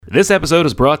This episode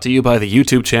is brought to you by the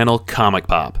YouTube channel Comic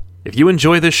Pop. If you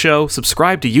enjoy this show,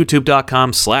 subscribe to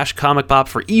youtube.com/Comic Pop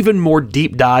for even more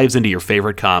deep dives into your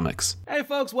favorite comics. Hey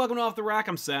folks, welcome to Off the Rack.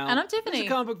 I'm Sal. And I'm Tiffany. It's a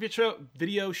comic book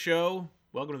video show.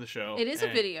 Welcome to the show. It is a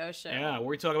video show. Yeah, where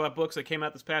we talk about books that came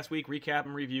out this past week, recap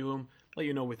them, review them, let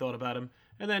you know what we thought about them.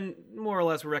 And then, more or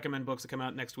less, we recommend books that come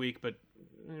out next week, but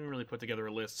we didn't really put together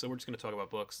a list, so we're just going to talk about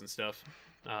books and stuff.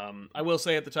 I will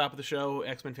say at the top of the show,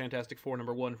 X-Men Fantastic Four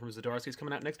 #1 from Zdarsky is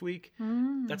coming out next week.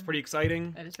 That's pretty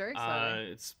exciting. That is very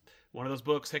exciting. It's one of those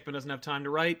books Hickman doesn't have time to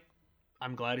write.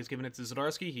 I'm glad he's giving it to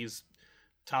Zdarsky. He's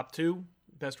top 2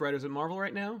 best writers at Marvel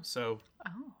right now, so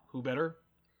who better?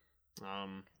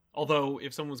 Although,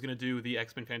 if someone was going to do the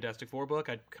X-Men Fantastic Four book,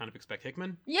 I'd kind of expect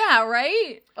Hickman. Yeah,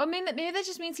 right? I mean, maybe that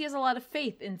just means he has a lot of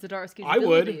faith in Zdarsky's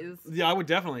abilities. Yeah, I would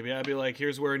definitely be. I'd be like,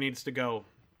 here's where it needs to go.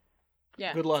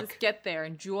 Yeah, good luck. Just get there.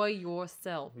 Enjoy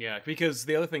yourself. Yeah, because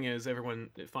the other thing is everyone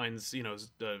finds,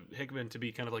 Hickman to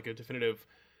be kind of like a definitive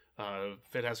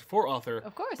Fantastic Four author.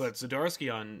 Of course. But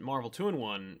Zdarsky on Marvel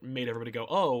 2-in-1 made everybody go,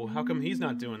 oh, how come he's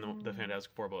not doing the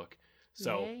Fantastic Four book?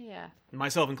 So, yeah.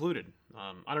 Myself included.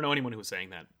 I don't know anyone who was saying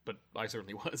that, but I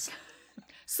certainly was.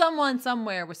 Someone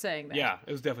somewhere was saying that. Yeah,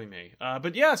 it was definitely me.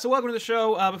 But yeah, so welcome to the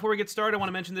show. Before we get started, I want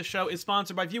to mention this show is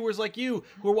sponsored by viewers like you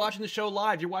who are watching the show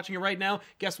live. You're watching it right now.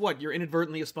 Guess what? You're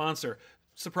inadvertently a sponsor.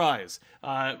 Surprise.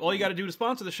 All you got to do to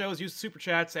sponsor the show is use Super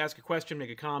Chats, ask a question, make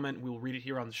a comment. We'll read it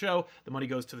here on the show. The money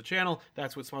goes to the channel.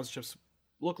 That's what sponsorships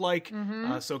look like.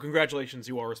 So congratulations,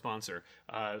 you are a sponsor.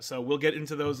 So we'll get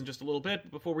into those in just a little bit.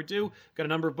 Before we do, got a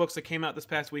number of books that came out this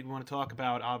past week we want to talk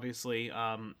about, obviously.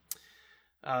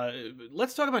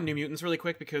 Let's talk about New Mutants really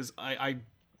quick because I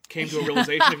came to a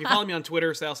realization. If you follow me on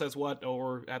Twitter, Sal Says What,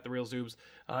 or at The Real Zoobs,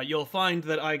 you'll find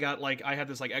that I had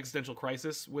this existential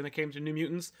crisis when it came to New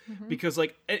Mutants because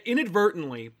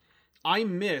inadvertently I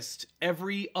missed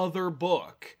every other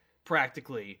book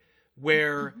practically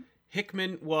where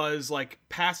Hickman was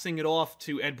passing it off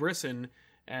to Ed Brisson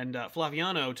and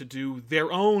Flaviano to do their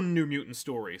own New Mutant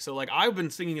story. So I've been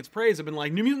singing its praise. I've been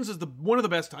like, New Mutants is one of the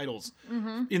best titles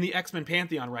in the X-Men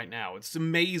pantheon right now. It's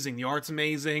amazing. The art's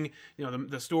amazing.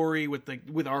 The story with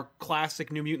our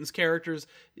classic New Mutants characters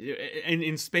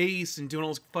in space and doing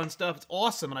all this fun stuff. It's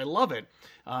awesome and I love it.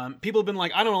 People have been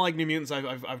like, I don't like New Mutants.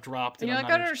 I've dropped. And you're like,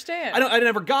 I don't understand. I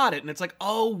never got it. And it's like,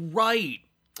 oh right.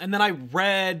 And then I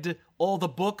read all the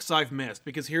books I've missed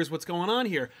because here's what's going on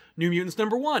here. New Mutants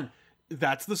 #1.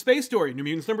 That's the space story. New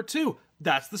Mutants #2.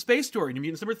 That's the space story. New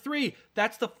Mutants #3.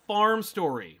 That's the farm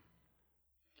story.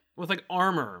 With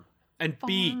armor and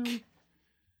Beak.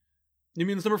 New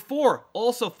Mutants #4.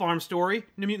 Also farm story.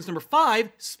 New Mutants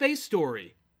 #5. Space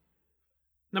story.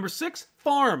 #6.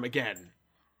 Farm again.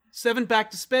 7.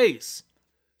 Back to space.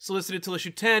 Solicited till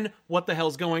issue 10. What the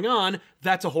hell's going on?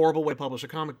 That's a horrible way to publish a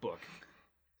comic book.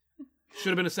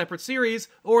 Should have been a separate series,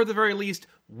 or at the very least,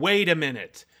 wait a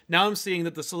minute. Now I'm seeing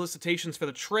that the solicitations for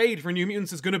the trade for New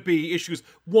Mutants is going to be issues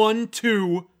 1,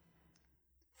 2,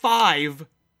 5.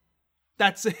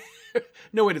 That's it.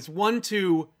 No, wait, it's 1,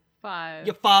 2, 5.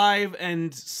 Yeah, 5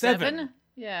 and 7.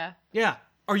 Yeah. Yeah.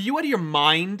 Are you out of your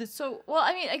mind? So, well,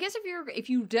 I mean, I guess if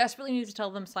you desperately need to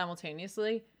tell them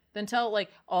simultaneously, then tell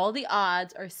all the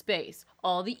odds are space,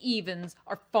 all the evens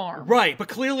are farm. Right, but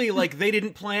clearly they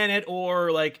didn't plan it, or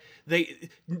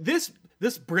this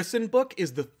Brisson book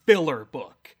is the filler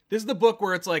book. This is the book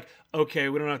where it's okay,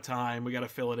 we don't have time, we got to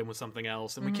fill it in with something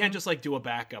else, and we can't just do a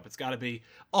backup. It's got to be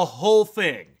a whole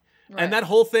thing, right. And that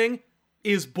whole thing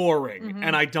is boring,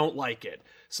 and I don't like it.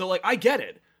 So I get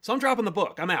it. So I'm dropping the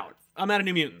book. I'm out. I'm out of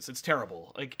New Mutants. It's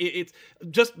terrible. It's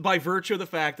just by virtue of the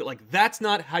fact that that's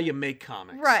not how you make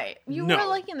comics. Right. You were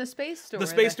liking the space story. The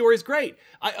space story is great.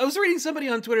 I was reading somebody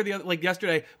on Twitter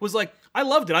yesterday was I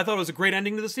loved it. I thought it was a great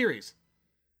ending to the series.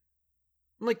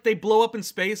 They blow up in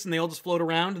space and they all just float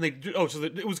around and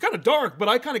it was kind of dark, but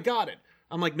I kind of got it.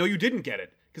 I'm like, no, you didn't get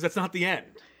it because that's not the end.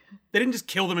 They didn't just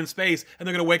kill them in space and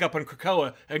they're going to wake up on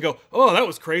Krakoa and go, oh, that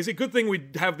was crazy. Good thing we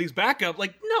have these backup.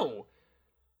 No.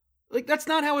 That's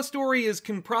not how a story is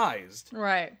comprised.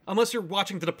 Right. Unless you're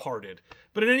watching The Departed.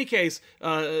 But in any case,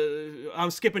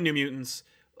 I'm skipping New Mutants.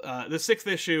 The 6th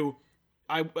issue,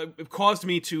 it caused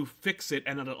me to fix it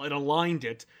and it aligned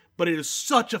it, but it is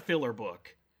such a filler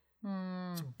book.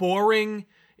 It's boring.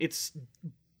 It's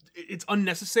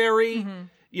unnecessary.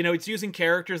 It's using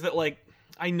characters that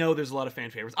I know there's a lot of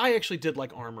fan favorites. I actually did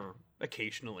like Armor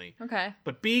occasionally. Okay.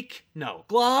 But Beak, no.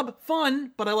 Glob,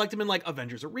 fun, but I liked him in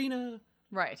Avengers Arena.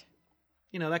 Right.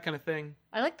 That kind of thing.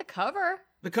 I like the cover.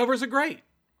 The covers are great.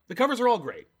 The covers are all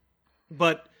great.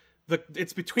 But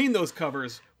it's between those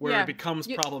covers where it becomes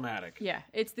problematic. Yeah,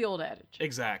 it's the old adage.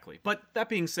 Exactly. But that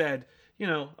being said,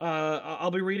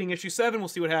 I'll be reading issue 7. We'll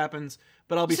see what happens.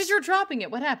 But I'll be. You said you were dropping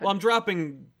it. What happened? Well, I'm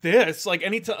dropping this. Like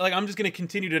anytime, like I'm just gonna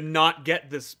continue to not get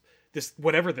this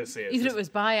whatever this is. Even if it was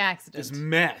by accident. This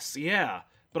mess, yeah.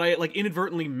 But I like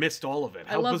inadvertently missed all of it.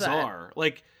 How love bizarre! That.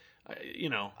 Like,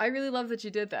 I really love that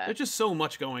you did that. There's just so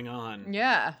much going on.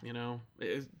 Yeah.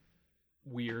 It's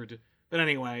weird. But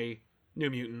anyway, New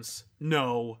Mutants.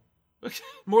 No.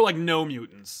 More like no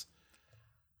mutants.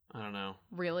 I don't know.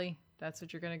 Really? That's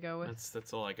what you're gonna go with?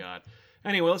 That's all I got.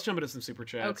 Anyway, let's jump into some super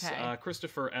chats. Okay.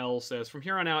 Christopher L says, "From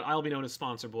here on out, I'll be known as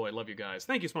Sponsor Boy. Love you guys.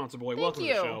 Thank you, Sponsor Boy. Welcome to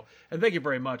the show, and thank you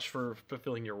very much for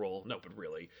fulfilling your role. No, but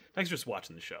really, thanks for just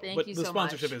watching the show. Thank you the so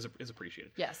sponsorship much. is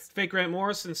appreciated. Yes. Fake Grant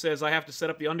Morrison says, "I have to set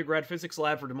up the undergrad physics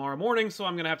lab for tomorrow morning, so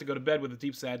I'm going to have to go to bed with a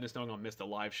deep sadness knowing I'll miss the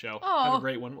live show. Have a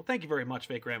great one. Well, thank you very much,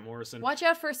 Fake Grant Morrison. Watch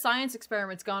out for science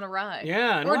experiments gone awry.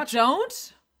 Yeah, and or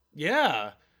don't.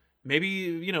 Yeah."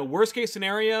 Maybe, worst case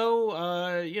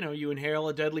scenario, you inhale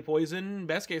a deadly poison.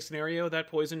 Best case scenario, that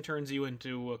poison turns you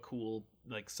into a cool,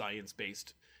 like,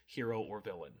 science-based hero or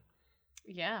villain.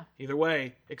 Yeah. Either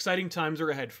way, exciting times are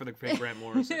ahead for the Fake Grant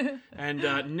Morrison.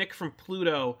 And Nick from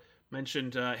Pluto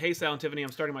mentioned, "Hey, Sal and Tiffany,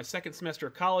 I'm starting my second semester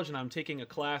of college, and I'm taking a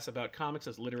class about comics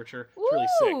as literature.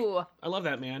 It's really sick. I love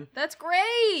that, man. That's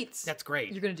great. That's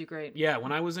great. You're going to do great. Yeah,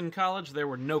 when I was in college, there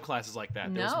were no classes like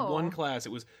that. There was one class.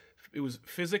 It was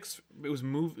physics. It was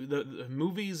the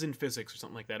movies in physics or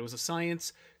something like that. It was a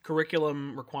science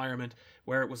curriculum requirement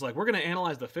where it was like, we're going to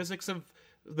analyze the physics of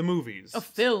the movies. Of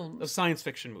films. Of science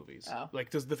fiction movies. Oh. Like,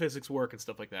 does the physics work and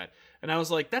stuff like that. And I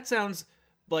was like, that sounds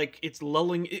like it's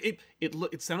lulling.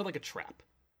 It sounded like a trap.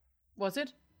 Was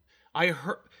it? I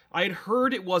had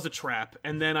heard it was a trap,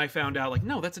 and then I found out, like,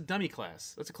 no, that's a dummy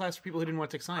class. That's a class for people who didn't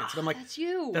want to take science. And I'm like, that's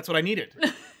you. That's what I needed.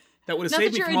 That would have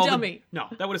saved me from all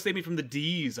that would have saved me from the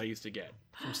D's I used to get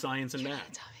from science and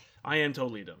math. I am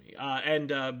totally a dummy.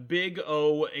 And Big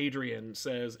O Adrian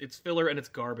says it's filler and it's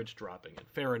garbage dropping it.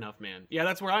 Fair enough, man. Yeah,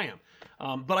 that's where I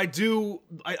am. But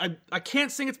I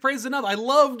can't sing its praises enough. I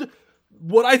loved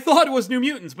what I thought was New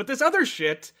Mutants, but this other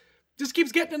shit just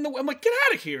keeps getting in the way. I'm like, get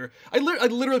out of here. I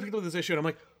literally picked up this issue and I'm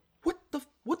like,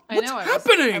 what's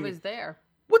happening? I was there.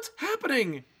 What's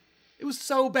happening? It was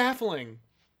so baffling.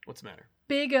 What's the matter?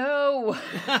 Big O.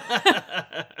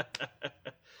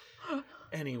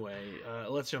 Anyway,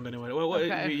 let's jump into it.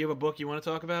 Okay. You have a book you want to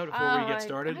talk about before we get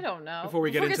started? I don't know. Before we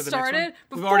get into the next one?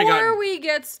 Before we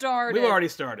get started. We've already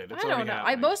started. It's I don't know.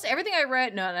 Happening. Everything I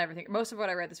read, not everything. Most of what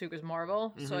I read this week was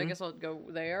Marvel, so I guess I'll go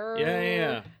there.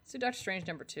 Yeah. So Doctor Strange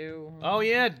 #2. Oh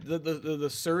yeah, the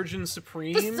Surgeon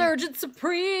Supreme. The Surgeon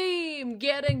Supreme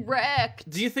getting wrecked.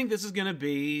 Do you think this is gonna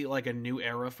be like a new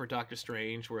era for Doctor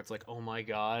Strange, where it's like, oh my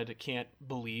god, I can't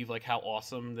believe like how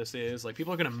awesome this is. Like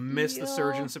people are gonna miss the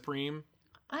Surgeon Supreme.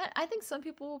 I think some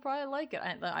people will probably like it.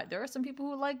 There are some people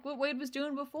who like what Wade was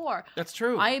doing before. That's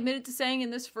true. I admitted to saying in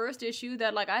this first issue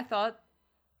that like I thought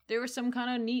there were some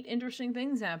kind of neat, interesting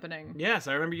things happening. Yes,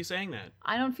 I remember you saying that.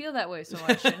 I don't feel that way so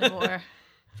much anymore.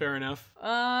 Fair enough.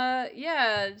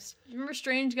 Yeah. Remember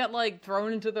Strange got like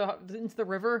thrown into the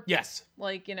river? Yes.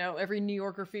 Like, every New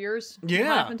Yorker fears. Yeah.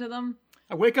 What happened to them?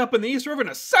 I wake up in the East River in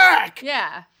a sack!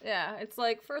 Yeah. It's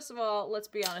like, first of all, let's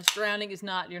be honest, drowning is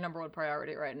not your number one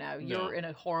priority right now. You're in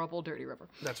a horrible, dirty river.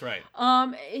 That's right.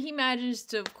 He manages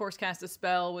to, of course, cast a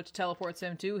spell which teleports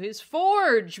him to his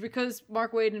forge, because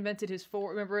Mark Waid invented his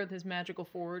forge. Remember his magical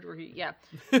forge where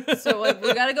So, like,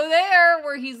 we gotta go there,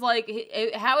 where he's like,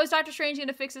 how is Doctor Strange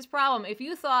gonna fix this problem? If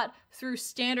you thought through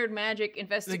standard magic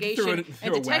investigation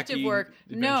and detective work,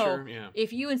 no. Yeah.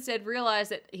 If you instead realize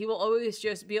that he will always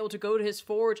just be able to go to his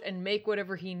forge and make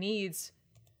whatever he needs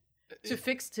to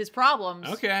fix his problems,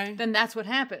 then that's what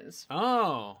happens.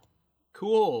 Oh,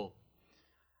 cool.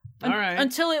 All right.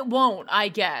 Until it won't, I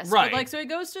guess. Right. But, so he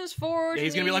goes to his forge. Yeah,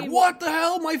 he's going to be like, what the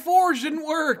hell? My forge didn't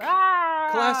work.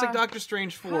 Classic Doctor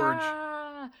Strange forge.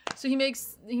 So he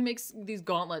makes these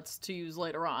gauntlets to use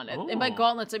later on. And by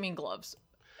gauntlets, I mean gloves.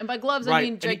 And by gloves, I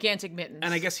mean gigantic mittens.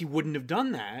 And I guess he wouldn't have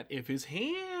done that if his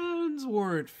hands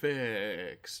weren't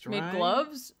fixed, right? Made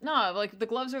gloves? No, like the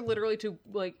gloves are literally to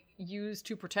like use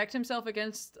to protect himself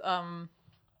against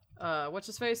what's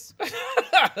his face?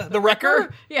 The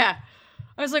Wrecker? Yeah.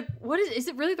 I was like, what is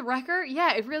it really the Wrecker?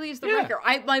 Yeah, it really is the Wrecker.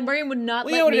 My brain would not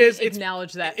let me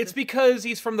acknowledge that. It's because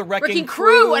he's from the Wrecking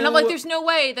Crew. And I'm like, there's no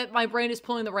way that my brain is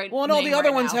pulling the right name. Well, and all the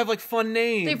other ones have like fun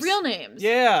names. They have real names.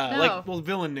 Yeah,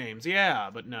 villain names. Yeah,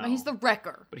 but no. He's the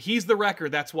Wrecker. But he's the Wrecker.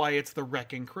 That's why it's the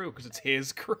Wrecking Crew, because it's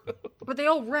his crew. But they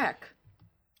all wreck.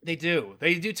 They do.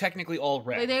 They do technically all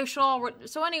wreck. They should all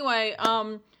So anyway,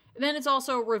 then it's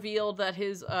also revealed that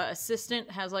his assistant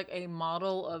has like a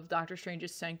model of Doctor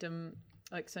Strange's sanctum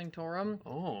like Sanctorum.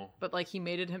 Oh. But like he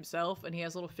made it himself, and he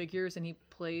has little figures, and he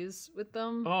plays with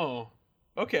them. Oh.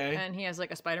 Okay. And he has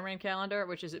like a Spider-Man calendar,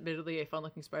 which is admittedly a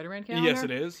fun-looking Spider-Man calendar. Yes,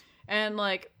 it is. And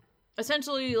like,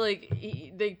 essentially, like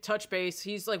they touch base.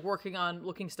 He's like working on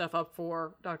looking stuff up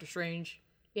for Doctor Strange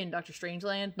in Doctor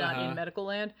Strangeland, not in Medical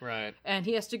Land. Right. And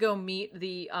he has to go meet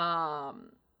the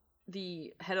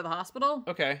head of the hospital.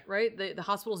 Okay. Right? The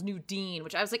hospital's new dean,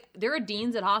 which I was like, there are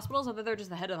deans at hospitals? I thought they're just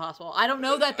the head of the hospital. I don't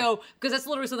know that though, because that's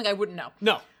literally something I wouldn't know.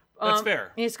 No, that's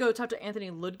fair. He has to go talk to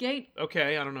Anthony Ludgate.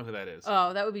 Okay, I don't know who that is.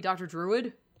 Oh, that would be Dr.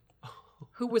 Druid,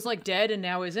 who was like dead and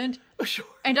now isn't. Sure.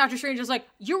 And Doctor Strange is like,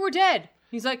 you were dead.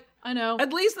 He's like, I know.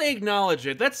 At least they acknowledge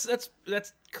it. That's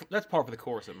par for the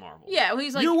course at Marvel. Yeah, well,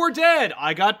 he's like, you were dead.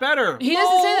 I got better. He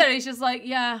doesn't say that. He's just like,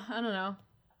 yeah, I don't know.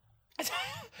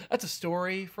 That's a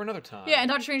story for another time. Yeah, and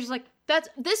Doctor Strange is like,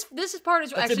 this is part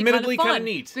is actually admittedly kind of fun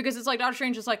neat because it's like Doctor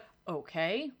Strange is like,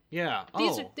 okay, yeah.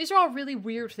 these are all really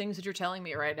weird things that you're telling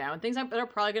me right now, and things that are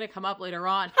probably going to come up later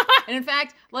on. And in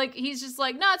fact, like he's just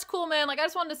like, nah, it's cool, man. Like I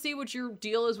just wanted to see what your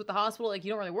deal is with the hospital. Like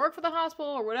you don't really work for the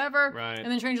hospital or whatever. Right.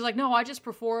 And then Strange is like, no, I just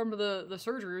performed the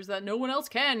surgeries that no one else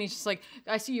can. And he's just like,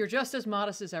 I see you're just as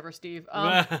modest as ever, Steve.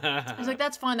 He's like,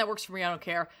 that's fine. That works for me. I don't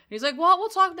care. And he's like, well, we'll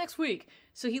talk next week.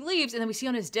 So he leaves, and then we see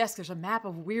on his desk there's a map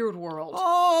of Weird World.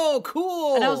 Oh,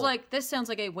 cool. And I was like, this sounds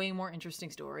like a way more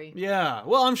interesting story. Yeah.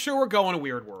 Well, I'm sure we're going to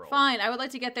Weird World. Fine. I would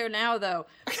like to get there now, though.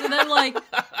 So then, like,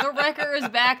 the Wrecker is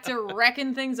back to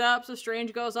wrecking things up, so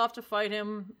Strange goes off to fight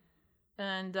him.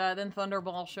 And then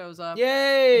Thunderball shows up.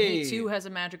 Yay! And he, too, has a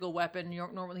magical weapon.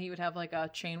 Normally, he would have, like, a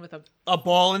chain with a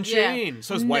ball and chain. Yeah.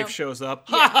 So his wife shows up.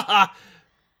 Yeah.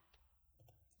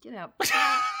 Get out.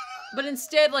 But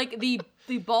instead, like, the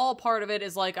ball part of it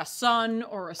is, like, a sun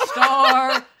or a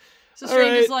star. So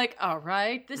Strange is like, all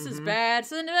right, this is bad.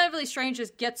 So then inevitably Strange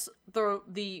just gets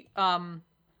the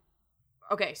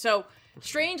okay, so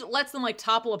Strange lets them, like,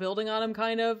 topple a building on him,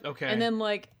 kind of. Okay. And then,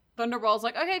 like, Thunderball's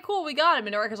like, okay, cool, we got him.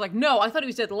 And Wrecker's like, no, I thought he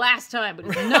was dead last time, but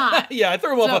he's not. Yeah, I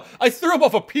threw him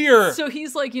off a pier. So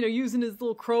he's, like, you know, using his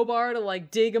little crowbar to, like,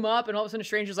 dig him up. And all of a sudden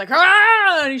Strange is like,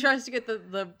 ah! And he tries to get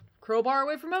the crowbar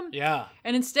away from him. Yeah.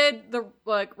 And instead, the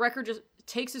Wrecker just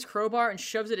takes his crowbar and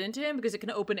shoves it into him because it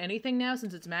can open anything now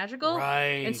since it's magical.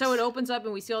 Right. And so it opens up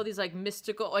and we see all these like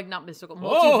mystical, like not mystical,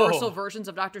 multiversal versions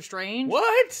of Doctor Strange.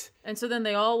 What? And so then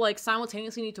they all like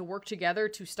simultaneously need to work together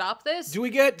to stop this. Do we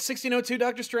get 1602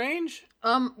 Doctor Strange?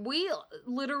 We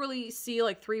literally see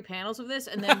like 3 panels of this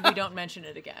and then we don't mention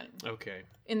it again. Okay.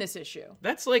 In this issue.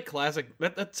 That's like classic.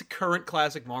 That's a current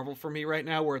classic Marvel for me right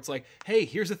now, where it's like, hey,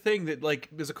 here's a thing that like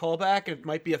is a callback, and it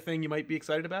might be a thing you might be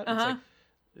excited about.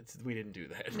 It's like, we didn't do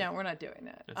that. No, we're not doing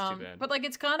that. That's too bad. But like,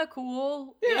 it's kind of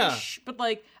cool. Yeah. But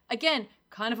like, again,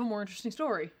 kind of a more interesting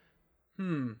story.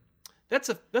 That's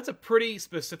a pretty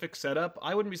specific setup.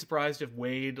 I wouldn't be surprised if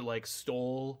Wade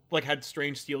had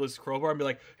Strange steal his crowbar and be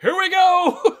like, here we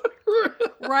go.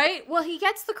 Right? Well, he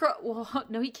gets the well,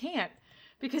 no, he can't.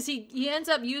 Because he ends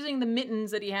up using the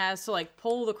mittens that he has to like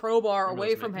pull the crowbar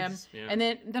away from him. Yeah. And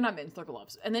then they're not mittens, they're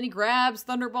gloves. And then he grabs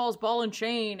Thunderball's ball and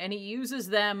chain and he uses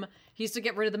them. He's to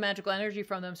get rid of the magical energy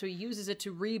from them, so he uses it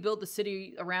to rebuild the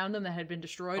city around them that had been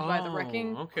destroyed by the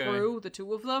wrecking crew, the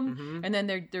 2 of them. And then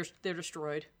they're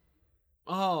destroyed.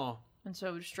 Oh. And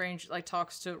so Strange like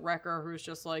talks to Wrecker, who's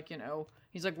just like, you know,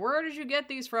 he's like, where did you get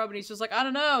these from? And he's just like, I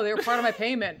don't know. They were part of my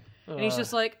payment. And he's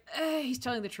just like, he's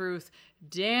telling the truth.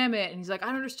 Damn it. And he's like, I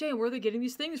don't understand. Where are they getting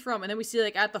these things from? And then we see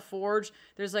like at the forge,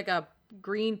 there's like a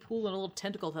green pool and a little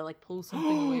tentacle that like pulls something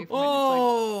away from it.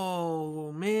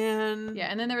 Oh, man. Yeah,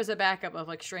 and then there was a backup of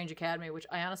like Strange Academy, which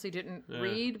I honestly didn't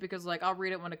read because like I'll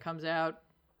read it when it comes out.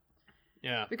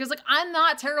 Yeah. Because like I'm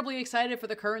not terribly excited for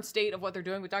the current state of what they're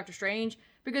doing with Doctor Strange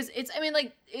because it's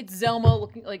Zelma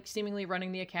looking like seemingly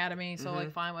running the academy, so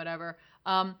like fine, whatever.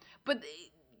 But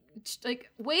like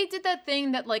Wade did that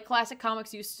thing that like classic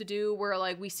comics used to do where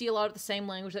like we see a lot of the same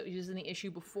language that was used in the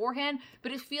issue beforehand,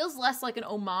 but it feels less like an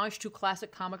homage to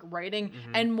classic comic writing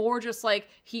and more just like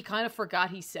he kind of forgot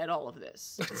he said all of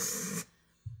this.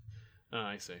 Oh,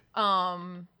 I see.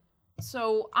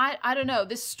 So I don't know.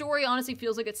 This story honestly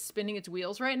feels like it's spinning its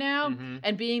wheels right now.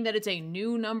 And being that it's a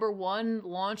new #1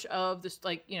 launch of this,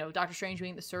 like, you know, Doctor Strange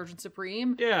being the Surgeon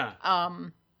Supreme. Yeah.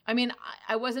 I mean,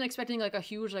 I wasn't expecting like a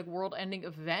huge like world-ending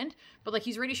event, but like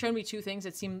he's already shown me 2 things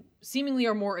that seemingly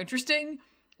are more interesting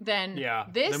than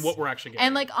this. Than what we're actually getting.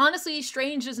 And like honestly,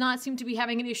 Strange does not seem to be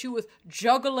having an issue with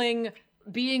juggling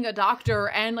being a doctor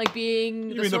and like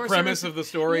being you mean the premise of the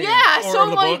story? Yeah, or so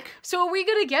the like, book? so are we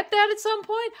gonna get that at some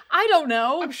point? I don't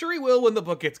know. I'm sure he will when the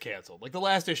book gets canceled. Like the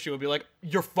last issue would be like,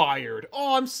 "You're fired."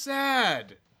 Oh, I'm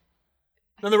sad.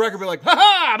 Then the record will be like, "Ha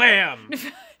ha, bam!"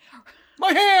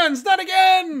 My hands, not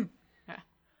again!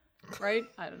 Right?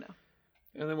 I don't know.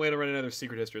 And then way to write another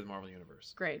secret history of the Marvel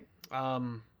Universe. Great.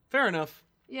 Fair enough.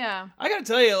 Yeah. I gotta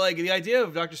tell you, like, the idea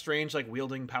of Doctor Strange, like,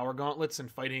 wielding power gauntlets and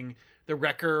fighting the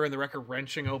Wrecker and the Wrecker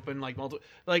wrenching open, like,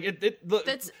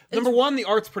 number one, the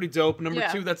art's pretty dope. Number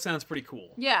two, that sounds pretty cool.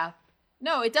 Yeah.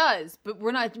 No, it does, but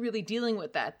we're not really dealing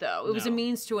with that, though. It was a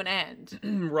means to an end.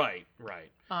 Right.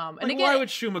 And Like, again, why would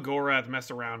Shuma Gorath mess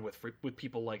around with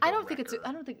people like I don't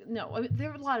think no. I mean,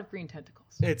 there are a lot of green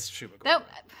tentacles. It's Shuma Gorath.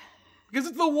 Because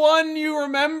it's the one you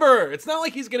remember. It's not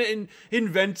like he's going to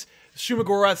invent Shuma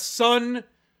Gorath's son.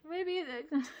 Maybe.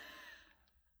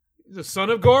 The son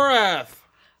of Gorath.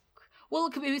 Well,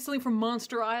 it could be something from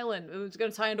Monster Island. It was going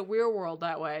to tie into Weird World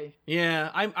that way. Yeah,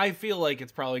 I feel like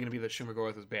it's probably going to be that Shuma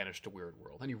Gorath was banished to Weird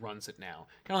World, and he runs it now.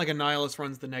 Kind of like a nihilist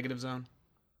runs the Negative Zone.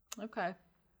 Okay.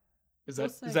 Is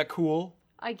that cool?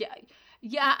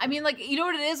 Yeah, I mean, like, you know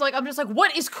what it is? Like, I'm just like,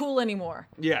 what is cool anymore?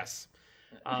 Yes.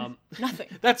 Nothing.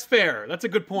 That's fair. That's a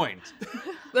good point.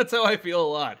 That's how I feel a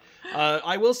lot.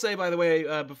 I will say, by the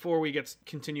way, before we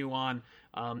continue on,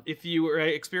 if you are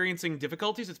experiencing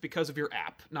difficulties, it's because of your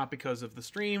app, not because of the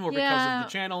stream or because of the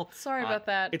channel. Sorry about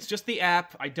that. It's just the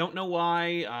app. I don't know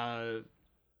why.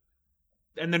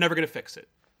 And they're never going to fix it.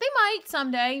 They might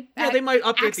someday. Yeah, they might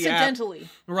update the app. Accidentally.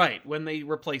 Right, when they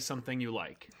replace something you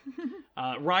like.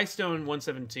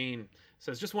 Rystone117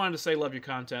 says, just wanted to say love your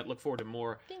content. Look forward to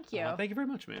more. Thank you. Thank you very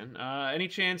much, man. Any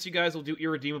chance you guys will do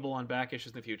Irredeemable on back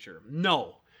issues in the future?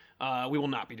 No. We will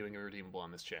not be doing Irredeemable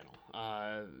on this channel.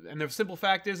 And the simple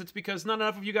fact is it's because not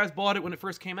enough of you guys bought it when it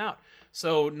first came out.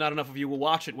 So not enough of you will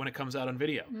watch it when it comes out on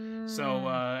video. So,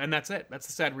 and that's it. That's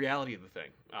the sad reality of the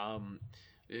thing.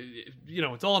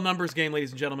 It's all a numbers game,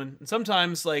 ladies and gentlemen. And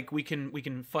sometimes, like, we can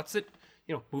futz it.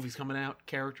 Movies coming out,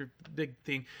 character, big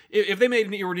thing. If they made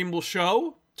an Irredeemable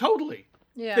show, totally.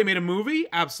 Yeah. If they made a movie,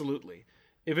 absolutely.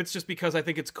 If it's just because I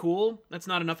think it's cool, that's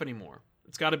not enough anymore.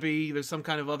 It's got to be, there's some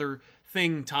kind of other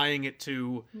thing tying it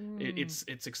to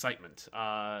its excitement.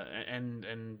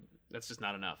 And that's just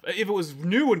not enough. If it was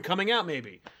new and coming out,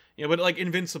 maybe. But like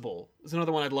Invincible is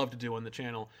another one I'd love to do on the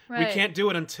channel. Right. We can't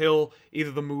do it until either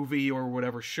the movie or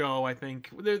whatever show, I think.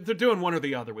 They're doing one or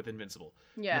the other with Invincible.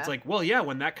 Yeah. It's like, well, yeah,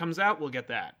 when that comes out, we'll get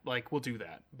that. Like, we'll do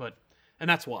that. And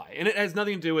that's why. And it has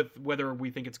nothing to do with whether we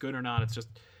think it's good or not. It's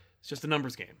just a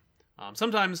numbers game.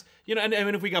 Sometimes, and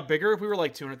if we got bigger, if we were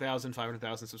like 200,000,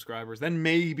 500,000 subscribers, then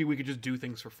maybe we could just do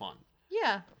things for fun.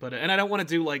 Yeah. But and I don't want to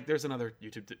do, like, there's another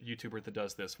YouTuber that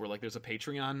does this where, like, there's a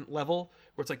Patreon level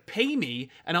where it's like, pay me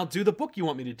and I'll do the book you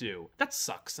want me to do. That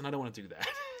sucks, and I don't want to do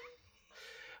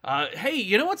that. Hey,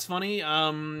 you know what's funny?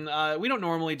 We don't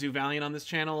normally do Valiant on this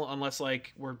channel unless,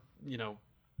 like, we're,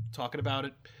 talking about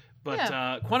it.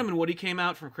 But Quantum and Woody came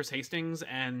out from Chris Hastings,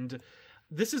 and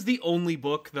this is the only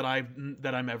book that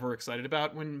I'm ever excited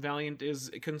about when Valiant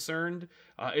is concerned.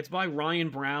 It's by Ryan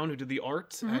Brown, who did the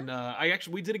art, and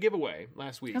we did a giveaway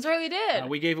last week. That's right, we did.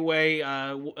 We gave away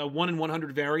a 1 in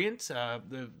 100 variant.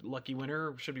 The lucky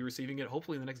winner should be receiving it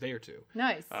hopefully in the next day or two.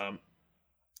 Nice.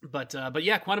 But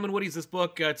yeah, Quantum and Woody's this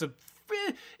book. It's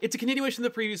a continuation of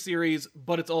the previous series,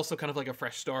 but it's also kind of like a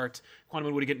fresh start. Quantum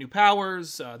and Woody get new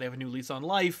powers. They have a new lease on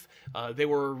life. They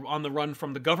were on the run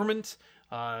from the government.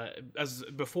 As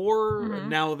before,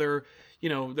 now they're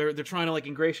trying to, like,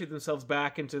 ingratiate themselves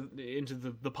back into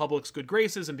the public's good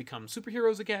graces and become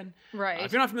superheroes again. Right.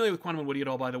 If you're not familiar with Quantum and Woody at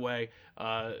all, by the way,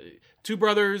 two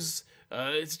brothers.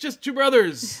 It's just two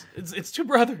brothers. It's two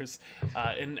brothers,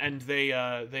 and they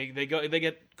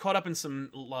get caught up in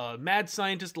some mad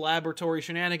scientist laboratory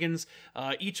shenanigans.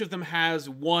 Each of them has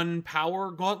one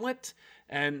power gauntlet.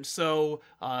 And so,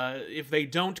 if they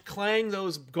don't clang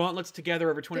those gauntlets together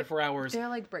every 24 hours... They're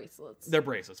like bracelets. They're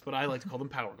bracelets, but I like to call them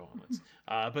power gauntlets.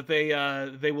 But they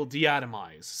will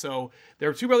deatomize. So, there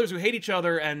are two brothers who hate each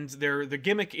other, and the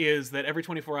gimmick is that every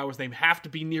 24 hours they have to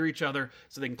be near each other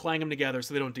so they can clang them together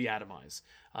so they don't deatomize.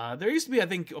 There used to be, I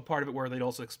think, a part of it where they'd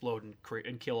also explode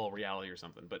and kill all reality or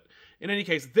something. But in any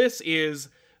case, this is,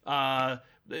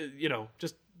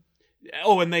 just...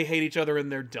 Oh, and they hate each other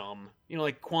and they're dumb.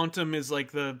 Like, Quantum is,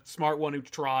 like, the smart one who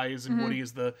tries, and Woody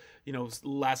is the,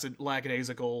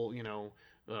 lackadaisical,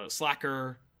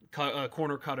 slacker,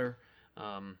 corner cutter.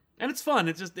 And it's fun.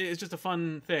 It's just a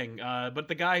fun thing. But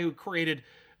the guy who created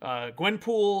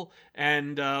Gwenpool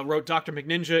and wrote Dr.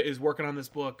 McNinja is working on this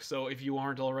book. So if you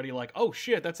aren't already like, oh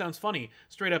shit, that sounds funny,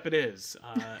 straight up it is.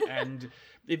 And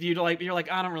if you're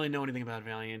like, I don't really know anything about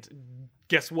Valiant,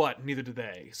 guess what? Neither do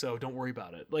they. So don't worry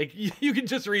about it. Like, you can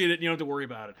just read it and you don't have to worry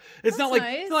about it. It's not like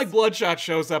nice. it's not like Bloodshot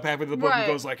shows up halfway through the book and Right.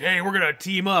 goes like, hey, we're going to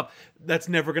team up. That's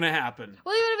never going to happen.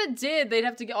 Well, even if it did, they'd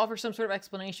have to offer some sort of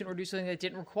explanation or do something that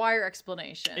didn't require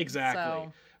explanation. Exactly.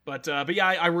 So, But yeah,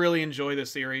 I really enjoy this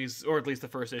series, or at least the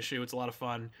first issue. It's a lot of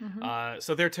fun.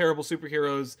 So they're terrible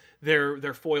superheroes.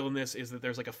 Their foil in this is that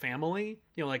there's like a family,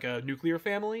 like a nuclear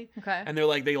family. okay. And they're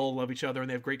like, they all love each other and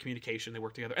they have great communication. They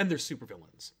work together and they're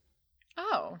supervillains.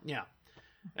 Oh. Yeah.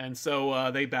 And so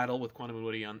they battle with Quantum and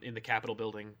Woody in the Capitol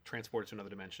building, transported to another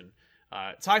dimension.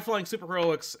 It's high-flying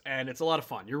superheroics, and it's a lot of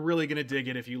fun. You're really going to dig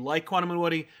it. If you like Quantum and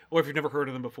Woody, or if you've never heard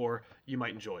of them before, you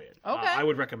might enjoy it. Okay. I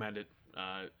would recommend it.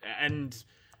 And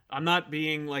I'm not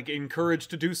being like encouraged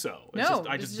to do so.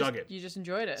 I just dug it. You just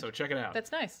enjoyed it. So check it out.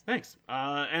 That's nice. Thanks.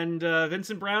 And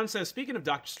Vincent Brown says, speaking of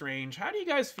Doctor Strange, how do you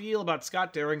guys feel about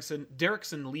Scott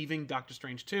Derrickson leaving Doctor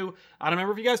Strange 2? I don't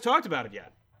remember if you guys talked about it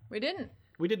yet. We didn't.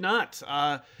 We did not.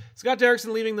 Scott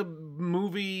Derrickson leaving the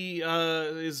movie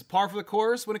is par for the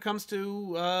course when it comes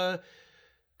to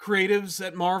creatives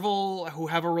at Marvel who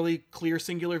have a really clear,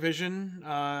 singular vision.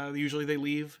 Usually they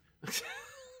leave.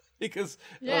 Because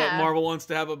Yeah. Marvel wants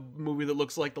to have a movie that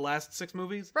looks like the last 6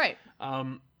 movies. Right.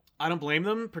 I don't blame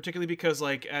them, particularly because,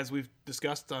 like, as we've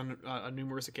discussed on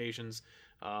numerous occasions,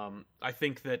 I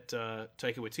think that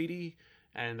Taika Waititi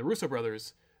and the Russo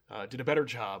brothers did a better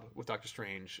job with Doctor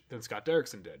Strange than Scott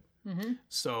Derrickson did. Mm-hmm.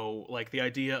 So, like, the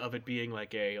idea of it being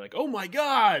like oh my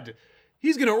god,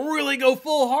 he's gonna really go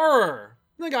full horror.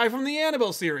 The guy from the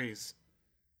Annabelle series,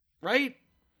 right,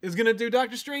 is gonna do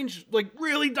Doctor Strange, like,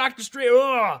 really Doctor Strange.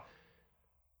 Ugh.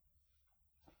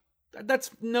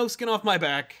 That's no skin off my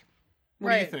back. What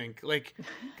do you Right. think? Like,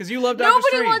 because you love Doctor Nobody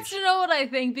Strange. wants to know what I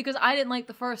think because I didn't like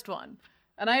the first one.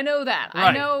 And I know that.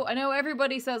 Right. I know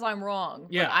everybody says I'm wrong.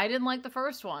 Yeah. But I didn't like the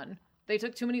first one. They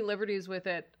took too many liberties with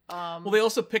it. Well, they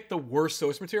also picked the worst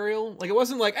source material. Like, it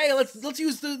wasn't like, hey, let's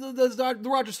use the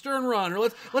Roger Stern run, or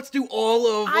let's do all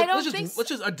of. I don't let's think just let's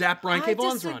just adapt Brian K.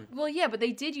 Vaughan's run. Well, yeah, but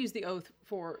they did use the Oath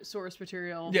for source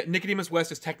material. Yeah, Nicodemus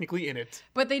West is technically in it.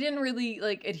 But they didn't really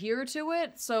like adhere to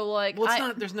it. So like, Well, it's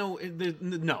not. There's no.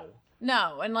 No.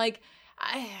 No, and like,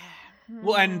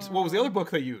 Well, and what was the other book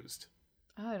they used?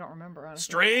 I don't remember. Honestly.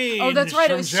 Strange. Oh, that's right. It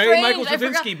From was J. Strange. Michael I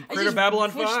forgot. Straczynski, I creator just of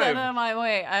Babylon pushed 5. that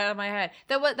out of my head.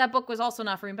 That book was also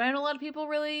not for me, but I know a lot of people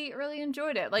really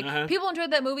enjoyed it. Like people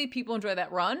enjoyed that movie. People enjoyed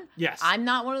that run. Yes. I'm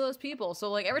not one of those people. So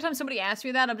like every time somebody asks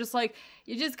me that, I'm just like,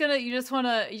 you're just gonna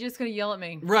yell at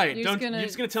me. Right. You're You're just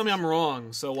just gonna tell me I'm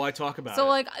wrong. So why talk about it? So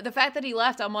like the fact that he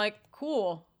left, I'm like,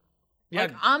 cool. yeah.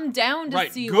 Like, I'm down to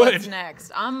Right, see good. what's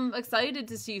next. I'm excited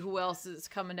to see who else is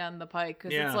coming down the pike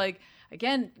because Yeah. it's like,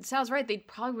 again, Sal's right. They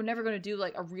probably were never going to do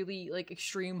like a really like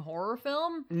extreme horror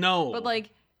film, no. but like,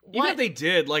 even what? if they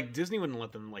did, like, Disney wouldn't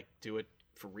let them like do it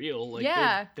for real. Like,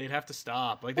 Yeah. they'd have to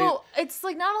stop. Like, Well, it's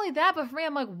like not only that, but for me,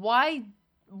 I'm like, why?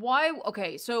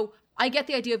 Okay, so I get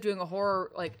the idea of doing a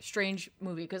horror like Strange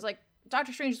movie because like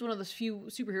Doctor Strange is one of those few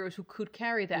superheroes who could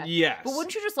carry that. Yes. But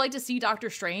wouldn't you just like to see Doctor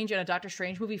Strange in a Doctor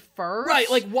Strange movie first? Right,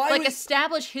 like, why Like would-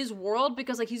 establish his world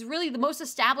because like he's really the most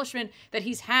establishment that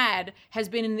he's had has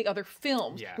been in the other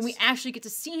films. Yes. When we actually get to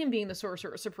see him being the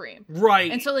Sorcerer Supreme.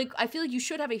 right. And so like I feel like you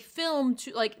should have a film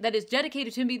to like that is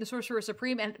dedicated to him being the Sorcerer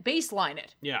Supreme and baseline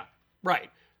it. Yeah, right.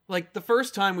 Like, the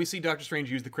first time we see Doctor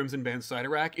Strange use the Crimson Band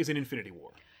Cyttorak is in Infinity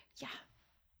War. Yeah.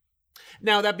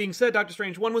 Now, that being said, Doctor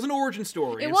Strange 1 was an origin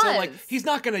story. It and so, like, was. he's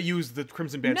not going to use the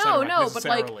Crimson Band No, Cyttorak no, but,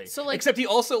 like, necessarily. so, like- Except he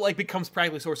also, like, becomes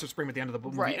practically Sorcerer Supreme at the end of the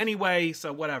movie Right. anyway,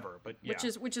 so whatever. But, yeah.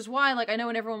 Which is why like I know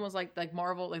when everyone was like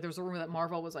Marvel, like there was a rumor that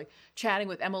Marvel was like chatting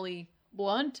with Emily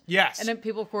Blunt. Yes. And then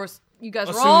people, of course, you guys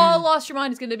were Assume- all lost your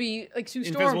mind. It's going to be like Sue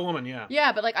Storm. Invisible Woman, yeah.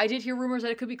 Yeah, but like I did hear rumors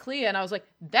that it could be Clea, and I was like,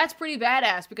 that's pretty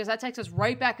badass because that takes us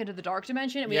right back into the Dark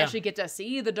Dimension, and we Yeah. actually get to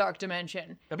see the Dark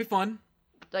Dimension. That'd be fun.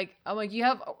 Like I'm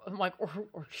like,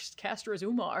 or just cast her as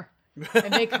Umar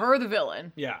and make her the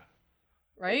villain, Yeah.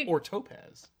 right? Or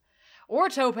Topaz. Or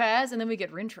Topaz, and then we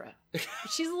get Rintra.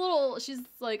 She's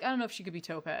like, I don't know if she could be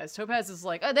Topaz. Topaz is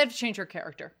like, they have to change her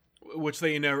character. Which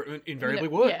they invariably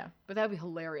would. Yeah, but that'd be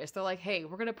hilarious. They're like, hey,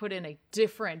 we're gonna put in a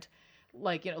different,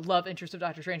 like, love interest of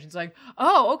Doctor Strange. It's like,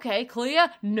 oh, okay, Clea?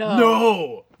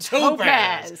 No! Topaz!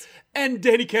 Topaz. And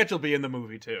Danny Ketch will be in the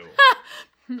movie, too.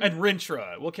 And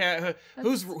Rintra.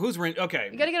 Who's Rintra? Okay.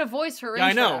 You gotta get a voice for Rintra. Yeah,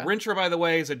 I know. Rintra, by the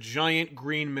way, is a giant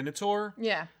green minotaur.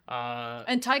 Yeah. Uh,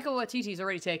 And Taika Waititi's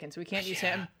already taken, so we can't use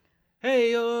him.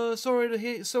 hey,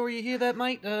 sorry you hear that,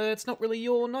 mate. It's not really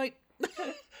your night.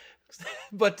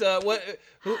 But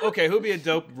who'd be a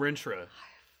dope Rintra?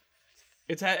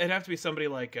 It'd have to be somebody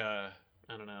like I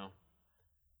don't know.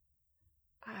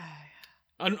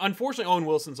 Unfortunately, Owen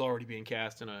Wilson's already being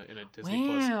cast in a Disney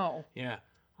Plus. Wow. Yeah.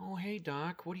 Oh, hey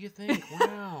Doc, what do you think?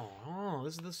 Wow. Oh,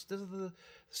 this is the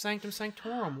Sanctum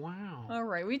Sanctorum. Wow. All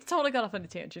right, we totally got off on a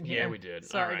tangent here. Yeah, we did.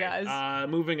 Sorry, All right. guys.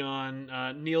 Moving on.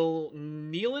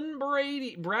 Neelan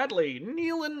Bradley.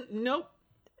 Nope.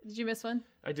 Did you miss one?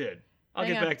 I did. I'll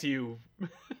Hang get on. back to you.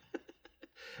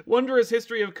 Wondrous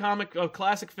History of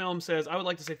Classic Film says, I would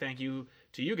like to say thank you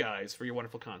to you guys for your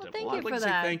wonderful content. Well, thank I'd you like for to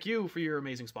that. say thank you for your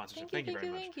amazing sponsorship. Thank you, very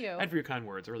much. thank you. And for your kind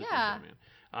words. I really Yeah. appreciate it,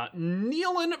 man.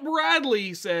 Neelan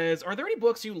Bradley says, are there any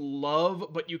books you love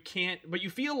but you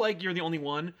feel like you're the only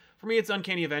one? For me, it's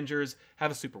Uncanny Avengers.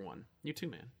 Have a super one. You too,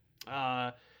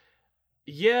 man.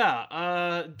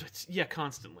 Yeah,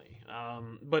 constantly.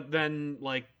 But then,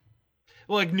 like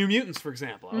New Mutants, for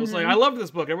example. I was like, I loved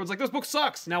this book. Everyone's like, this book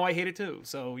sucks. Now I hate it too.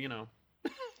 So, you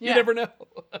never know.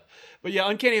 But yeah,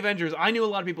 Uncanny Avengers, I knew a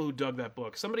lot of people who dug that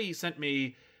book. Somebody sent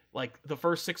me, like, the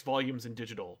first 6 volumes in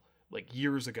digital, like,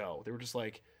 years ago. They were just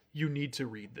like, you need to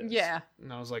read this. Yeah.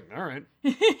 And I was like, all right.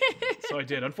 So I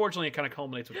did. Unfortunately, it kind of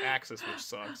culminates with Axis, which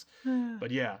sucks.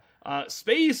 But yeah.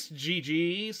 Space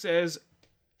GG says,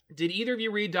 did either of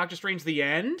you read Doctor Strange The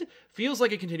End? Feels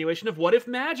like a continuation of What If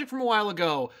Magic from a while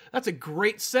ago. That's a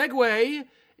great segue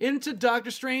into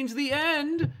Doctor Strange The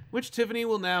End, which Tiffany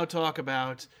will now talk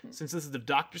about, since this is the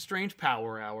Doctor Strange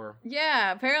Power Hour.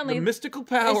 Yeah, apparently. The mystical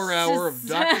power hour of just-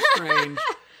 Doctor Strange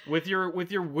with your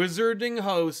wizarding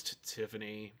host,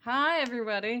 Tiffany. Hi,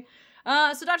 everybody.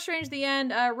 So Doctor Strange The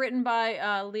End, written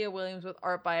by Leah Williams with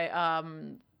art by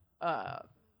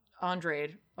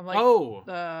Andrade. I'm like,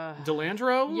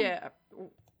 Delandro? yeah.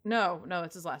 No,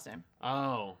 it's his last name.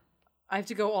 Oh, I have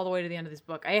to go all the way to the end of this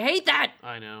book. I hate that!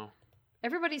 I know.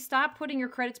 Everybody stop putting your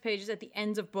credits pages at the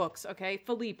ends of books, okay?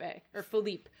 Philippe.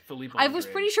 Philippe I was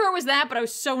Andrade. pretty sure it was that, but I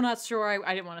was so not sure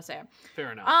I didn't want to say it.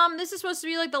 Fair enough. This is supposed to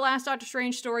be like the last Doctor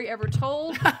Strange story ever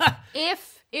told.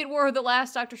 If it were the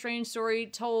last Doctor Strange story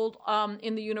told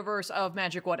in the universe of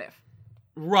Magic What If.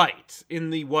 Right, in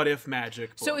the What If Magic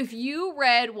book. So if you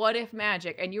read What If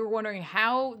Magic and you were wondering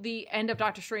how the end of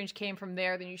Doctor Strange came from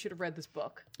there, then you should have read this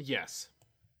book. Yes.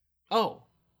 Oh,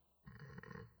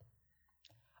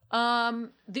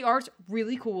 the art's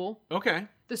really cool. okay.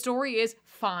 The story is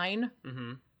fine.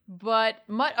 Mm-hmm. But,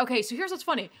 okay, so here's what's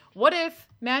funny. What if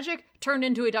Magic turned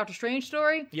into a Doctor Strange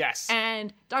story? Yes.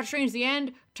 And Doctor Strange The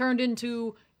End turned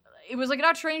into... It was like a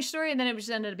Doctor Strange story, and then it just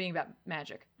ended up being about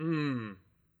magic.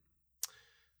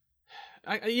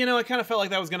 I kind of felt like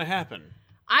that was going to happen.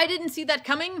 I didn't see that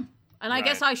coming, and I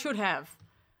guess Right. I should have.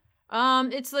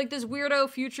 It's like this weirdo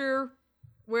future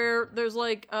where there's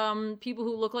like people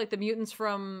who look like the mutants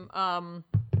from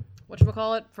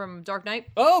whatchamacallit, from Dark Knight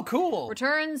Oh, cool.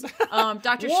 Returns.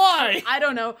 Doctor Why? I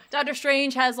don't know. Doctor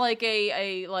Strange has like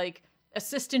a like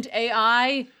assistant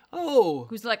AI Oh,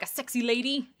 who's like a sexy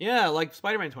lady, yeah, like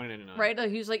Spider-Man 2099. right?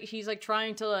 Like he's like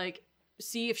trying to like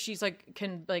see if she's like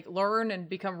can like learn and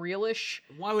become realish.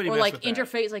 Why would he Or mess like with that?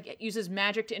 interface, like uses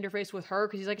magic to interface with her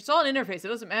because he's like, it's all an interface. It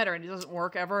doesn't matter, and it doesn't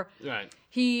work ever. Right.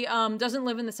 He doesn't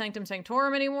live in the Sanctum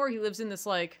Sanctorum anymore. He lives in this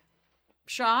like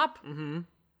shop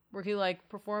where he like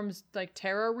performs like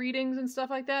tarot readings and stuff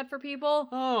like that for people.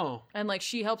 Oh, And like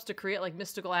she helps to create like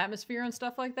mystical atmosphere and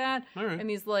stuff like that. All right. And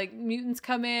these like mutants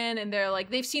come in and they're like,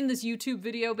 they've seen this YouTube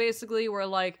video basically where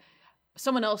like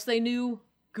someone else they knew,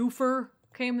 Goofer,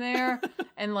 came there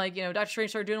and like, Doctor Strange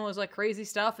started doing all this like crazy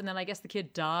stuff, and then I guess the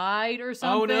kid died or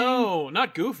something. oh no,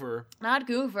 not Goofer. Not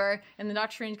Goofer. And then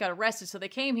Doctor Strange got arrested, so they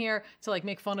came here to like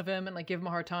make fun of him and like give him a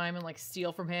hard time and like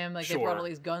steal from him. Like they brought Sure. all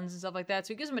these guns and stuff like that.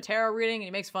 So he gives them a tarot reading and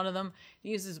he makes fun of them. He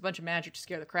uses a bunch of magic to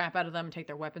scare the crap out of them and take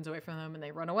their weapons away from them, and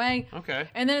they run away. Okay.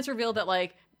 And then it's revealed that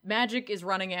like magic is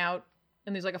running out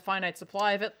and there's like a finite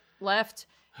supply of it left.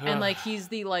 And like he's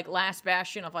the like last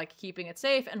bastion of like keeping it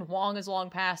safe, and Wong is long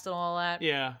past and all that.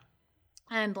 Yeah.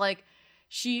 And like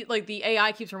she like the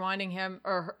AI keeps reminding him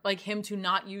like him to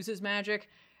not use his magic,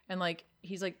 and like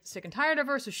he's like sick and tired of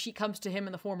her, so she comes to him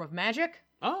in the form of magic,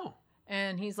 Oh.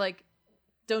 and he's like,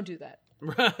 don't do that.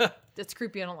 That's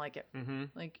creepy. I don't like it.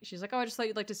 Like she's like, oh, I just thought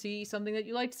you'd like to see something that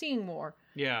you liked seeing more.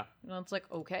 Yeah. And it's like,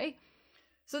 okay.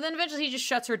 So then eventually he just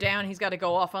shuts her down. He's got to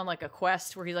go off on like a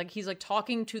quest where he's like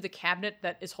talking to the cabinet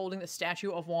that is holding the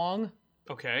statue of Wong.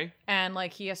 Okay. And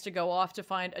like he has to go off to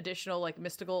find additional like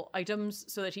mystical items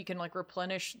so that he can like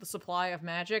replenish the supply of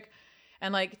magic.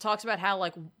 And like talks about how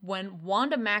like when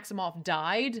Wanda Maximoff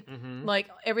died, like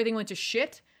everything went to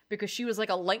shit because she was like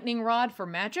a lightning rod for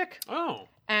magic. Oh.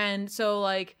 And so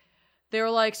like they were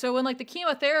like, so when like the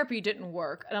chemotherapy didn't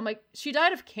work, and I'm like, she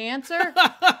died of cancer?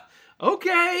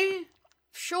 Okay.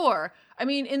 Sure. I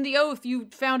mean, in the Oath, you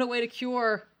found a way to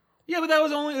cure Yeah, but that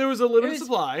was only there was a limited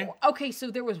supply. Okay,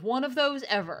 so there was one of those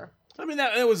ever. I mean,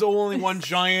 that was only one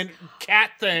giant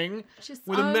cat thing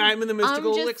with a man in the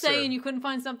mystical elixir. I'm just saying you couldn't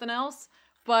find something else.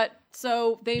 But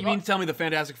so they. You mean to tell me the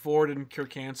Fantastic Four didn't cure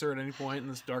cancer at any point in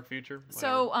this dark future?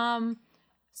 Whatever.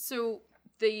 So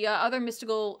the other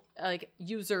mystical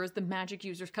users, the magic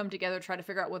users, come together to try to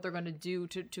figure out what they're going to do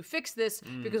to fix this.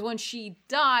 Because when she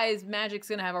dies, magic's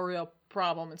going to have a real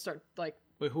problem and start like.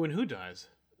 Wait, who dies?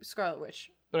 Scarlet Witch.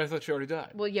 But I thought she already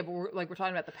died. Well, yeah, but we're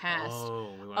talking about the past.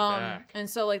 Oh, we went back. And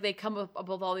so they come up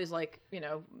with all these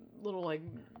little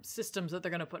systems that they're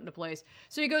going to put into place.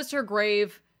 So he goes to her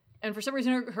grave. And for some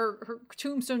reason, her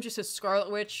tombstone just says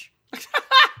Scarlet Witch.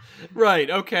 Right,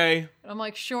 okay. And I'm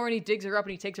like, sure. And he digs her up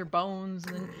and he takes her bones.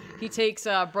 And then he takes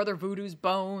Brother Voodoo's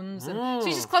bones. And so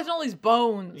he's just collecting all these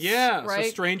bones. Yeah, right? So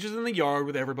Strange is in the yard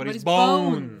with everybody's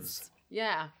bones.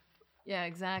 Yeah. Yeah,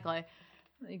 exactly.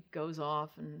 And he goes off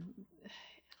and...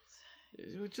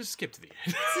 Just skip to the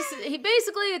end.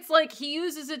 It's like he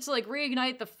uses it to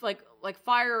reignite the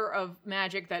fire of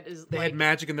magic that is. They had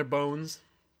magic in their bones.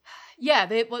 Yeah,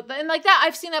 and like that,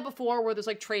 I've seen that before where there's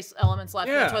trace elements left.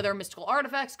 Yeah. That's why they're mystical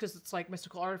artifacts, because it's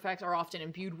mystical artifacts are often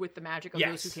imbued with the magic of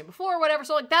those who came before or whatever.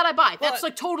 So that I buy. That's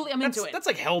totally, I'm into it. That's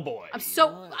like Hellboy.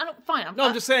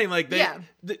 I'm just saying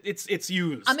it's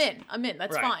used. I'm in.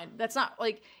 That's fine. That's not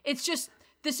it's just,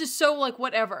 this is so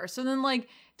whatever. So then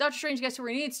Doctor Strange gets to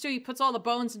where he needs to. He puts all the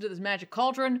bones into this magic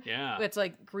cauldron. Yeah. It's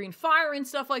green fire and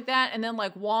stuff like that. And then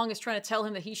Wong is trying to tell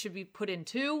him that he should be put in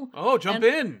too. Oh, jump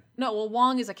in. No, well,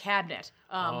 Wong is a cabinet.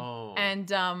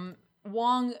 And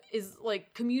Wong is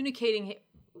communicating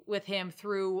with him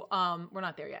through, we're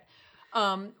not there yet.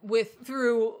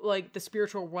 Through the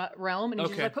spiritual realm. And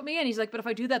he's just put me in. He's like, but if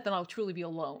I do that, then I'll truly be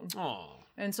alone. Oh.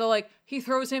 And so he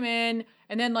throws him in,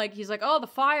 and then he's like, oh, the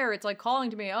fire, it's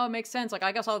calling to me. Oh, it makes sense.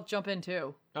 I guess I'll jump in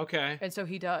too. Okay. And so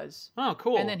he does. Oh,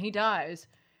 cool. And then he dies.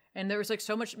 And there was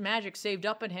so much magic saved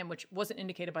up in him, which wasn't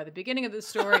indicated by the beginning of the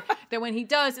story, that when he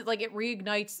does, it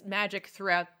reignites magic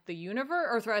throughout the universe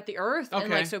or throughout the earth.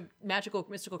 Okay. And so mystical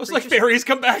creatures. It's like fairies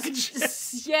come back and shit.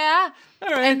 Yeah. All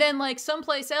right. And then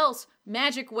someplace else,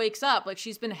 magic wakes up.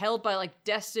 She's been held by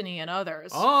Destiny and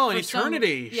others. Oh, an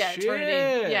eternity.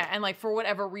 Eternity. Yeah. And for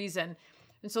whatever reason.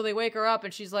 And so they wake her up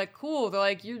and she's like, cool. They're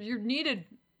like, you're needed.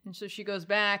 And so she goes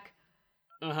back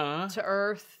to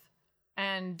Earth.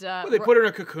 And they put her in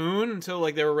a cocoon until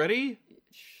they were ready?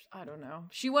 I don't know.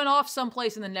 She went off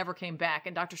someplace and then never came back.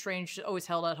 And Doctor Strange always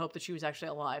held out hope that she was actually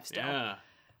alive still. Yeah.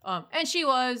 And she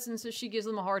was, and so she gives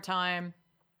them a hard time.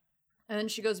 And then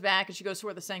she goes back and she goes to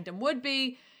where the sanctum would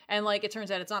be. And it turns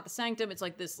out it's not the sanctum. It's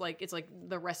it's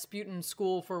the Rasputin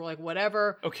school for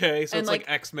whatever. Okay, so it's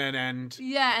X-Men and...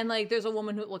 Yeah, and there's a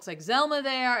woman who looks like Zelma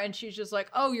there. And she's just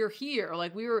like, oh, you're here.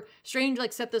 We were... Strange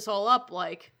set this all up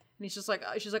And he's just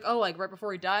she's like, oh, right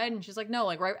before he died? And she's like,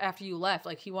 no, right after you left.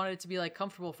 He wanted it to be,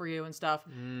 comfortable for you and stuff.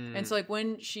 And so,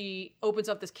 when she opens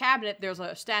up this cabinet, there's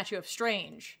a statue of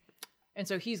Strange. And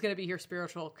so he's going to be your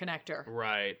spiritual connector.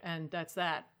 Right. And that's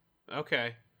that.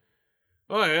 Okay.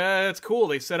 Oh, yeah, that's cool.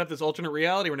 They set up this alternate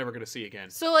reality we're never going to see again.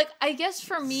 So, I guess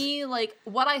for me,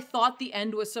 what I thought the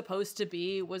end was supposed to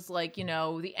be was,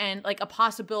 the end, a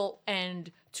possible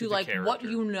end to, what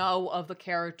you know of the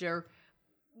character.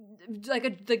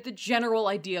 The general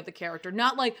idea of the character,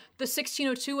 not the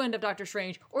 1602 end of Doctor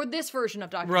Strange or this version of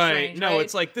Doctor Strange. No, right?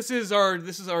 It's this is our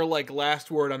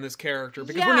last word on this character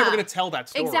because we're never going to tell that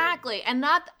story. Exactly. And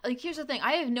not here's the thing.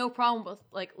 I have no problem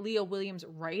with Leah Williams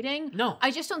writing. No. I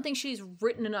just don't think she's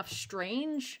written enough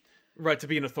Strange. Right, to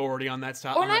be an authority on that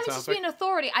topic. Or not even just be an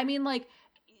authority. I mean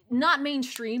not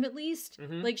mainstream, at least.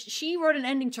 Mm-hmm. She wrote an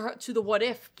ending to the What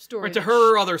If story. Right, to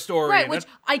her other story. Right, which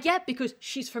I get because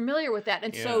she's familiar with that.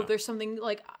 And so Yeah. there's something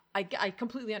I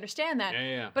completely understand that.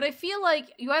 Yeah. But I feel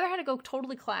you either had to go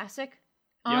totally classic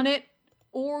on it,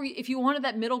 or if you wanted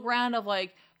that middle ground of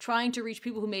trying to reach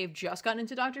people who may have just gotten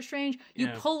into Doctor Strange, you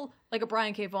pull a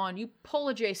Brian K. Vaughan, you pull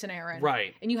a Jason Aaron.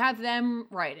 Right. And you have them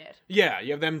write it. Yeah,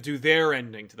 you have them do their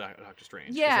ending to Doctor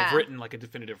Strange. Yeah. They've written a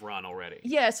definitive run already.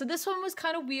 Yeah, so this one was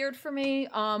kind of weird for me.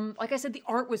 Like I said, the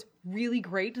art was really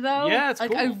great though. Yeah, it's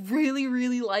cool. I really,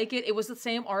 really like it. It was the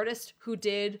same artist who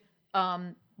did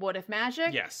What If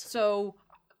Magic. Yes. So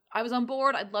I was on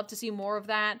board. I'd love to see more of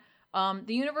that. The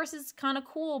universe is kind of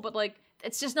cool, but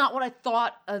it's just not what I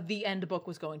thought the end book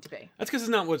was going to be. That's because it's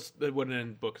not what an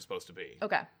end book is supposed to be.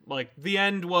 Okay. The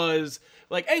end was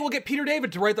hey, we'll get Peter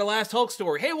David to write the last Hulk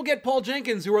story. Hey, we'll get Paul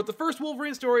Jenkins, who wrote the first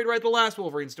Wolverine story, to write the last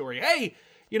Wolverine story. Hey,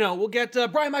 we'll get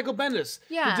Brian Michael Bendis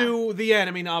Yeah. to do the end.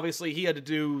 I mean, obviously he had to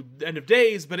do End of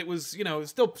Days, but it was,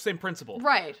 still same principle.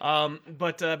 Right.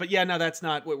 But yeah, no, that's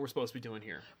not what we're supposed to be doing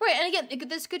here. Right, and again,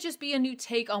 this could just be a new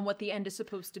take on what the end is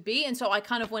supposed to be, and so I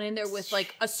kind of went in there with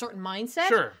like a certain mindset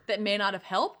Sure. that may not have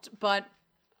helped, but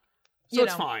So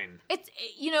it's fine. It's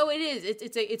it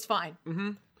is. It's fine.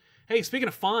 Hey, speaking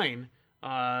of fine,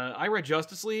 I read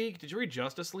Justice League. Did you read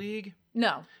Justice League?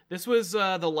 No. This was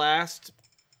the last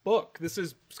book. This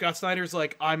is Scott Snyder's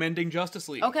like, I'm ending Justice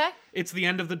League. Okay. It's the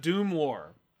end of the Doom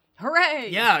War. Hooray!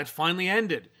 Yeah, it finally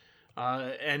ended.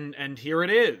 And here it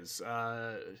is.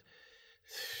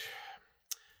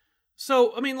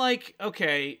 So, I mean, like,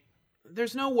 okay,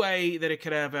 there's no way that it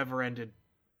could have ever ended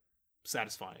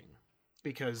satisfying.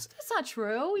 Because... That's not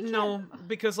true.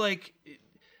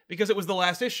 because it was the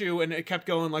last issue, and it kept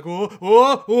going like, whoa,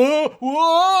 whoa, whoa,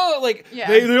 whoa. Like, Yeah.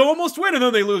 they almost win, and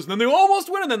then they lose, and then they almost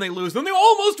win, and then they lose, and then they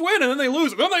almost win, and then they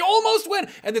lose, and then they almost win.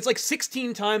 And it's like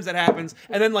 16 times that happens,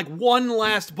 and then like one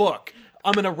last book,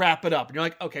 I'm gonna wrap it up. And you're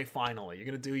like, okay, finally, you're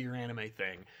gonna do your anime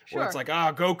thing. Where it's Sure.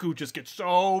 like, Goku just gets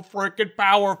so freaking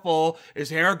powerful,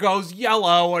 his hair goes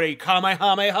yellow, or he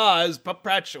kamehamehas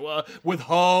Perpetua with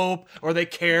hope, or they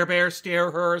Care Bear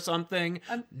stare her or something.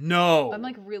 No. I'm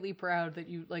like really proud that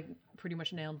you like pretty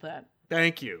much nailed that.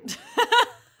 Thank you.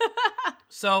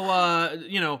 So,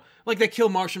 like they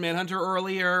killed Martian Manhunter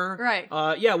earlier. Right.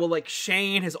 Yeah, well, like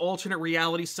Shane, his alternate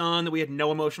reality son that we had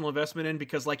no emotional investment in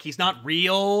because, like, he's not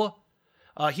real.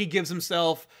 He gives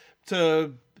himself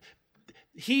to...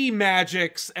 He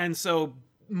magics, and so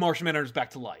Martian Manhunter's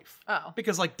back to life. Oh.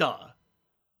 Because, like, duh.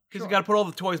 Because Sure. you gotta put all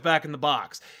the toys back in the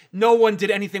box. No one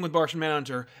did anything with Martian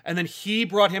Manhunter, and then he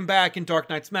brought him back in Dark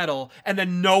Knight's Metal, and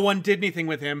then no one did anything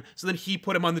with him, so then he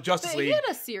put him on the Justice But League. he had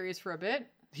a series for a bit.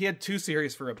 He had 2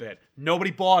 series for a bit.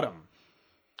 Nobody bought him.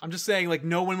 I'm just saying, like,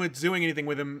 no one was doing anything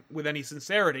with him with any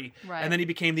sincerity. Right. And then he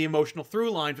became the emotional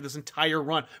through line for this entire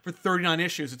run. For 39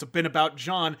 issues, it's been about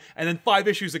John. And then 5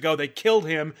 issues ago, they killed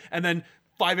him. And then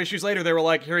 5 issues later, they were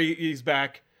like, here he's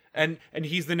back. And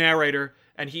he's the narrator.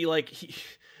 And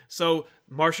so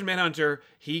Martian Manhunter,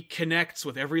 he connects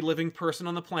with every living person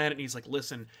on the planet. And he's like,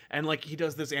 listen. And, like, he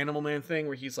does this Animal Man thing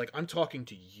where he's like, I'm talking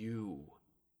to you.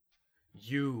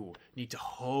 You need to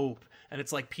hope. And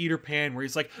it's like Peter Pan where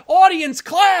he's like, audience,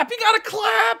 clap! You gotta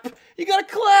clap! You gotta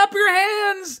clap your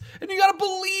hands! And you gotta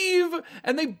believe!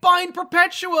 And they bind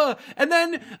Perpetua! And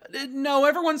then, no,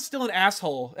 everyone's still an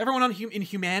asshole. Everyone in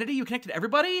humanity, you connected to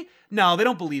everybody? No, they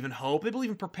don't believe in hope. They believe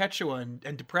in Perpetua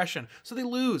and depression. So they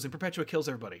lose, and Perpetua kills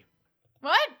everybody.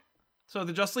 What? So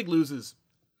the Justice League loses.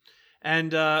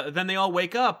 And then they all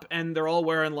wake up, and they're all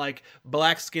wearing, like,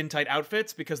 black skin-tight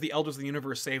outfits because the Elders of the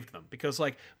Universe saved them. Because,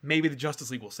 like, maybe the Justice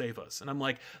League will save us. And I'm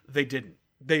like, they didn't.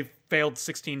 They've failed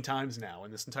 16 times now in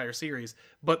this entire series.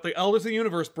 But the Elders of the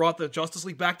Universe brought the Justice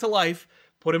League back to life,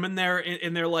 put them in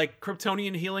their like,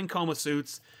 Kryptonian healing coma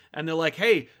suits, and they're like,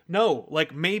 hey, no,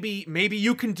 like, maybe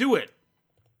you can do it.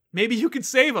 Maybe you can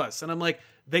save us. And I'm like,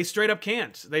 they straight up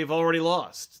can't. They've already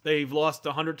lost. They've lost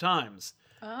 100 times.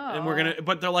 Oh. And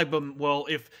but they're like, well,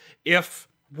 if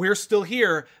we're still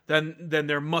here, then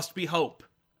there must be hope.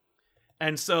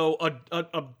 And so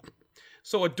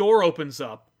a door opens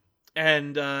up,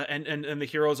 and the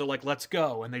heroes are like, let's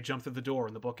go, and they jump through the door,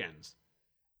 and the book ends.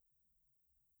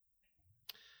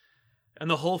 And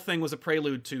the whole thing was a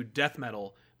prelude to Death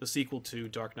Metal, the sequel to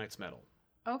Dark Knight's Metal.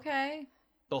 Okay.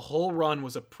 The whole run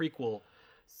was a prequel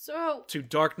to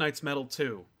Dark Knight's Metal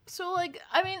 2. So, like,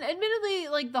 I mean, admittedly,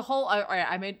 like, the whole...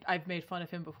 I've made fun of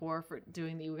him before for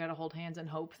doing the "we gotta hold hands and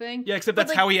hope" thing. Yeah, except But, that's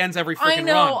like, how he ends every freaking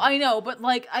run. I know, but,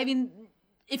 like, I mean,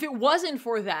 if it wasn't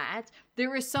for that,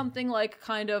 there is something, like,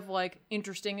 kind of, like,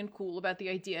 interesting and cool about the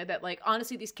idea that, like,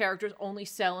 honestly, these characters only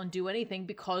sell and do anything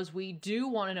because we do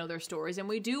want to know their stories and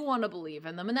we do want to believe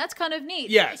in them, and that's kind of neat.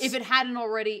 Yes. If he hadn't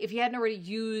already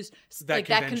used, that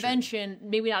convention,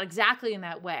 maybe not exactly in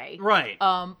that way. Right.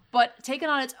 But taken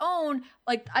on its own,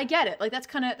 like, I get it. Like, that's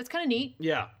kind of neat.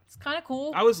 Yeah. It's kind of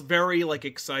cool. I was very, like,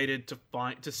 excited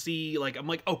to see, like, I'm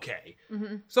like, okay.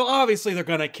 So obviously they're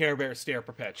gonna Care Bear stare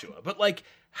Perpetua, but, like,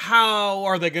 how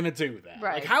are they gonna do that?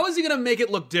 Right. Like, how is he gonna make it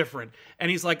look different? And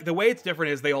he's like, the way it's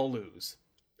different is they all lose.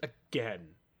 Again.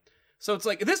 So it's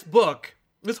like, this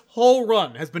whole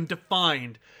run has been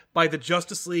defined by the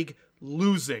Justice League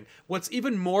losing. What's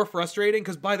even more frustrating,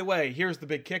 because, by the way, here's the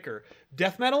big kicker.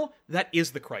 Death Metal, that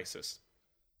is the Crisis.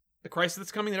 The crisis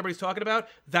that's coming that everybody's talking about,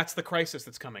 that's the crisis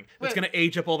that's coming. That's Wait. going to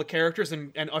age up all the characters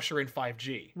and usher in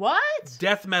 5G. What?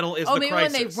 Death metal is Oh, the maybe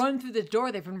crisis. when they run through the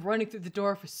door, they've been running through the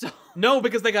door for so. No,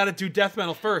 because they got to do death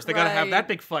metal first. They got to have Right. that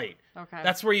big fight. Okay.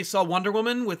 That's where you saw Wonder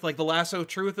Woman with like the lasso of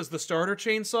truth as the starter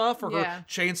chainsaw for Yeah. her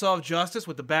chainsaw of justice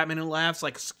with the Batman who laughs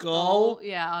like skull. Oh,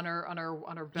 yeah, on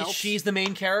her belt. She's the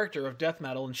main character of death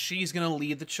metal, and she's gonna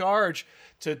lead the charge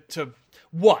to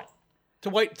what?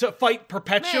 To fight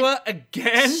Perpetua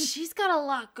again? She's got a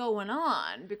lot going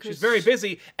on because She's very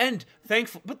busy and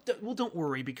thankful, but well, don't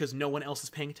worry because no one else is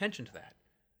paying attention to that.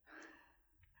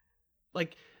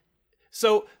 Like,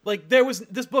 so like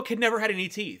this book had never had any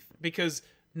teeth because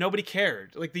nobody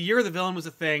cared. Like the Year of the Villain was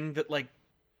a thing that like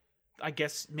I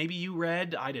guess maybe you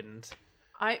read, I didn't.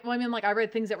 I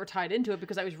read things that were tied into it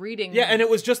because I was reading. Yeah, and it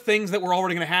was just things that were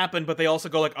already going to happen, but they also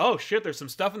go like, "Oh shit, there's some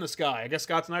stuff in the sky. I guess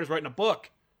Scott Snyder's writing a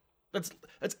book." That's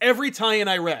every tie-in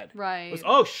I read. Right. Was,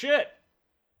 oh shit.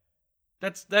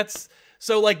 That's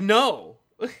so like no.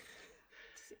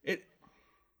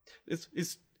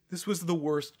 This was the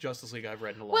worst Justice League I've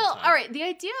read in a long time. Well, all right. The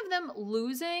idea of them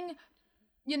losing,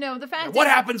 the fact. What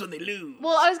happens when they lose?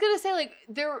 Well, I was gonna say like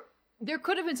there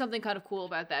could have been something kind of cool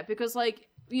about that because like.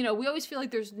 We always feel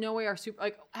like there's no way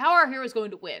how are our heroes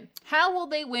going to win? How will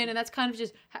they win? And that's kind of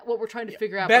just what we're trying to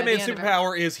figure out. Batman's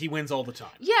superpower is he wins all the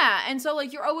time. Yeah, and so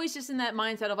like you're always just in that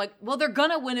mindset of like, well, they're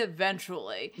gonna win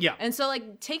eventually. Yeah, and so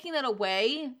like taking that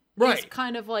away is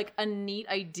kind of like a neat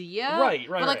idea. Right.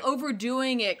 But like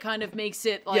overdoing it kind of makes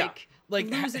it like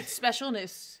lose its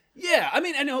specialness. Yeah, I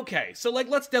mean, and okay, so like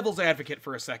let's devil's advocate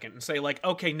for a second and say like,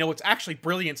 okay, no, it's actually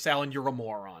brilliant, Sal, and you're a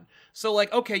moron. So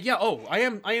like, okay, yeah, I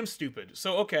am stupid.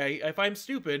 So okay, if I'm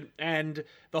stupid and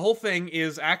the whole thing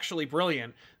is actually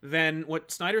brilliant, then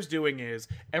what Snyder's doing is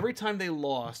every time they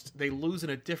lose in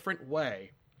a different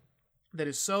way that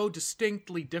is so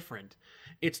distinctly different.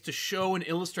 It's to show and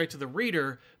illustrate to the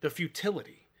reader the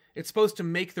futility. It's supposed to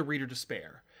make the reader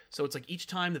despair. So it's like each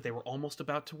time that they were almost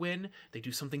about to win, they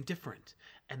do something different,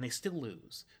 and they still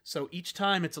lose. So each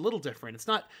time it's a little different.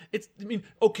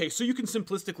 Okay, so you can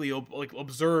simplistically like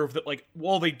observe that like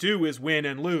all they do is win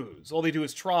and lose. All they do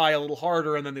is try a little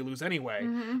harder, and then they lose anyway.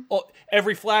 Mm-hmm.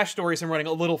 Every Flash story is him running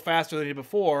a little faster than he did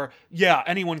before. Yeah,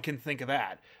 anyone can think of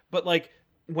that. But like,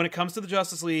 when it comes to the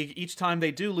Justice League, each time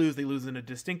they lose in a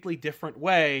distinctly different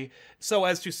way, so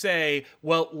as to say,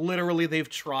 well, literally they've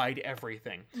tried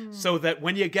everything. So that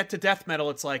when you get to death metal,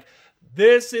 it's like,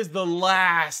 this is the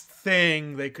last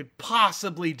thing they could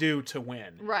possibly do to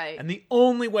win. Right. And the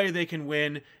only way they can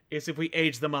win is if we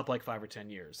age them up like 5 or 10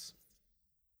 years.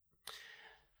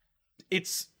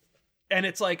 It's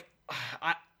like,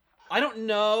 I don't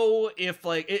know if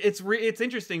like, it's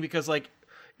interesting because like,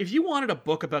 if you wanted a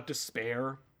book about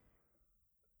despair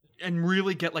and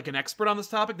really get like an expert on this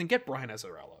topic, then get Brian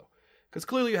Azzarello. Because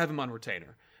clearly you have him on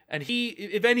retainer. And he,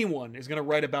 if anyone is going to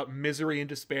write about misery and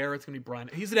despair, it's going to be Brian.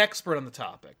 He's an expert on the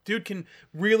topic. Dude can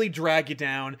really drag you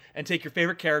down and take your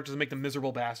favorite characters and make them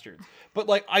miserable bastards. But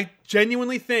like, I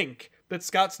genuinely think that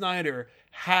Scott Snyder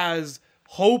has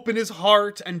hope in his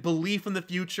heart and belief in the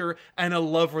future and a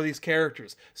love for these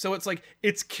characters. So it's like,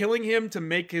 it's killing him to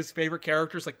make his favorite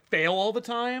characters like fail all the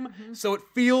time. Mm-hmm. So it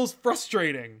feels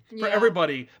frustrating for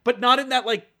everybody, but not in that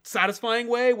like satisfying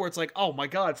way where it's like, oh my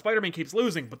God, Spider-Man keeps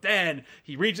losing, but then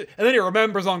he reaches, and then he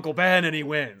remembers Uncle Ben and he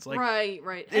wins. Like, right.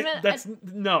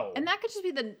 No. And that could just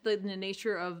be the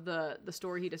nature of the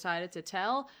story he decided to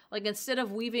tell. Like, instead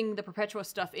of weaving the Perpetua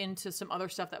stuff into some other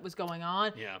stuff that was going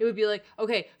on, it would be like,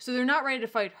 okay, so they're not ready to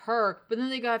fight her, but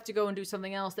then they have to go and do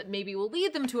something else that maybe will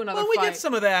lead them to another fight. Well, we get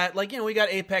some of that. Like, we got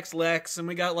Apex Lex, and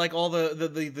we got, like, all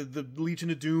the Legion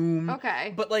of Doom.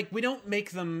 Okay. But, like, we don't make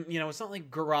them, it's not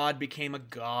like Garad became a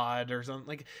god or something.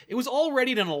 Like, it was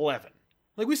already an 11.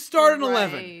 Like, we started an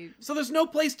 11. So there's no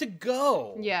place to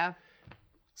go. Yeah.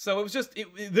 So it was just,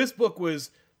 this book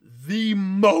was the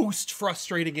most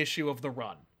frustrating issue of the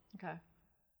run. Okay.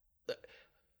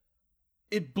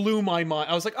 It blew my mind.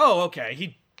 I was like, oh, okay.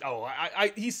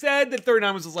 He said that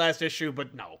 39 was his last issue,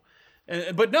 but no.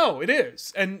 But no, it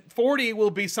is. And 40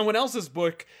 will be someone else's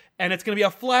book, and it's going to be a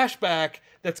flashback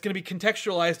that's going to be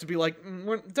contextualized to be like,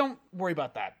 don't worry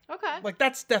about that. Okay. Like,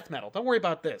 that's death metal. Don't worry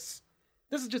about this.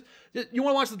 This is just, you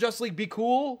want to watch the Justice League be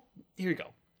cool? Here you go.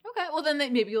 Okay, well then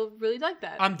maybe you'll really like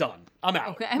that. I'm done. I'm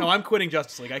out. Okay. No, I'm quitting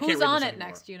Justice League. I can't read this on it anymore.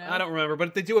 next, I don't remember,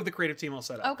 but they do have the creative team all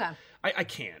set up. Okay. I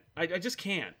can't. I just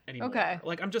can't anymore. Okay.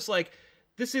 Like, I'm just like,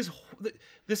 this is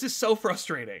so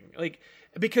frustrating. Like,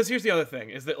 because here's the other thing,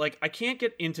 is that, like, I can't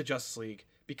get into Justice League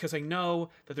because I know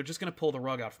that they're just going to pull the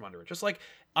rug out from under it. Just like,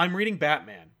 I'm reading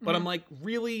Batman, but I'm, like,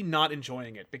 really not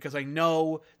enjoying it because I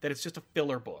know that it's just a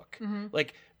filler book.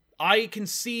 Like, I can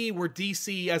see where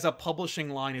DC as a publishing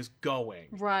line is going.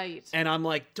 Right. And I'm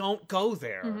like, don't go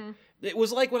there. Mm-hmm. It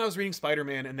was like when I was reading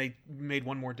Spider-Man and they made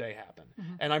One More Day happen.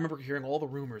 Mm-hmm. And I remember hearing all the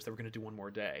rumors they were going to do One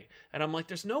More Day. And I'm like,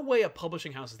 there's no way a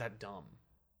publishing house is that dumb.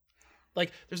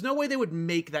 Like, there's no way they would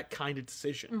make that kind of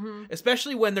decision. Mm-hmm.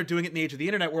 Especially when they're doing it in the age of the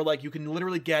internet where, like, you can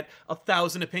literally get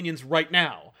 1,000 opinions right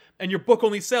now. And your book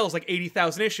only sells, like,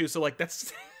 80,000 issues. So, like,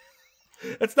 that's...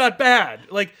 that's not bad.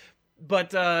 Like,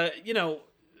 but, you know,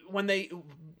 when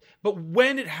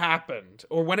it happened,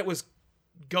 or when it was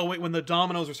when the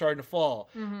dominoes were starting to fall,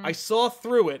 I saw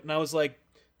through it and I was like,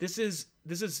 this is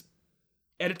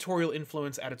editorial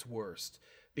influence at its worst,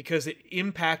 because it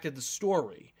impacted the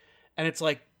story. And it's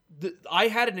like, I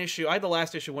had the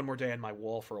last issue One More Day on my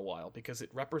wall for a while because it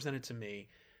represented to me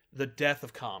the death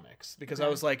of comics, because I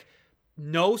was like,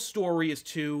 no story is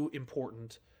too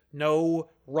important. No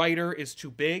writer is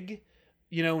too big.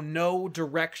 You know, no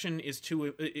direction is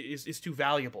too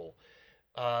valuable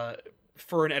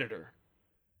for an editor.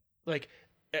 Like,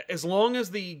 as long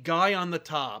as the guy on the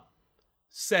top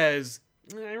says,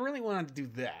 I really wanted to do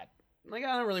that. Like,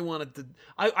 I don't really want to...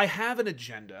 I have an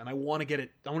agenda, and I want to get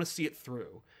it... I want to see it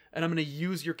through. And I'm going to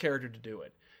use your character to do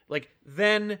it. Like,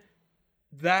 then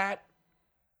that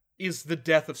is the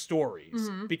death of stories.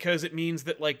 Mm-hmm. Because it means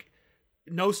that, like,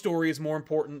 no story is more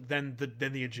important than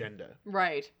the agenda.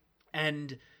 Right.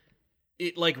 And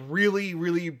it, like, really,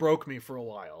 really broke me for a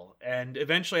while. And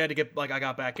eventually I had to get, like, I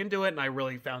got back into it, and I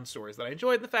really found stories that I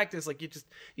enjoyed. And the fact is, like, you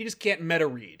just can't meta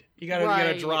read. You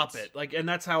gotta drop it. Like, and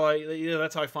that's how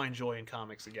I find joy in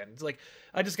comics again. It's like,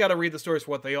 I just gotta read the stories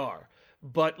for what they are.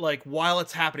 But, like, while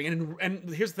it's happening, and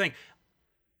here's the thing,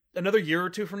 another year or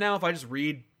two from now, if I just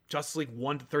read Justice League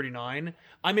 1 to 39,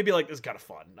 I may be like, this is kind of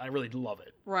fun. I really love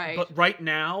it. Right. But right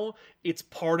now, it's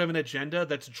part of an agenda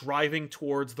that's driving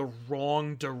towards the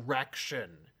wrong direction.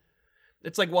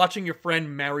 It's like watching your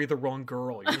friend marry the wrong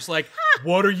girl. You're just like,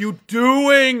 what are you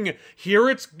doing?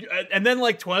 And then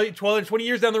like 20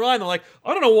 years down the line, they're like,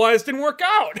 I don't know why this didn't work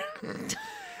out.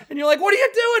 And you're like, what are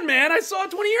you doing, man? I saw it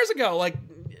 20 years ago. Like,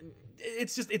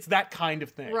 it's that kind of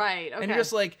thing. Right, okay. And you're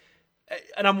just like,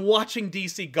 and I'm watching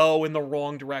DC go in the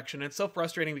wrong direction. It's so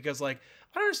frustrating because, like,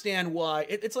 I don't understand why.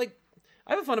 It's like,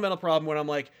 I have a fundamental problem when I'm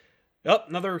like, oh,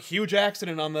 another huge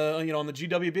accident on the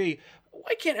GWB.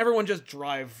 Why can't everyone just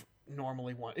drive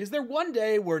normally? Is there one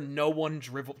day where no one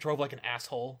drove like an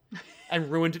asshole and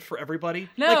ruined it for everybody?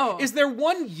 No. Like, is there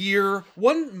 1 year,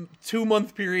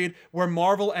 2-month period where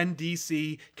Marvel and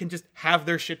DC can just have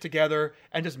their shit together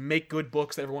and just make good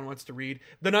books that everyone wants to read?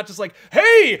 They're not just like,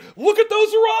 hey, look at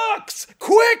those rocks!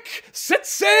 Quick, set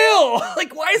sail!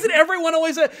 Like, why isn't everyone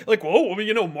always like, whoa, I mean,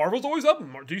 you know, Marvel's always up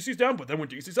and DC's down, but then when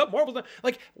DC's up, Marvel's down.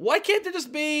 Like, why can't there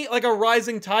just be like a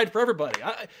rising tide for everybody?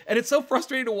 And it's so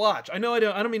frustrating to watch. I know I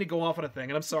don't mean to go off on a thing,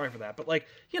 and I'm sorry for that, but, like,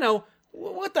 you know,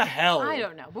 what the hell? I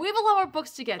don't know, but we have a lot more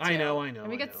books to get to. I know. And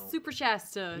we got super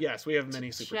chats to Yes, we have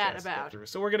many super chats to get through.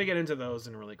 So we're gonna get into those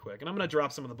in really quick, and I'm gonna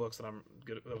drop some of the books that I'm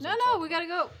good at. No, we gotta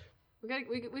go.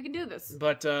 We can do this.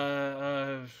 But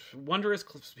wondrous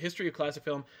history of classic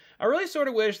film. I really sort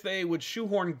of wish they would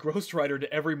shoehorn Ghost Rider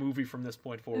to every movie from this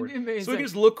point forward, amazing. so he can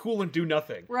just look cool and do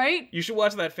nothing. Right? You should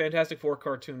watch that Fantastic Four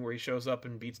cartoon where he shows up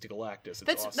and beats the Galactus.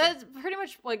 It's awesome. That's pretty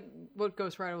much like what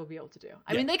Ghost Rider will be able to do.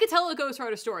 I mean, they could tell a Ghost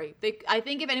Rider story. I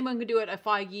think if anyone could do it, a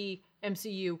Feige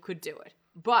MCU could do it.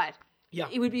 But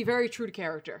it would be very true to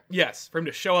character. Yes, for him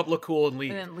to show up, look cool, and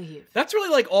leave. And then leave. That's really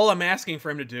like all I'm asking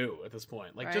for him to do at this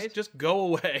point. Like, right? just go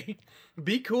away,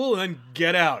 be cool, and then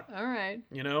get out. All right.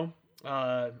 You know?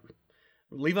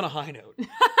 Leave on a high note.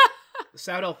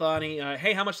 Saud Al-Thani,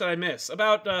 hey, how much did I miss?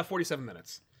 About 47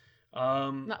 minutes.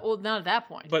 Not at that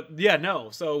point. But yeah, no.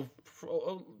 So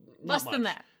less much. than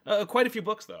that. Quite a few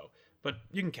books though, but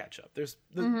you can catch up. This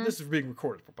is being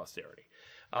recorded for posterity.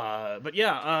 But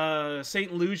yeah,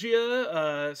 Saint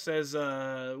Lugia says,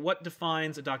 what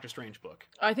defines a Doctor Strange book?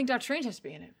 I think Doctor Strange has to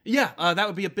be in it. Yeah, that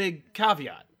would be a big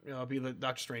caveat. You know, be the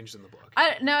Doctor Strange in the book.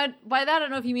 Now, by that, I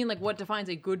don't know if you mean like what defines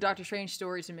a good Doctor Strange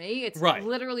story to me. It's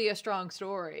literally a strong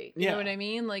story. You know what I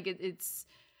mean? Like it's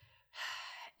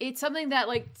something that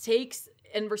like takes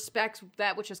and respects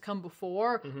that which has come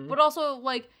before, but also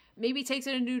like maybe takes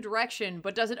it in a new direction,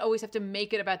 but doesn't always have to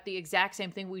make it about the exact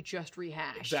same thing we just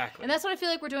rehashed. Exactly. And that's what I feel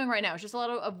like we're doing right now. It's just a lot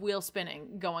of wheel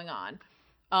spinning going on.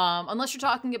 Unless you're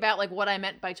talking about like what I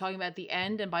meant by talking about the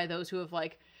end and by those who have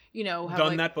like, you know, have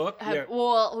done that book?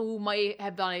 Well, who might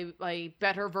have done a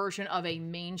better version of a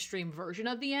mainstream version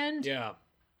of the end. Yeah.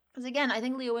 Because again, I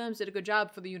think Leah Williams did a good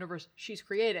job for the universe she's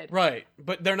created. Right.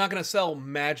 But they're not going to sell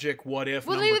Magic What If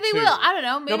well, number maybe they 2. will. I don't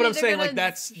know. Maybe no, but I'm saying like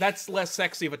that's less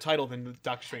sexy of a title than the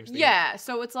Doctor Strange. Yeah.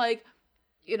 So it's like,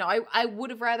 I would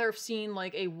have rather have seen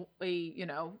like a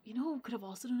who could have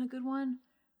also done a good one?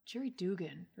 Jerry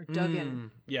Dugan or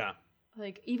Duggan. Yeah.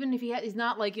 Like, even if he's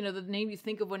not like, the name you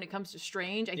think of when it comes to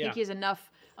Strange, I think he has enough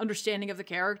understanding of the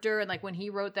character. And like when he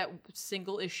wrote that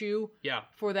single issue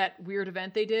for that weird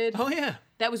event they did. Oh, yeah.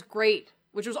 That was great,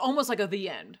 which was almost like the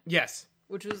end. Yes.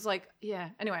 Which was like,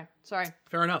 anyway, sorry.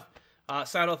 Fair enough.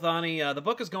 Sado Thani, the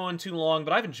book is going too long,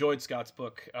 but I've enjoyed Scott's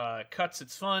book. Cuts,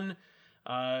 it's fun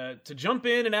to jump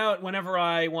in and out whenever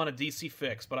I want a DC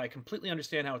fix, but I completely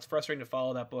understand how it's frustrating to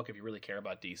follow that book if you really care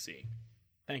about DC.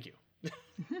 Thank you.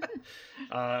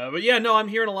 But yeah, no, I'm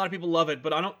hearing a lot of people love it,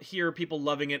 but I don't hear people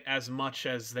loving it as much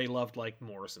as they loved like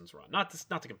Morrison's run. Not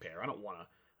to compare. I don't want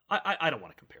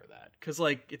to compare that because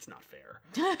like it's not fair.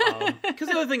 Because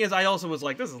the other thing is, I also was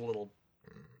like, this is a little,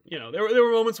 there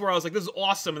were moments where I was like, this is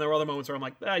awesome, and there were other moments where I'm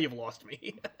like, you've lost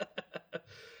me.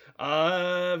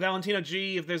 Valentino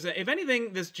G, if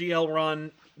anything, this JL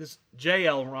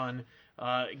run.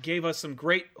 Gave us some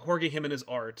great Jorge Jimenez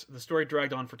art. The story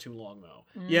dragged on for too long, though.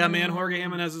 Yeah, man, Jorge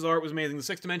Jimenez's art was amazing. The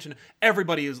Sixth Dimension,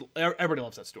 everybody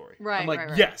loves that story. Right, I'm like,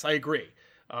 right. Yes, I agree.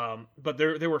 But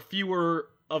there were fewer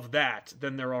of that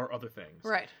than there are other things.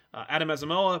 Right. Adam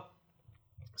Asamoah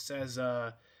says,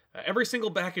 every single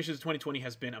back issue of 2020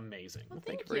 has been amazing. Well,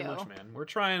 thank you very much, man. We're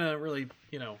trying to really,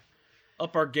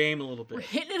 up our game a little bit. We're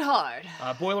hitting it hard.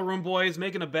 Boiler Room Boys,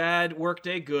 making a bad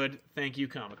workday good. Thank you,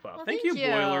 Comic Pop. Well, thank you,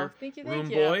 Boiler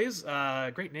Room you. Boys.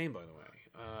 Great name, by the way.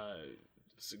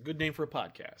 It's a good name for a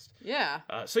podcast. Yeah.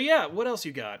 So yeah, what else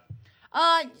you got?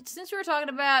 Since we were talking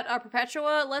about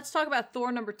Perpetua, let's talk about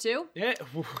Thor #2. Yeah.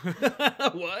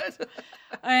 What?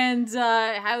 And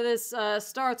how this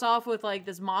starts off with like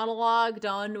this monologue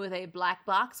done with a black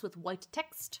box with white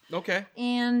text. Okay.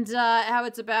 And how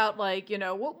it's about like,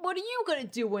 what are you gonna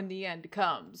do when the end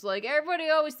comes? Like everybody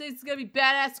always thinks it's gonna be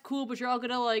badass, cool, but you're all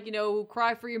gonna like,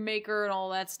 cry for your maker and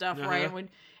all that stuff, right?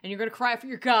 And you're gonna cry for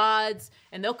your gods,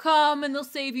 and they'll come and they'll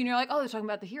save you, and you're like, oh, they're talking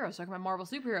about the heroes, talking about Marvel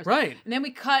superheroes. Right. And then we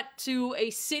cut to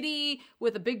a city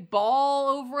with a big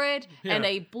ball over it, and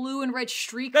a blue and red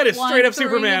streak. That is straight up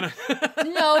Superman.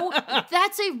 No,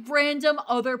 that's a random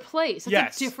other place.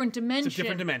 That's a different dimension. It's a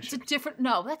different dimension. It's a different,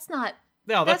 no, that's not.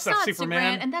 No, that's not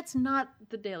Superman. And that's not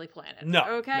the Daily Planet. No,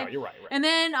 okay? No, you're right. And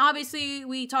then, obviously,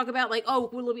 we talk about, like,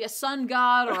 will it be a sun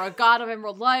god, or a god of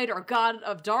emerald light, or a god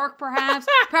of dark, perhaps?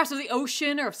 Perhaps of the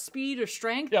ocean, or of speed, or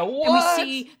strength. Yeah, what? And we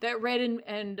see that red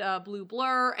and blue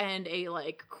blur, and a,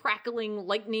 like, crackling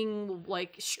lightning,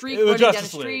 like, streak running down the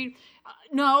street.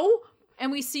 No.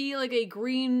 And we see, like, a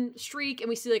green streak, and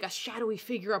we see, like, a shadowy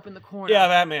figure up in the corner. Yeah,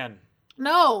 Batman.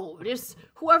 No, just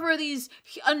whoever these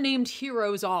unnamed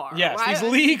heroes are. Yes, right? these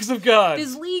leagues of gods.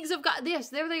 These leagues of gods. Yes,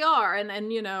 there they are, and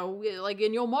like,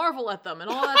 and you'll marvel at them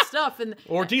and all that stuff, and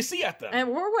or DC at them,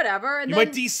 or whatever. And you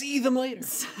might DC them later.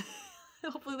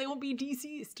 Hopefully, they won't be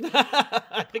deceased.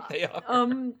 I think they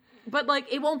are. But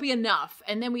like, it won't be enough,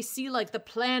 and then we see like the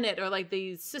planet or like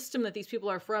the system that these people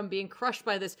are from being crushed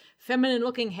by this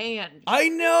feminine-looking hand. I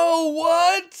know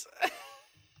what.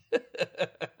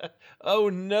 Oh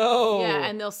no. Yeah,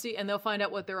 and they'll find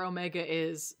out what their Omega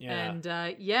is. Yeah. And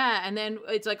and then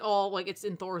it's like all like it's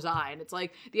in Thor's eye, and it's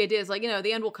like the idea is like,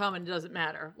 the end will come and it doesn't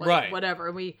matter. Like, right. Whatever.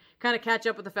 And we kind of catch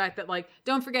up with the fact that like,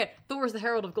 don't forget, Thor's the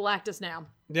Herald of Galactus now.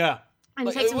 Yeah. And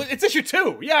like, it's issue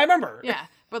 2. Yeah, I remember. Yeah.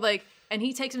 But like, and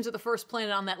he takes him to the first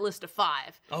planet on that list of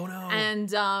 5. Oh no. And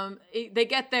they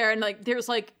get there, and like there's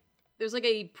like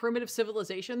a primitive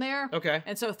civilization there. Okay.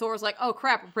 And so Thor's like, oh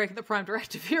crap, we're breaking the Prime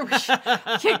Directive here. We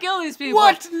can't kill these people.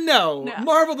 What? No.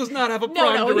 Marvel does not have a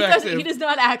Prime Directive. He does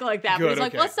not act like that. Good, but he's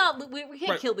like, let's not, we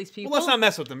can't kill these people. Well, let's not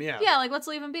mess with them, yeah. Yeah, like, let's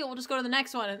leave them be. We'll just go to the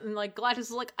next one. And like, Galactus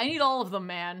is like, I need all of them,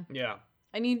 man. Yeah.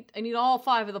 I need all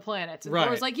 5 of the planets. And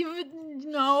Thor's like,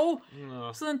 no.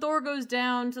 So then Thor goes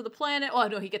down to the planet. Oh,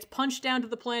 no, he gets punched down to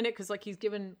the planet because, like, he's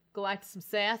given Galactus some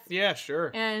sass. Yeah,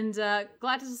 sure. And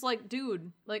Galactus is like,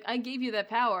 dude, like, I gave you that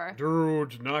power.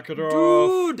 Dude, knock it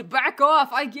off. Dude, back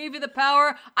off. I gave you the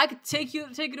power. I could take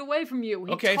it away from you.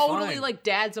 He totally, fine. like,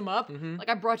 dads him up. Mm-hmm. Like,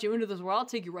 I brought you into this world. I'll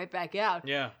take you right back out.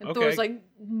 Yeah, And Thor's like,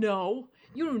 no.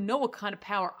 You don't know what kind of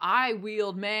power I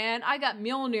wield, man. I got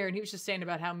Mjolnir. And he was just saying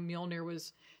about how Mjolnir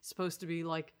was supposed to be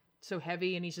like so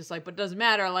heavy, and he's just like, but it doesn't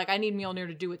matter, like I need Mjolnir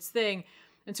to do its thing.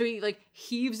 And so he like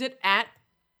heaves it at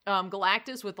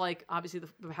Galactus with like obviously the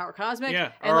power cosmic,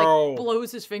 and like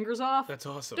blows his fingers off. That's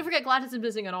awesome. Don't forget, Galactus is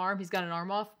missing an arm. He's got an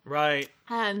arm off. Right.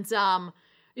 And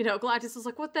you know, Galactus is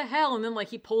like, what the hell? And then, like,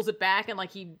 he pulls it back and,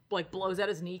 like, he, like, blows out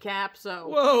his kneecap, so...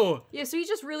 Whoa! Yeah, so he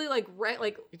just really, like,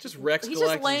 He just wrecks he's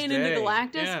Galactus' just laying into day.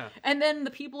 Galactus, Yeah. and then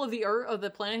the people of the Earth, of the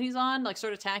planet he's on, like,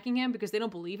 start attacking him because they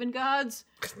don't believe in gods.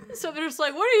 So they're just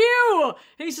like, what are you?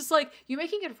 And he's just like, you're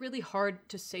making it really hard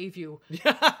to save you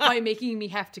by making me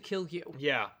have to kill you.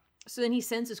 Yeah. So then he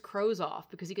sends his crows off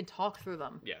because he can talk through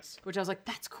them. Yes. Which I was like,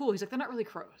 that's cool. He's like, they're not really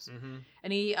crows. Mm-hmm.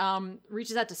 And he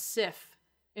reaches out to Sif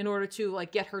in order to,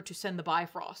 like, get her to send the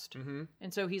Bifrost. Mm-hmm.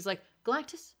 And so he's like,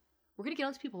 Galactus, we're going to get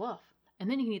all these people off. And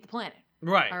then you can eat the planet.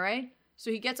 Right. All right?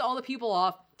 So he gets all the people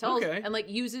off, and, like,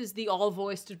 uses the all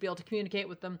voice to be able to communicate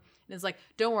with them. And it's like,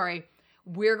 don't worry,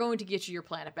 we're going to get you your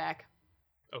planet back.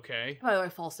 Okay. By the way,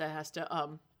 Falstad has to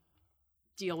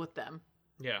deal with them.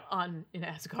 Yeah. In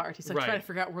Asgard. He's, like, trying to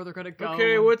figure out where they're going to go.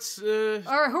 Okay, what's... All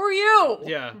right, who are you?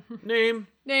 Yeah. Name.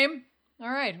 All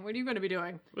right, what are you going to be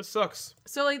doing? This sucks.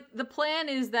 So, like, the plan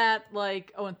is that,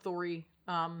 like, and Thori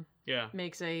Yeah.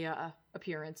 makes a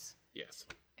appearance Yes.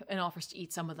 and offers to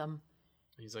eat some of them.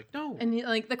 He's like, no. And he,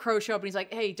 like, the crows show up and he's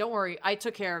like, hey, don't worry, I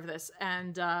took care of this.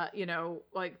 And you know,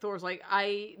 like, Thor's like,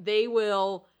 they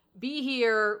will be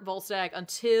here, Volstagg,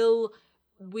 until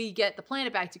we get the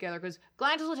planet back together, because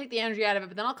Galactus will take the energy out of it,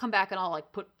 but then I'll come back and I'll,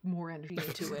 like, put more energy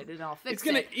into it and I'll fix It's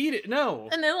gonna eat it. No.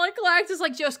 And then, like, Galactus,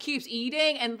 like, just keeps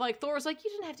eating, and, like, Thor's like,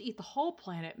 you didn't have to eat the whole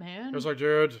planet, man. It was like,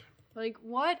 dude. Like,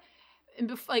 what?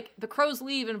 And, like, the crows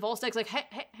leave, and Volstagg's like,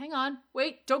 hey, hang on,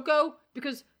 wait, don't go,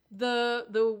 because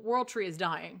the world tree is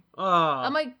dying.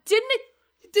 I'm like, didn't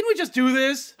we just do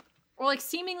this? Or, like,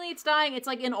 seemingly it's dying. It's,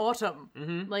 like, in autumn.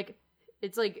 Mm-hmm. Like,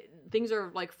 it's, like, things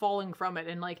are, like, falling from it.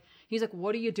 And, like, he's like,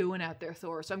 what are you doing out there,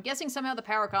 Thor? So I'm guessing somehow the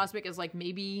power cosmic is, like,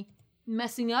 maybe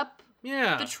messing up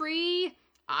the tree.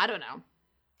 I don't know.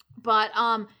 But,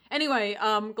 anyway,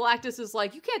 Galactus is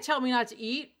like, you can't tell me not to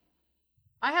eat.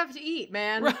 I have to eat,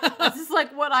 man. This is,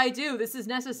 like, what I do. This is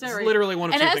necessary. It's literally one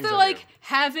of two things. And as they're, like,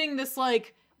 having this,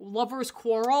 like, lovers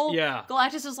quarrel,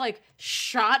 Galactus is, like,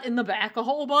 shot in the back a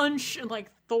whole bunch, and, like,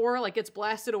 Thor, like, gets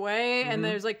blasted away, and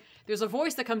there's a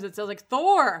voice that comes and says, like,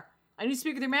 Thor, I need to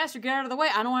speak with your master, get out of the way,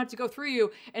 I don't want it to go through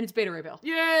you, and it's Beta Ray Bill.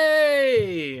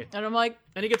 Yay! And I'm like...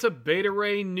 And he gets a Beta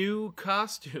Ray new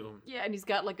costume. Yeah, and he's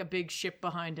got, like, a big ship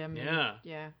behind him. Yeah.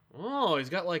 Yeah. Oh, he's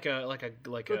got, like a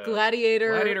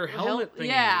gladiator helmet thingy.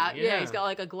 Yeah, he's got,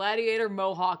 like, a gladiator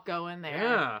mohawk going there.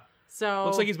 Yeah. So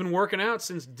looks like he's been working out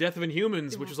since Death of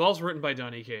Inhumans, which was also written by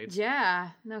Donny Cates. Yeah.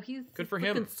 No, he's good for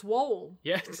him. Swole.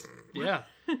 Yes. Yeah.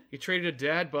 He traded a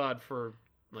dad bod for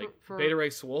Beta Ray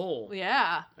Swole.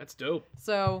 Yeah. That's dope.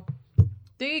 So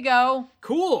there you go.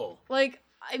 Cool. Like,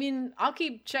 I mean, I'll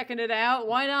keep checking it out.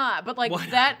 Why not? But like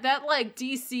that like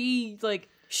DC like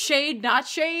shade, not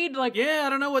shade, like yeah, I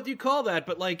don't know what you call that,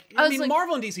 but like I mean, like,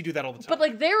 Marvel and DC do that all the time. But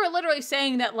like they were literally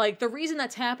saying that like the reason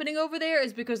that's happening over there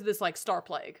is because of this like star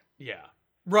plague. Yeah,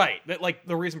 right. That like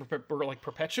the reason like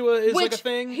Perpetua is like a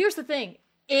thing. Here's the thing: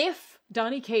 if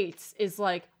Donny Cates is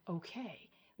like, okay,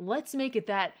 let's make it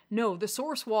that no, the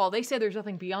source wall. They say there's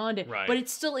nothing beyond it, right. but it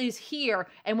still is here.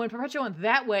 And when Perpetua went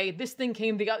that way, this thing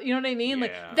came together. You know what I mean? Yeah.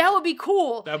 Like that would be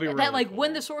cool. That'd be really that like cool.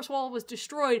 when the source wall was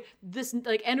destroyed, this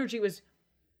like energy was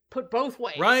put both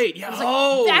ways. Right. Yeah.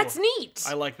 Like, that's neat.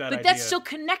 I like that. Like idea. that's still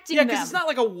connecting. Yeah, because it's not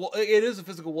like a wall. It is a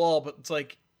physical wall, but it's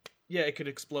like, yeah, it could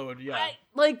explode. Yeah. I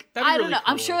really don't know. Cool.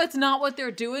 I'm sure that's not what they're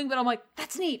doing, but I'm like,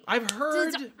 that's neat. I've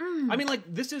heard. I mean, like,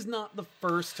 this is not the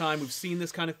first time we've seen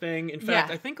this kind of thing. In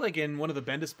fact, I think like in one of the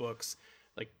Bendis books,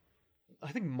 like,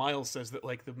 I think Miles says that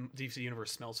like the DC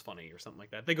universe smells funny or something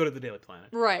like that. They go to the Daily Planet,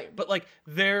 right? But like,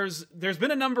 there's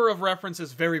been a number of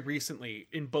references very recently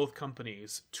in both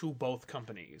companies to both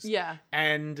companies. Yeah,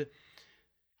 and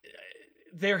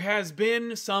there has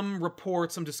been some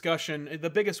reports, some discussion. The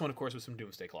biggest one, of course, was from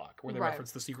Doomsday Clock, where they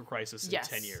referenced the Secret Crisis in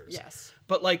 10 years. Yes,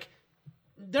 but like,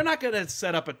 they're not going to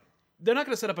set up a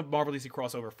Marvel DC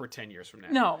crossover for 10 years from now.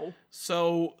 No.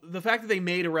 So the fact that they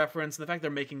made a reference and the fact they're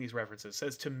making these references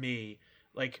says to me,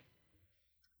 like,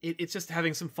 it's just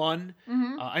having some fun.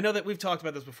 Mm-hmm. I know that we've talked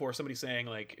about this before. Somebody saying,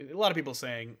 like, a lot of people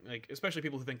saying, like, especially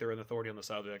people who think they're an authority on the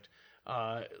subject,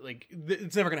 like,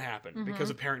 it's never going to happen because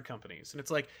of parent companies. And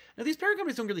it's like, now these parent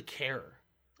companies don't really care,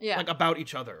 like, about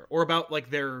each other or about,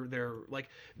 like, their like.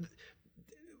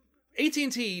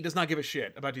 AT&T does not give a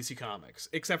shit about DC Comics,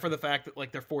 except for the fact that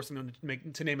like they're forcing them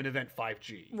to name an event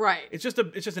 5G. Right. It's just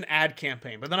an ad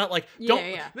campaign, but they're not like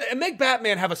and make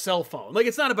Batman have a cell phone. Like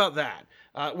it's not about that.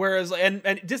 Whereas and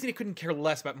Disney couldn't care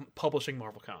less about publishing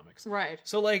Marvel Comics. Right.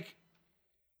 So like,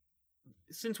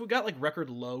 since we got like record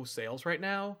low sales right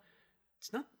now,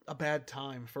 it's not a bad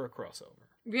time for a crossover.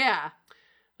 Yeah.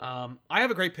 I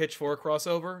have a great pitch for a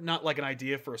crossover, not like an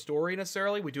idea for a story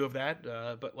necessarily. We do have that,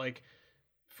 but like.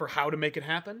 for how to make it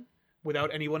happen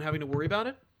without anyone having to worry about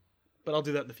it. But I'll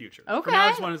do that in the future. Okay. For now, I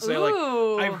just wanted to say,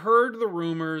 Ooh. like, I've heard the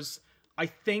rumors. I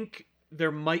think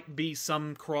there might be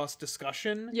some cross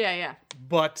discussion, Yeah.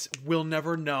 but we'll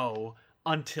never know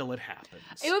until it happens.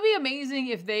 It would be amazing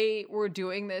if they were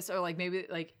doing this, or like maybe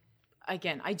like,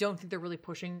 again, I don't think they're really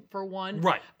pushing for one.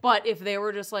 Right. But if they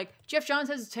were just like, Jeff Johns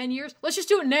has 10 years, let's just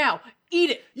do it now.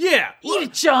 Eat it. Yeah. Eat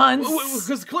it, Johns.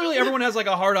 Because clearly everyone has like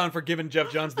a hard on for giving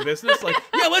Jeff Johns the business. Like,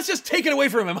 yeah, let's just take it away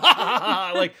from him.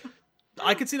 Like,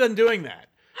 I could see them doing that.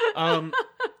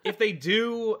 If they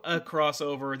do a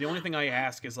crossover, the only thing I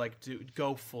ask is like,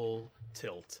 go full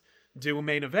tilt. Do a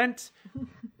main event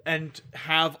and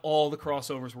have all the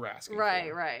crossovers we're asking for.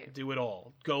 Right. Do it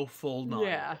all. Go full nine.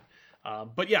 Yeah.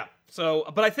 But yeah,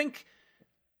 but I think,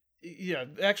 yeah,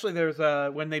 actually there's,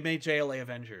 when they made JLA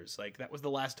Avengers, like that was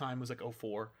the last time, it was like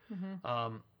 2004.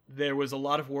 Mm-hmm. There was a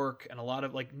lot of work and a lot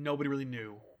of, like, nobody really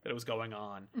knew that it was going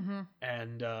on. Mm-hmm.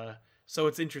 And so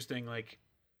it's interesting, like,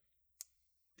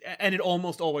 and it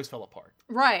almost always fell apart.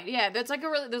 Right, yeah. That's like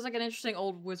there's like an interesting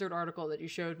old Wizard article that you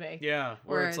showed me. Yeah,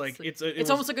 where it's like,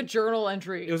 it's almost like a journal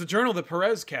entry. It was a journal that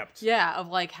Perez kept. Yeah, of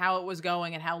like how it was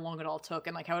going and how long it all took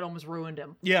and like how it almost ruined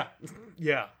him. Yeah.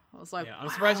 I was like, I'm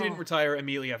surprised he wow. didn't retire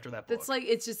immediately after that book. That's like,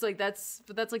 it's just like, that's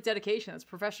like dedication. That's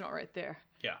professional right there.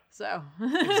 Yeah. So.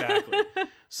 Exactly.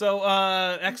 So,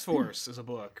 X-Force is a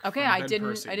book. Okay, from I Ben didn't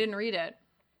Percy. read it.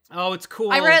 Oh, it's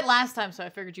cool. I read it last time, so I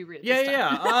figured you read it this time.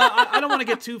 Yeah. I don't want to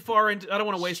get too far into. I don't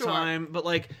want to waste Sure. time, but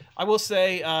like I will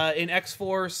say, in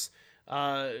X-Force,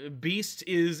 Beast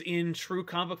is in true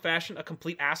comic book fashion a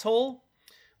complete asshole,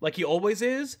 like he always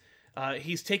is.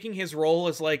 He's taking his role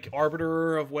as like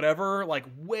arbiter of whatever, like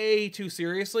way too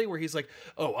seriously. Where he's like,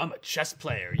 "Oh, I'm a chess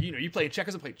player. You know, you play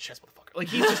checkers, I play chess, motherfucker." Like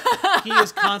he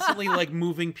is constantly like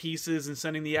moving pieces and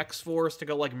sending the X-Force to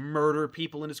go like murder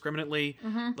people indiscriminately.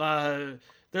 Mm-hmm.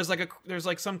 There's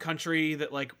like some country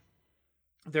that like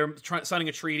they're signing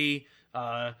a treaty.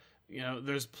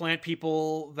 There's plant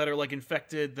people that are like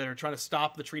infected that are trying to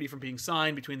stop the treaty from being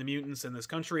signed between the mutants and this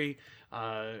country.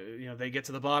 They get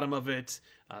to the bottom of it.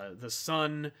 The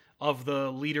son of the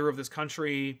leader of this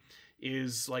country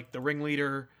is like the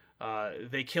ringleader.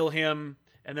 They kill him,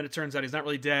 and then it turns out he's not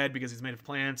really dead because he's made of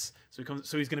plants.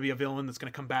 So he's going to be a villain that's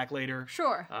going to come back later.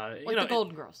 Sure. The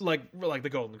Golden Girls. Like the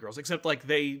Golden Girls, except like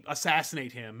they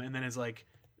assassinate him and then is like,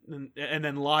 and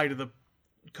then lie to the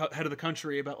head of the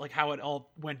country about like how it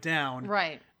all went down.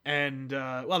 Right. And they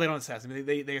don't assassinate.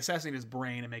 They assassinate his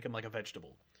brain and make him like a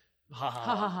vegetable. Ha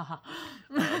ha.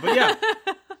 But yeah,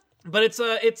 but it's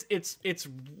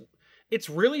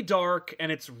really dark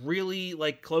and it's really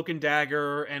like Cloak and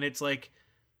Dagger, and it's like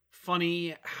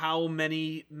funny how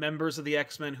many members of the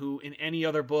X-Men who in any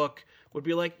other book would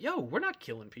be like, "Yo, we're not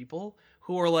killing people,"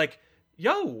 who are like,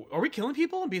 "Yo, are we killing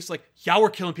people?" And Beast's like, "Yeah, we're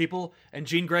killing people," and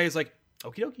Jean Grey is like,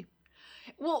 "Okie dokie."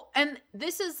 Well, and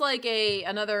this is like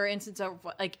another instance of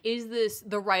like, is this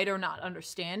the writer not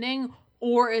understanding,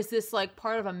 or is this like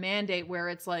part of a mandate where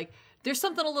it's like there's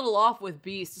something a little off with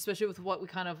Beast, especially with what we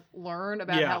kind of learn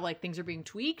about how like things are being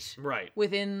tweaked right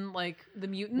within like the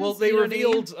mutants. Well, they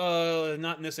revealed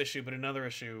not in this issue but another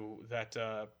issue that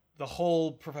the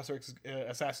whole Professor X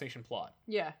assassination plot,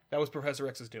 that was Professor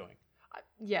X's doing.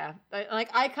 Yeah,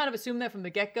 I kind of assumed that from the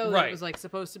get-go. That it was like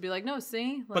supposed to be like, no,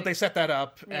 see, like, but they set that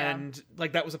up, and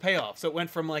like that was a payoff. So it went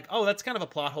from like, oh, that's kind of a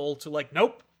plot hole, to like,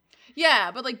 nope.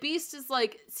 Yeah, but like Beast is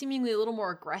like seemingly a little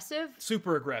more aggressive.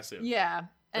 Super aggressive. Yeah.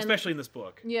 Especially in this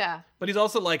book. Yeah. But he's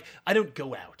also like, I don't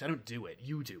go out. I don't do it.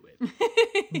 You do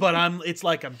it. But it's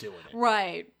like I'm doing it.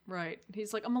 Right.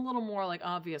 He's like, I'm a little more like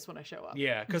obvious when I show up.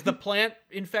 Yeah, because the plant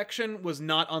infection was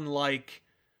not unlike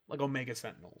like Omega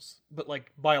Sentinels, but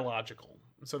like biological.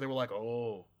 And so they were like,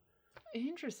 oh.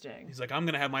 Interesting. He's like, I'm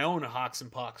going to have my own Hawks and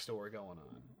Pox story going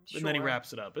on. Sure. And then he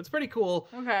wraps it up. It's pretty cool.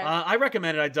 Okay. I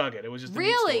recommend it. I dug it. It was just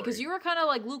really? Because you were kind of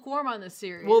like lukewarm on this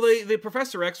series. Well, the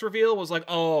Professor X reveal was like,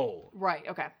 oh. Right,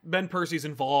 okay. Ben Percy's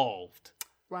involved.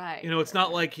 Right. It's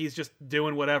not like he's just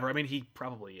doing whatever. I mean, he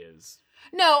probably is.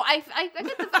 No, I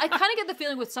kind of get the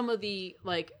feeling with some of the,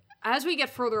 like, as we get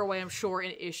further away, I'm sure,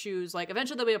 in issues, like,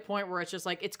 eventually there'll be a point where it's just,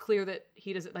 like, it's clear that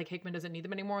Hickman doesn't need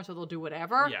them anymore, so they'll do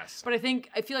whatever. Yes. But I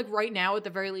feel like right now, at the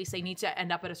very least, they need to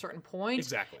end up at a certain point.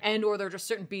 Exactly. Or there are just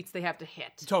certain beats they have to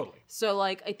hit. Totally. So,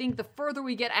 like, I think the further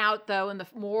we get out, though, and the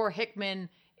more Hickman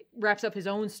wraps up his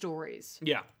own stories.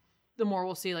 Yeah. The more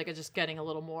we'll see, like, it just getting a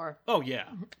little more. Oh, yeah.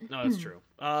 No, that's true.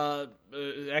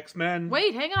 X-Men.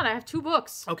 Wait, hang on. I have 2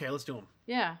 books. Okay, let's do them.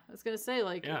 Yeah, I was going to say,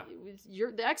 like,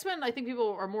 the X-Men, I think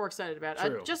people are more excited about.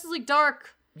 True. Justice League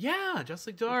Dark. Yeah, Justice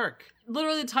League Dark.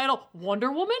 Literally the title,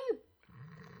 Wonder Woman?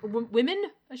 Women,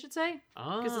 I should say.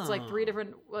 Because it's, like, 3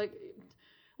 different, like...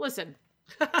 listen.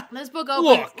 This book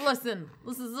opens. Look. Listen,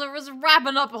 this is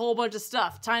wrapping up a whole bunch of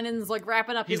stuff. Tynan's like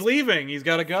wrapping up. He's leaving. He's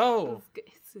got to go.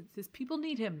 His people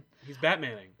need him. He's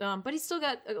Batmaning. But he's still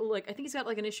got like I think he's got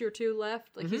like an issue or two left.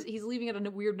 Like he's leaving at a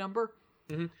weird number.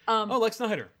 Oh, Lex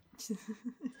Snyder.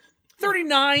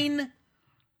 39.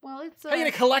 Well, it's How are you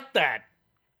gonna collect that?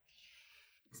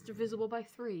 it's divisible by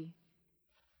 3.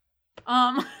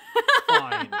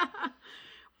 Fine.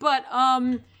 But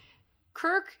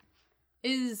Kirk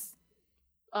is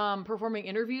performing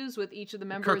interviews with each of the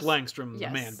members. Kirk Langstrom,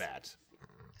 Yes. the Man-Bat.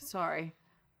 Sorry.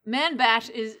 Man-Bat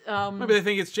is Maybe they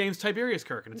think it's James Tiberius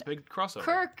Kirk and it's a big crossover.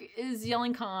 Kirk is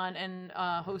yelling con and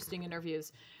hosting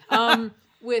interviews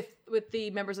with the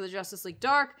members of the Justice League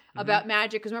Dark about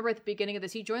magic. Because remember at the beginning of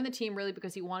this, he joined the team really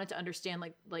because he wanted to understand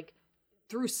like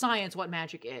through science what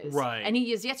magic is. Right. And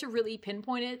he has yet to really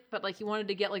pinpoint it, but like he wanted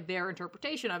to get like their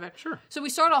interpretation of it. Sure. So we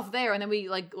start off there and then we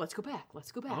like, let's go back.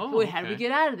 Oh, Wait, how do we okay.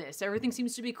 get out of this? Everything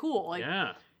seems to be cool. Like,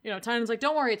 Yeah. you know, Tynan's like,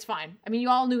 don't worry, it's fine. I mean, you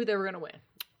all knew they were going to win.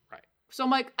 Right. So I'm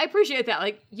like, I appreciate that.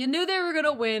 Like, you knew they were going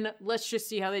to win. Let's just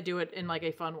see how they do it in like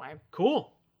a fun way.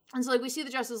 Cool. And so like we see the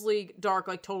Justice League Dark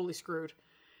like totally screwed.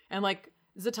 And like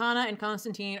Zatanna and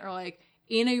Constantine are like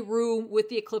in a room with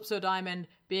the Eclipso Diamond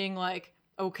being like,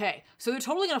 okay, so they're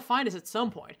totally going to find us at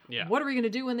some point. Yeah. What are we going to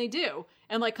do when they do?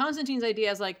 And like Constantine's idea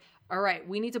is like, all right,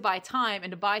 we need to buy time. And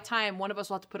to buy time, one of us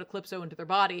will have to put Eclipso into their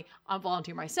body. I'll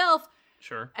volunteer myself.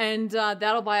 Sure. And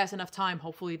that'll buy us enough time,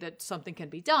 hopefully, that something can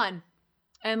be done.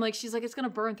 And like, she's like, it's going to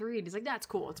burn 3. And he's like, that's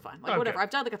cool. It's fine. Like, Okay. whatever. I've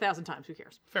died like 1,000 times. Who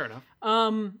cares? Fair enough.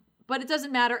 But it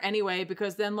doesn't matter anyway,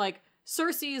 because then like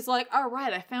Cersei is like, all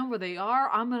right, I found where they are.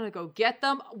 I'm going to go get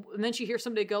them. And then she hears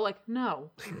somebody go like, no.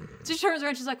 So she turns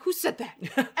around. She's like, who said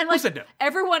that? And like, said no?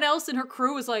 everyone else in her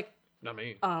crew is like, Not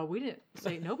me. we didn't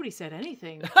say, nobody said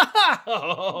anything.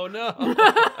 Oh,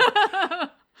 no.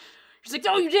 She's like,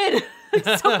 no, you did.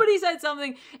 Somebody said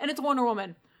something. And it's Wonder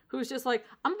Woman, who's just like,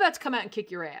 I'm about to come out and kick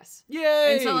your ass.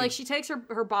 Yay. And so like she takes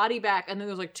her body back, and then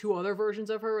there's like 2 other versions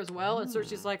of her as well. And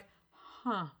Cersei's like,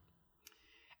 huh.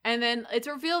 And then it's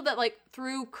revealed that like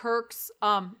through Kirk's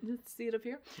let's see it up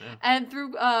here. Yeah. And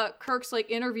through Kirk's like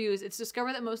interviews, it's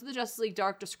discovered that most of the Justice League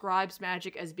Dark describes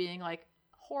magic as being like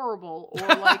horrible,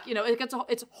 or like, you know,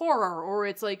 it's horror, or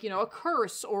it's like, you know, a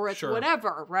curse, or it's Sure.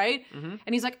 whatever, right? And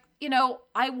he's like, you know,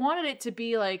 I wanted it to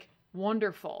be like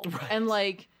wonderful and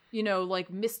like, you know,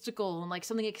 like mystical and like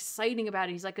something exciting about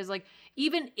it. He's like, 'cause like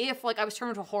even if like I was turned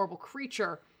into a horrible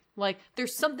creature, like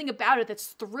there's something about it that's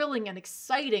thrilling and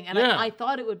exciting, and Yeah. I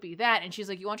thought it would be that. And she's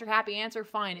like, you want your happy answer?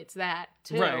 Fine, it's that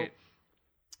too. Right.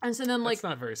 And so then like That's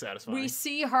not very satisfying. we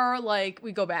see her like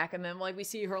we go back, and then like we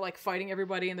see her like fighting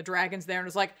everybody, and the dragon's there, and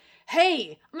it's like,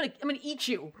 hey, I'm gonna eat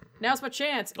you. Now's my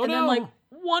chance. Oh, and then no. like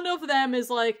one of them is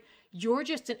like, you're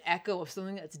just an echo of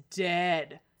something that's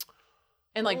dead.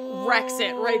 And like wrecks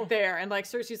it right there. And like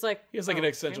Cersei's like, He has like "Oh, an okay."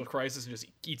 existential crisis and just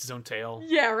eats his own tail.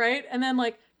 Yeah, right? And then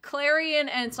like Clarion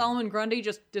and Solomon Grundy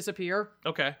just disappear.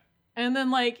 Okay. And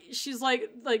then like she's like,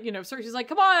 you know, Cersei's like,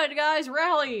 come on, guys,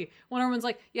 rally. Wonder Woman's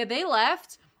like, yeah, they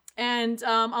left. And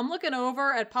I'm looking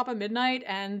over at Papa Midnight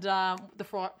and the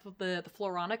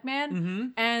Floronic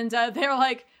Man. And they're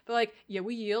like, yeah,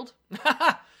 we yield.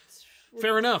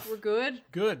 Fair enough. We're good.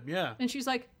 Good, yeah. And she's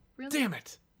like, really? Damn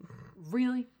it.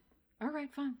 Really? All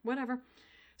right, fine, whatever.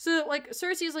 So like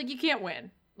Cersei's like, you can't win.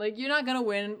 Like, you're not gonna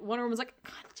win. Wonder Woman's like, I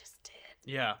kind of just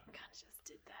did. Yeah. I kind of just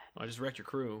did that. I just wrecked your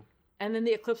crew. And then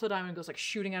the Eclipso Diamond goes like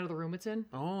shooting out of the room it's in.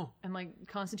 Oh. And like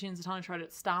Constantine and Zatanna try to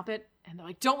stop it, and they're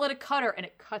like, don't let it cut her. And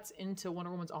it cuts into Wonder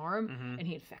Woman's arm, and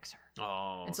he infects her.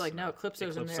 Oh. And so like, no,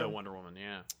 Eclipso's in there. Eclipso Wonder Woman,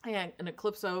 yeah. And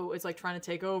Eclipso is like trying to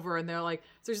take over, and they're like,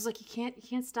 so she's like, you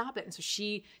can't stop it. And so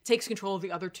she takes control of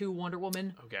the other 2 Wonder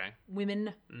Woman Okay.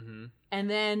 women. And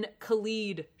then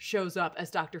Khalid shows up as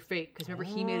Dr. Fate, because remember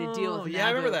he made a deal with Yeah,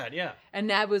 I remember Nabu. that, yeah. And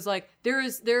Nab was like, there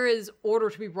is order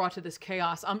to be brought to this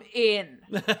chaos. I'm in.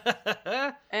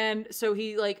 And so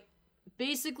he like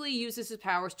basically uses his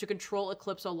powers to control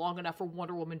Eclipso long enough for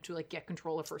Wonder Woman to like get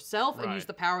control of herself and Right. use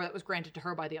the power that was granted to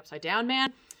her by the Upside Down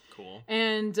Man. Cool.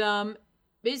 And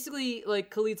basically like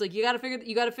Khalid's like, you gotta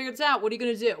figure this out. What are you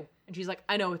gonna do? And she's like,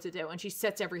 I know what to do. And she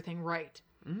sets everything right.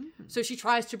 So she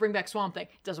tries to bring back Swamp Thing.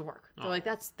 It doesn't work. They're like,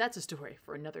 that's a story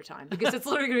for another time, because it's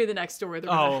literally gonna be the next story.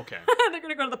 They're gonna, Okay. they're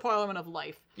gonna go to the Parliament of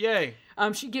Life. Yay.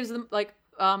 She gives them like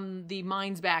the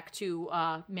minds back to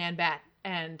Man Bat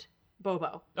and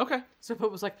Bobo. Okay. So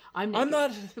Bobo's like, I'm naked. I'm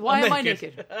not. Why I'm am I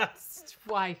naked? naked?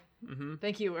 Why?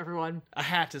 Thank you, everyone. A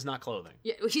hat is not clothing.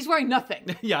 Yeah, he's wearing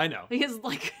nothing. Yeah, I know. He is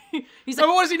like, he's But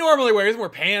like, what does he normally wear? He doesn't wear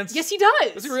pants. yes, he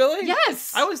does. Does he really?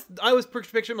 Yes. I was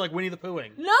picturing him like Winnie the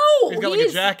Poohing. No. He's got like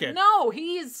a jacket. No,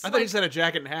 he's. I thought he just had a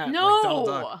jacket and hat. No. Like Donald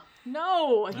Duck.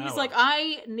 No. He's well. like,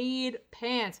 I need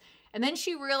pants. And then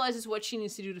she realizes what she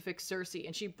needs to do to fix Cersei.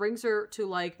 And she brings her to,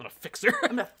 like... I'm gonna fix her. I'm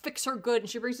gonna fix her good. And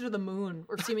she brings her to the moon.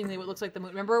 Or seemingly what looks like the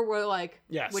moon. Remember where, like,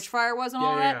 Yes. Witchfire was and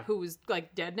all that? Who was,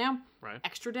 like, dead now? Right.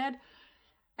 Extra dead.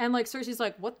 And, like, Cersei's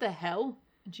like, what the hell?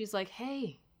 And she's like,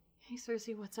 hey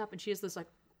Cersei, what's up? And she has this, like,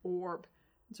 orb.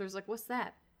 And Cersei's like, what's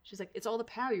that? She's like, it's all the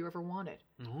power you ever wanted.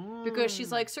 Because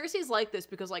she's like, Cersei's like this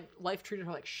because, like, life treated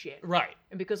her like shit. Right.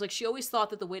 And because, like, she always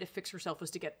thought that the way to fix herself was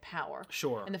to get power.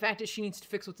 Sure. And the fact is she needs to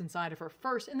fix what's inside of her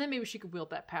first, and then maybe she could wield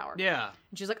that power. Yeah.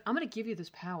 And she's like, I'm going to give you this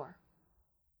power.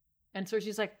 And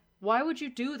Cersei's like, why would you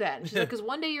do that? And she's like, because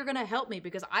one day you're going to help me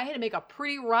because I had to make a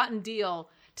pretty rotten deal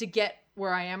to get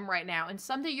where I am right now. And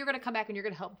someday you're going to come back and you're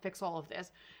going to help fix all of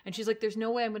this. And she's like, there's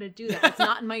no way I'm going to do that. It's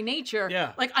not in my nature.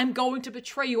 Yeah. Like, I'm going to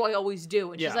betray you. I always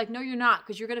do. And Yeah. she's like, no, you're not.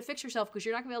 Because you're going to fix yourself because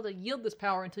you're not going to be able to yield this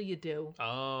power until you do.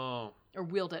 Oh. Or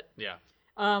wield it. Yeah.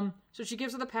 So she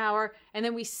gives her the power. And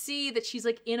then we see that she's,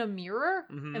 like, in a mirror.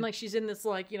 And, like, she's in this,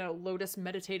 like, you know, lotus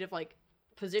meditative, like,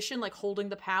 position, like, holding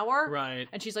the power. Right.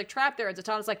 And she's, like, trapped there. And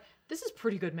Zatanna's like, this is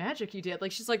pretty good magic you did.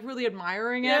 Like, she's, like, really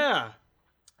admiring it. Yeah.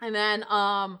 And then,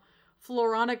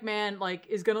 Floronic Man, like,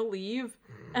 is gonna leave.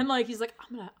 And, like, he's like,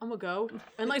 I'm gonna go.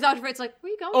 And, like, Dr. Fate's like,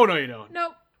 where you going? Oh, no, you don't.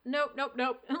 Nope.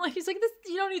 And, like, he's like, this,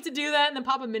 you don't need to do that. And then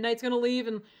Papa Midnight's gonna leave.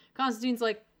 And Constantine's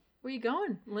like, where you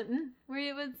going, Linton?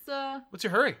 What's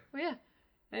your hurry? Oh, yeah.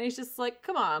 And he's just like,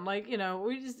 come on. Like, you know,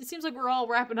 it seems like we're all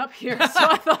wrapping up here. So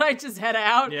I thought I'd just head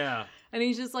out. Yeah. And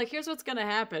he's just like, here's what's gonna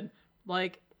happen.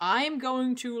 Like, I'm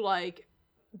going to, like,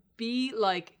 be,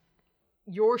 like,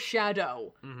 your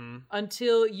shadow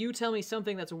until you tell me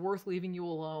something that's worth leaving you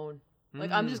alone.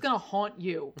 Like, I'm just gonna haunt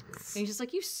you. And he's just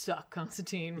like, you suck,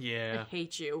 Constantine. Yeah. I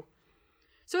hate you.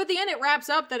 So at the end, it wraps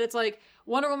up that it's like,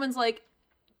 Wonder Woman's like,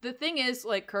 the thing is,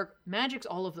 like, Kirk, magic's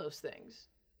all of those things.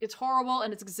 It's horrible,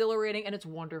 and it's exhilarating, and it's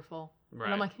wonderful. Right.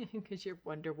 And I'm like, because you're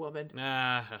Wonder Woman.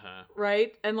 Uh-huh.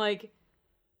 Right? And, like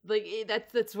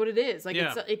that's what it is. Like,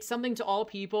 Yeah. it's something to all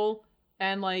people,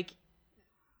 and, like,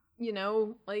 you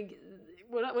know, like,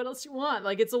 what else you want?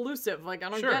 Like, it's elusive. Like, I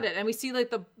don't Sure. get it. And we see, like,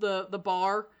 the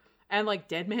bar, and, like,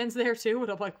 Dead Man's there too,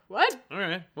 and I'm like, what? All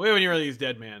right. Well, when you're these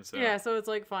dead man, so. Yeah, so it's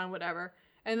like, fine, whatever.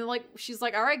 And then, like, she's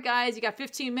like, all right, guys, you got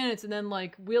 15 minutes, and then,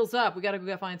 like, wheels up. We gotta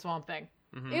go find Swamp Thing.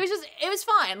 It was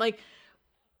fine. Like,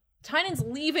 Tynan's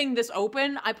leaving this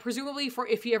open, presumably for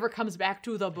if he ever comes back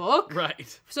to the book.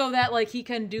 Right. So that, like, he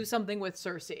can do something with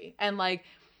Cersei. And, like,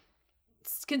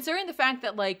 considering the fact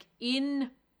that, like,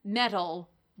 in Metal,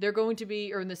 they're going to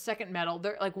be, or in the second Metal,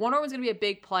 they're, like, Wonder Woman's gonna be a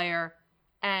big player,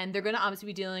 and they're gonna obviously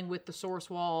be dealing with the Source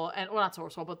Wall, and, well, not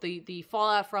Source Wall, but the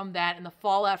fallout from that, and the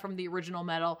fallout from the original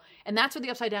Metal, and that's where the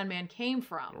Upside Down Man came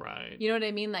from. Right. You know what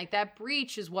I mean? Like, that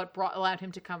breach is what allowed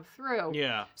him to come through.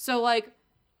 Yeah. So, like,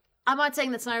 I'm not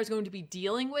saying that Snyder's going to be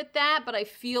dealing with that, but I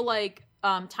feel like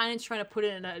Tynan's trying to put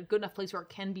it in a good enough place where it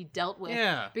can be dealt with.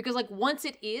 Yeah. Because, like, once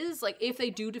it is, like, if they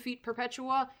do defeat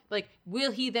Perpetua, like,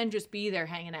 will he then just be there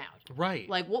hanging out? Right.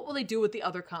 Like, what will they do with the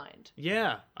other kind?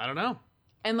 Yeah. I don't know.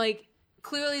 And, like,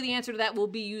 clearly the answer to that will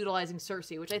be utilizing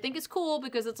Cersei, which I think is cool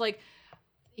because it's, like,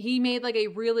 he made, like, a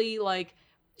really, like,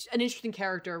 an interesting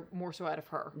character more so out of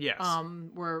her. Yes.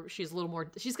 Where she's a little more,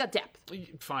 she's got depth,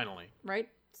 Finally. right?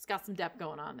 It's got some depth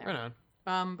going on there. Right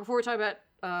on. Before we talk about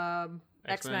X-Men.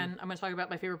 X-Men, I'm going to talk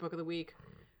about my favorite book of the week,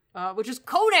 which is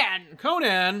Conan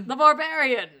Conan. the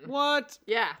Barbarian. What?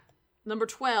 Yeah. Number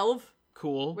 12,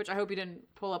 Cool. which I hope you didn't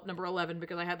pull up number 11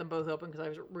 because I had them both open because I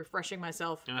was refreshing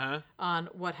myself Uh-huh. on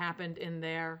what happened in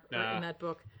there, or Ah. in that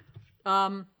book.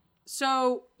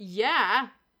 So, yeah,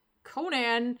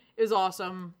 Conan is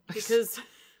awesome because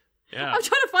Yeah. I'm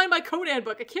trying to find my Conan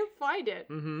book. I can't find it.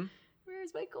 Mm-hmm.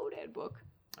 Where's my Conan book?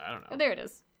 I don't know. Oh, there it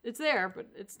is. It's there, but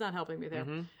it's not helping me there.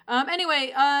 Mm-hmm.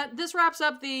 Anyway, this wraps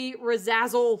up the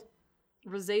Razazel,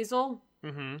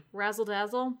 Mm-hmm. Razzle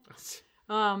Dazzle.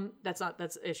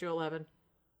 That's issue 11.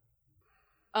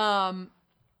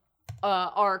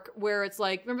 Arc where it's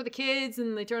like, remember the kids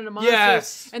and they turn into monsters?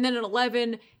 Yes. And then in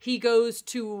 11, he goes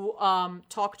to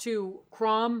talk to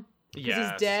Crom because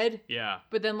he's dead. Yeah.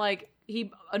 But then, like, he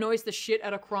annoys the shit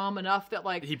out of Crom enough that,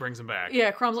 like, He brings him back.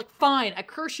 yeah, Crom's like, fine, I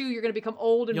curse you, you're going to become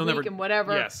old and You'll weak never- and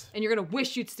whatever. yes. And you're going to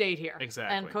wish you'd stayed here.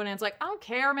 Exactly. And Conan's like, I don't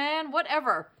care, man,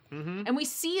 whatever. Mm-hmm. And we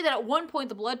see that at one point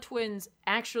the Blood Twins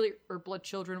actually, or Blood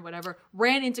Children, whatever,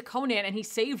 ran into Conan and he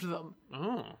saved them.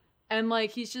 Oh. And,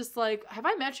 like, he's just like, have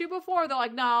I met you before? They're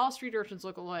like, nah, all street urchins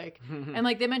look alike. And,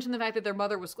 like, they mention the fact that their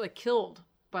mother was, like, killed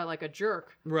by, like, a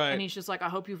jerk. Right. And he's just like, I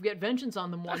hope you get vengeance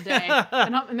on them one day.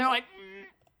 and they're like,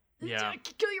 Yeah. I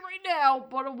can kill you right now,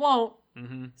 but it won't.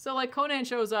 Mm-hmm. So, like, Conan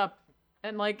shows up,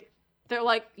 and, like, they're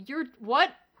like, you're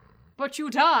what? But you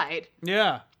died.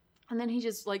 Yeah. And then he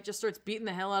just starts beating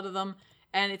the hell out of them.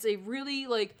 And it's a really,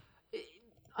 like,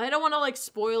 I don't want to, like,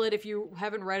 spoil it if you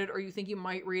haven't read it or you think you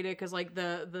might read it, because, like,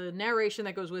 the narration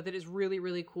that goes with it is really,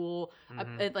 really cool.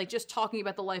 Like, just talking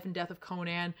about the life and death of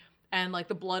Conan and, like,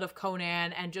 the blood of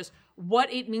Conan and just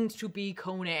what it means to be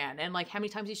Conan and, like, how many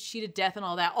times he's cheated death and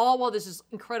all that, all while there's this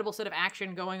incredible set of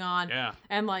action going on. Yeah.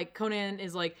 And, like, Conan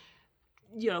is, like,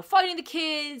 you know, fighting the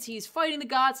kids, he's fighting the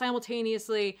gods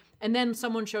simultaneously, and then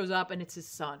someone shows up and it's his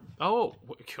son. Oh,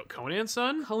 Conan's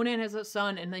son? Conan has a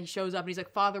son, and then he shows up and he's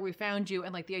like, Father, we found you.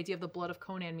 And, like, the idea of the blood of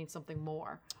Conan means something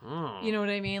more. Oh. You know what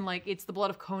I mean? Like, it's the blood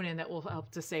of Conan that will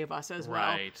help to save us as well.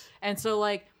 Right. And so,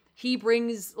 like, he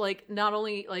brings, like, not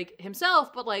only, like,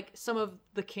 himself, but, like, some of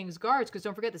the king's guards, because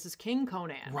don't forget, this is King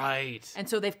Conan. Right. And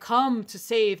so they've come to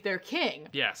save their king.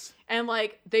 Yes. And,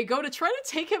 like, they go to try to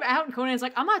take him out, and Conan's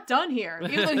like, I'm not done here.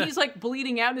 Even though he's, like,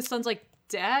 bleeding out, and his son's like,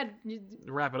 Dad,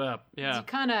 Wrap it up. Yeah. you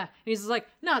kind of... And he's just like,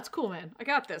 no, it's cool, man. I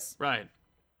got this. Right.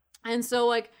 And so,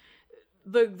 like,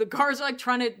 the guards are, like,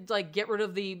 trying to, like, get rid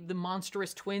of the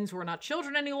monstrous twins who are not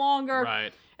children any longer.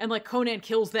 Right. And, like, Conan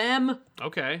kills them.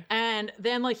 Okay. And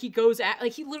then, like, he goes at...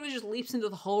 Like, he literally just leaps into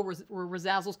the hole where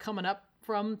Razazel's coming up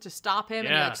from to stop him.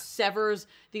 And he, like, severs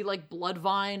the, like, blood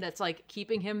vine that's, like,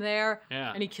 keeping him there.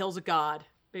 Yeah. And he kills a god,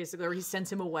 basically. Or he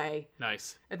sends him away.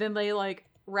 Nice. And then they, like,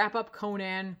 wrap up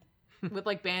Conan with,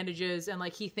 like, bandages. And,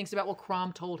 like, he thinks about what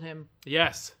Crom told him.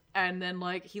 Yes. And then,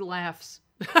 like, he laughs.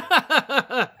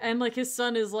 And, like, his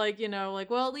son is like, you know, like,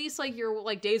 well, at least, like, your,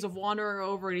 like, days of wandering are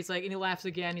over. And he's like, and he laughs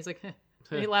again. He's like,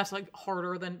 and he laughs, like,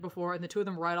 harder than before. And the two of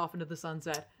them ride off into the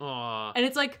sunset. Aw. And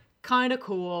it's, like, kind of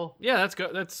cool. Yeah, that's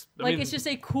good. That's I Like, mean, it's just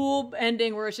a cool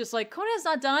ending where it's just like, Conan's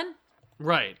not done.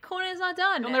 right. Conan's not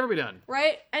done. It'll never be done.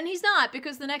 Right? And he's not,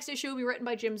 because the next issue will be written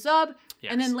by Jim Zub.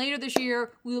 Yes. And then later this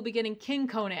year, we will be getting King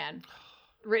Conan,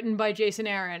 written by Jason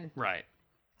Aaron. Right.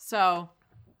 So,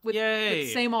 with Yay.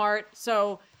 same art.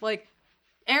 So, like,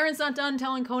 Aaron's not done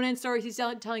telling Conan stories. He's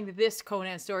telling this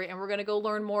Conan story. And we're going to go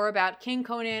learn more about King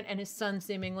Conan and his son,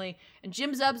 seemingly. And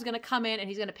Jim Zub's going to come in and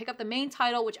he's going to pick up the main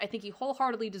title, which I think he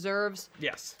wholeheartedly deserves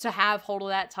Yes. to have hold of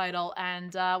that title.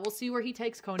 And we'll see where he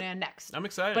takes Conan next. I'm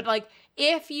excited. But, like,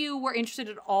 if you were interested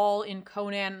at all in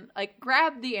Conan, like,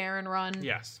 grab the Aaron run.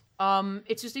 Yes.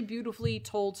 It's just a beautifully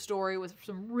told story with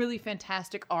some really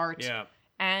fantastic art. Yeah.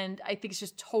 And I think it's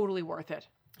just totally worth it.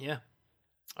 Yeah.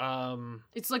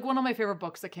 It's like one of my favorite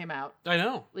books that came out. I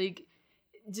know. Like,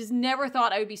 just never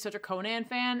thought I would be such a Conan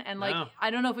fan. And, like, No.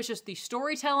 I don't know if it's just the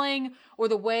storytelling or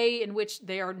the way in which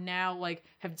they are now, like,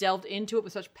 have delved into it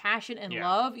with such passion and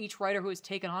love. Each writer who has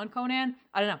taken on Conan.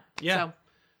 I don't know. Yeah. So,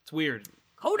 It's weird.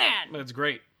 Conan! But it's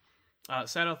great.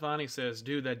 Sado Thani says,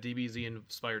 dude, that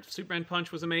DBZ-inspired Superman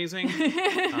punch was amazing.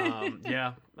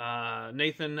 Yeah.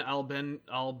 Nathan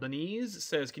Albanese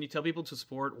says, can you tell people to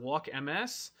support Walk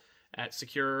MS at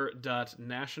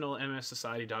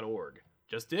secure.nationalmssociety.org?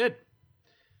 Just did.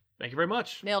 Thank you very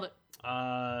much. Nailed it.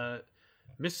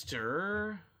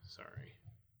 Mr.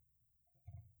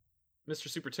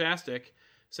 Supertastic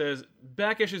says,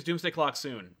 back issues Doomsday Clock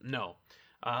soon. No.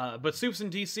 But Supes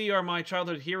and DC are my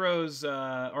childhood heroes,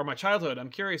 or my childhood. I'm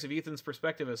curious if Ethan's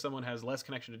perspective as someone has less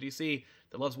connection to DC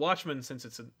that loves Watchmen, since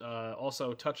it's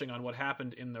also touching on what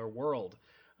happened in their world.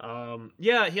 I'm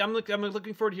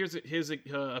looking forward to his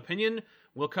opinion.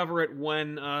 We'll cover it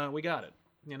when we got it.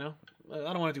 You know, I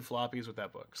don't want to do floppies with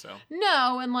that book. So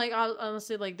No, and, like,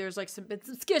 honestly, like, there's, like, some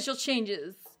schedule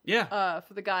changes. yeah,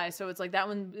 For the guy. So it's like that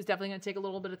one is definitely going to take a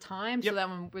little bit of time. Yep. So that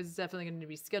one was definitely going to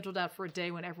be scheduled out for a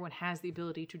day when everyone has the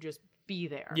ability to just be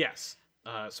there. yes.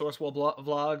 Sourcewell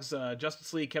vlogs.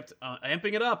 Justice League kept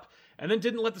amping it up, and then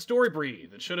didn't let the story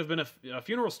breathe. It should have been a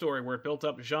funeral story where it built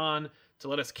up Jean to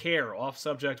let us care. Off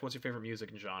subject. What's your favorite music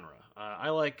and genre? I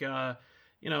like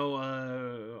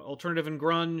alternative and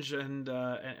grunge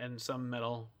and some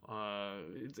metal.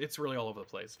 It's really all over the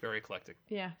place. Very eclectic.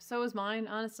 Yeah. So is mine.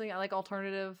 Honestly, I like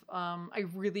alternative. I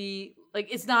really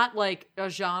like. It's not like a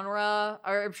genre,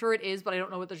 or I'm sure it is, but I don't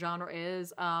know what the genre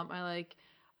is. I like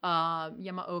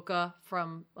Yamaoka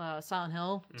from Silent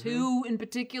Hill 2 in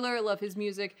particular. I love his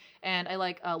music, and I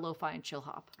like lo-fi and chill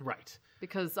hop Right.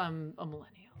 because I'm a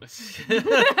millennial.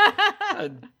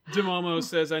 Demomo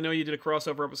says, I know you did a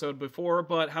crossover episode before,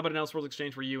 but how about an Elseworlds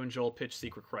exchange where you and Joel pitch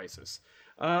Secret Crisis?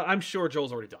 I'm sure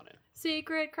Joel's already done it.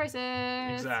 Secret Crisis.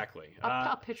 Exactly.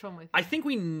 I'll pitch one with you. I think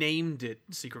we named it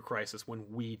Secret Crisis when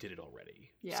we did it already.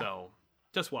 Yeah. So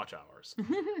just watch ours.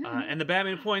 And the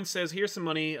Batman Point says, here's some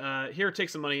money. Here, take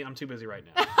some money. I'm too busy right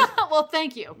now. Well,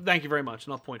 thank you. Thank you very much.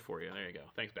 And I'll point for you. There you go.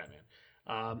 Thanks, Batman.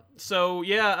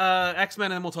 X-Men,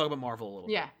 and then we'll talk about Marvel a little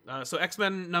bit. So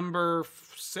X-Men number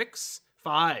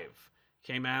 5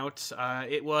 came out.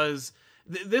 It was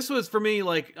this was for me,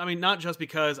 like, I mean, not just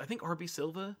because I think RB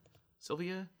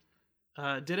Sylvia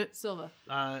did it. Silva.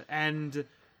 And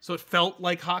so it felt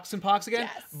like Hawks and Pox again.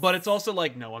 Yes. But it's also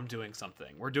like, no, I'm doing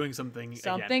something. We're doing something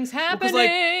Something's again.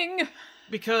 happening.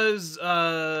 Because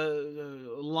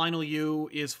Lionel Yu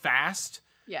is fast.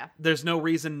 Yeah. There's no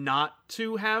reason not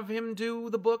to have him do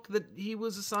the book that he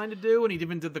was assigned to do, and he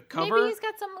even did the cover. Maybe he's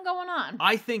got something going on.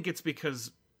 I think it's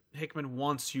because Hickman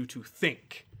wants you to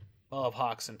think of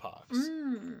Hawks and Pox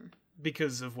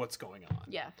because of what's going on.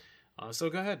 Yeah. So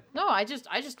go ahead. No, I just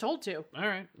told to. All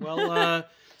right. Well,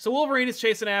 so Wolverine is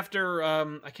chasing after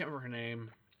I can't remember her name,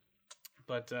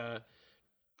 but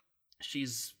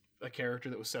she's a character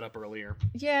that was set up earlier.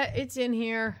 Yeah, it's in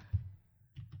here.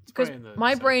 Because Because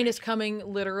my brain is coming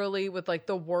literally with like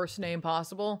the worst name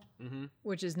possible, Mm-hmm.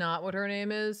 which is not what her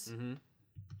name is. Mm-hmm.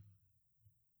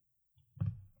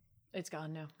 It's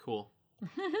gone now. Cool.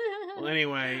 Well,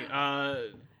 anyway,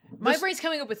 My brain's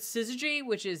coming up with Syzygy,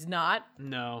 which is not.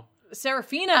 no,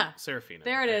 Serafina. Seraphina.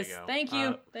 There it is. you go. Thank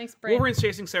you. Thanks, brain. Wolverine's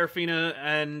chasing Seraphina,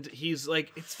 and he's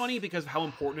like, it's funny because of how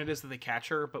important it is that they catch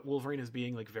her, but Wolverine is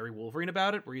being like very Wolverine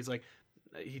about it, where he's like,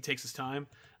 he takes his time.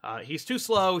 He's too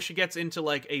slow. She gets into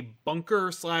like a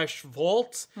bunker /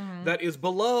 vault that is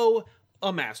below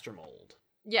a master mold.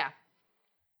 Yeah.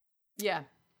 Yeah.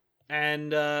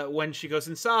 And when she goes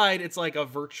inside, it's like a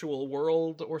virtual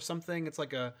world or something. It's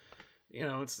like a,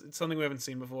 it's something we haven't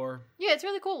seen before. Yeah, it's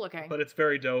really cool looking. But it's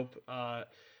very dope.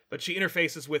 But she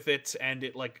interfaces with it, and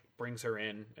it like brings her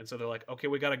in. And so they're like, okay,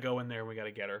 we got to go in there and we got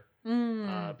to get her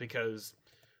because,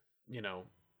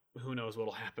 who knows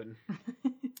what'll happen.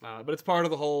 But it's part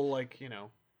of the whole like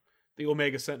the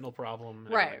Omega Sentinel problem.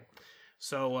 Anyway. Right.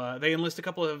 So they enlist a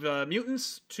couple of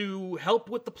mutants to help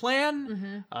with the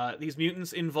plan. These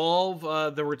mutants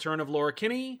involve the return of Laura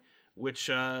Kinney, which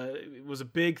was a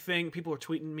big thing. People were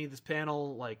tweeting me this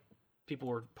panel, like people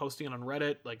were posting it on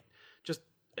Reddit, like just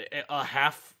a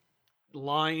half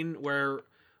line where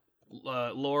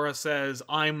Laura says,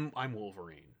 "I'm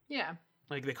Wolverine." Yeah.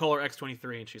 Like they call her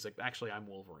X-23, and she's like, "Actually, I'm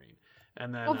Wolverine."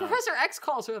 And then Well, Professor X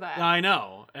calls her that. I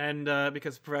know, and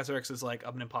because Professor X is like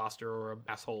an imposter or an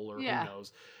asshole or who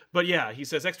knows. But yeah, he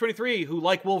says X-23, who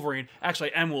like Wolverine,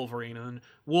 actually I'm Wolverine, and then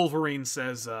Wolverine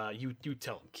says, "You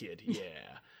tell him, kid, yeah."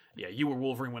 Yeah, you were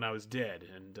Wolverine when I was dead,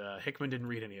 and Hickman didn't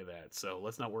read any of that, so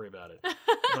let's not worry about it.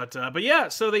 But yeah,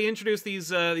 so they introduce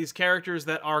these characters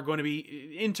that are going to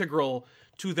be integral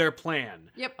to their plan.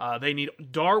 Yep. They need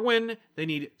Darwin, they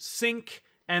need Synch,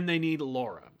 and they need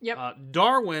Laura. Yep.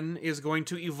 Darwin is going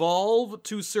to evolve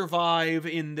to survive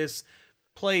in this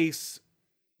place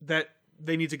that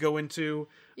they need to go into.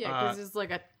 Yeah, because it's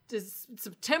like there's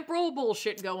some temporal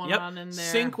bullshit going on in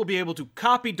there. Synch will be able to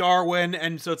copy Darwin,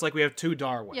 and so it's like we have two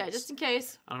Darwins. Yeah, just in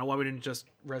case. I don't know why we didn't just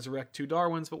resurrect two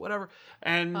Darwins, but whatever.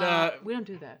 And we don't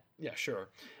do that. yeah, sure.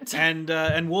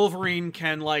 And Wolverine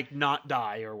can like not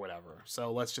die or whatever.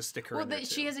 So let's just stick her in there too.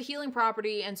 She has a healing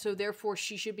property, and so therefore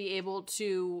she should be able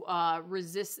to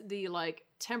resist the like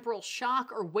temporal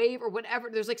shock or wave or whatever.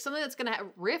 There's like something that's gonna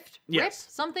rift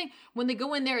something. When they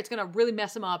go in there, it's gonna really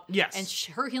mess them up. Yes.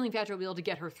 And her healing factor will be able to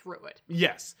get her through it.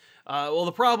 Yes. Well,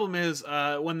 the problem is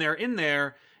when they're in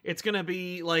there, it's gonna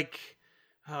be like,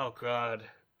 oh god.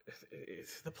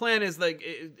 The plan is like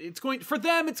it's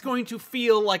going to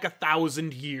feel like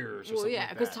 1,000 years. Or something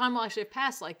because time will actually have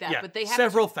passed like that. Yeah, but they have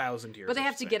several thousand years. But they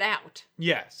have to get out.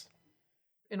 Yes.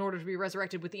 In order to be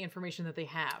resurrected with the information that they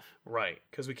have. Right,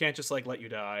 because we can't just like let you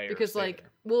die. Because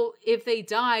if they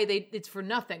die, it's for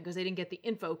nothing because they didn't get the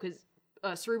info because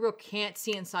Cerebro can't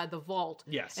see inside the vault.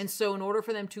 Yes. And so in order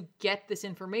for them to get this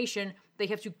information, they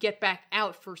have to get back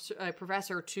out for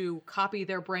Professor to copy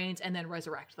their brains and then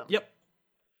resurrect them. Yep.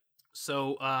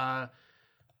 So,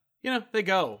 they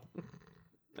go.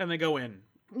 And they go in.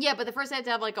 Yeah, but the first they have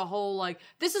to have like a whole like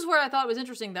this is where I thought it was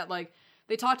interesting that like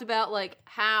they talked about like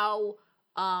how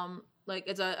like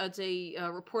it's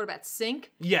a report about Synch.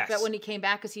 Yes. That when he came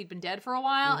back because he'd been dead for a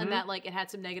while and that like it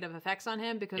had some negative effects on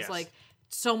him because like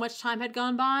so much time had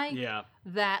gone by. Yeah.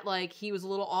 That like he was a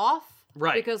little off.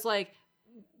 Right. Because like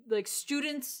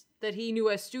students that he knew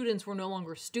as students were no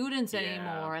longer students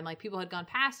anymore, and like people had gone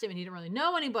past him and he didn't really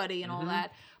know anybody and all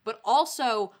that. But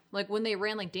also like when they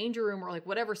ran like Danger Room or like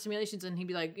whatever simulations, and he'd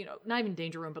be like, not even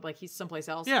Danger Room, but like he's someplace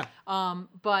else. Yeah.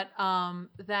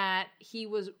 That he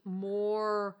was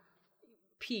more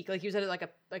peak, like he was at like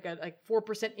a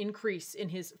 4% increase in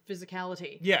his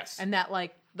physicality. Yes. And that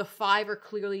like the 5 are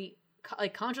clearly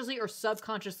like consciously or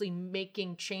subconsciously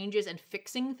making changes and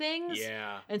fixing things.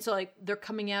 Yeah. And so like they're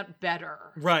coming out better.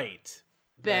 Right.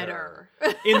 Better.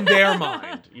 In their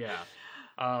mind. Yeah.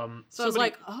 So I was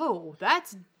like, oh,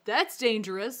 that's that's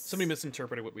dangerous. Somebody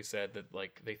misinterpreted what we said, that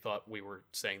like they thought we were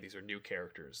saying these are new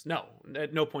characters. No,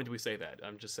 at no point do we say that.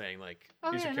 I'm just saying like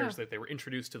these are characters that they were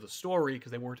introduced to the story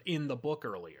because they weren't in the book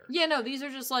earlier. Yeah, no, these are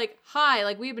just like, hi,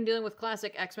 like we've been dealing with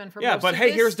classic X-Men for yeah, most but of hey,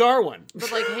 this, here's Darwin.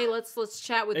 But like, hey, let's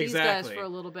chat with these guys Exactly. for a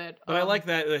little bit. But I like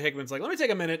that Hickman's like, let me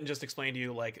take a minute and just explain to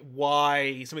you like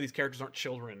why some of these characters aren't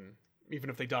children, even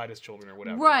if they died as children or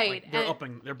whatever. Right.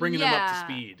 Like, they're bringing them up to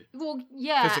speed. Well,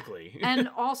 yeah. Physically. And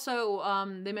also,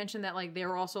 they mentioned that like they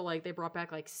were also like they brought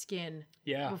back like skin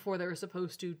before they were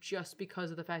supposed to, just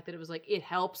because of the fact that it was like it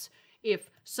helps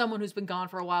if someone who's been gone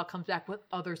for a while comes back with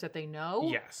others that they know.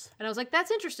 Yes. And I was like,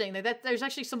 that's interesting. That there's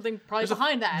actually something probably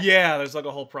behind that. Yeah, there's like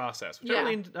a whole process, which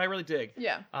Yeah. I really dig.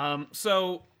 Yeah.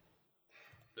 So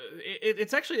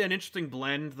it's actually an interesting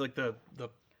blend, like the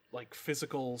like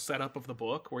physical setup of the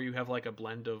book, where you have like a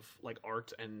blend of like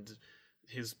art and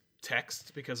his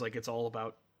text, because like it's all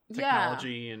about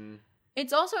technology and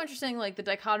it's also interesting like the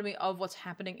dichotomy of what's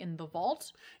happening in the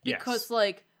vault, because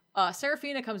like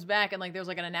Serafina comes back and like there's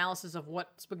like an analysis of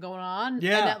what's been going on, and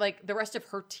that like the rest of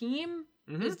her team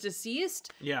is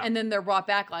deceased, and then they're brought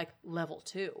back like level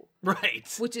 2,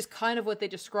 right, which is kind of what they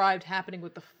described happening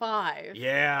with the 5,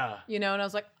 you know. And I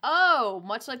was like, oh,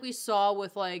 much like we saw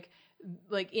with like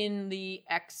in the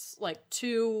X like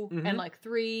 2 and like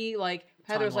 3, like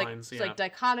how there's like like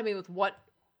dichotomy with what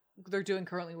they're doing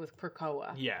currently with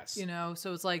Krakoa. Yes. You know,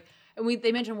 so it's like, and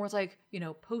they mentioned words like, you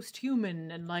know,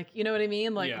 post-human and like, you know what I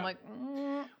mean? Like, I'm like,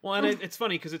 well, and it's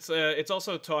funny because it's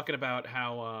also talking about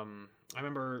how I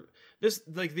remember this,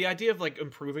 like the idea of like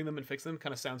improving them and fixing them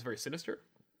kind of sounds very Sinister.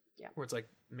 Yeah. Where it's like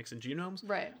mixing genomes.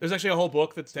 Right. There's actually a whole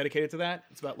book that's dedicated to that.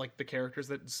 It's about like the characters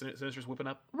that Sinister's whipping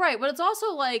up. Right, but it's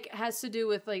also like has to do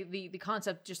with like the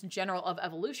concept just in general of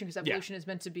evolution, because evolution is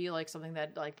meant to be like something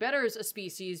that like betters a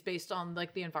species based on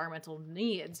like the environmental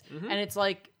needs, and it's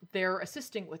like they're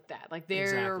assisting with that, like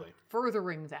they're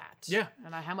furthering that. Yeah.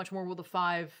 And how much more will the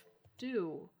 5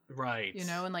 do? Right. You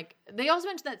know, and like they also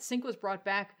mentioned that Sync was brought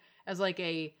back as like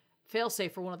a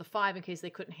failsafe for one of the 5 in case they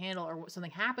couldn't handle or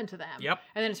something happened to them. Yep.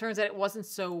 And then it turns out it wasn't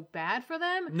so bad for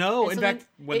them. No, in fact,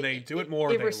 when they do it more,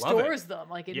 they love it. It restores them.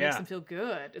 Like, it makes them feel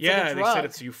good. It's like a drug. They said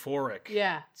it's euphoric.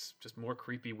 Yeah. It's just more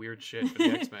creepy, weird shit for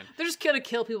the X-Men. They're just gonna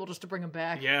kill people just to bring them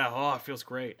back. Yeah, oh, it feels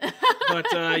great. But,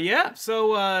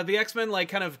 so the X-Men, like,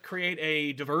 kind of create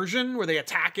a diversion where they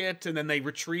attack it, and then they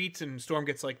retreat, and Storm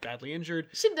gets, like, badly injured.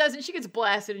 She doesn't. She gets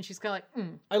blasted, and she's kind of like,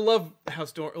 I love how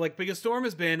Storm, like, because Storm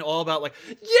has been all about, like,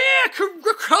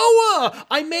 Krakoa!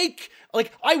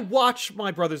 I watch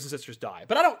my brothers and sisters die,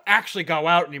 but I don't actually go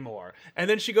out anymore. And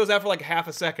then she goes out for like half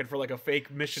a second for like a fake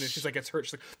mission, and she's like, gets hurt.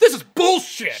 She's like, this is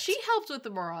bullshit! She helped with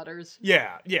the Marauders.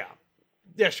 Yeah,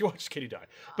 she watched Kitty die.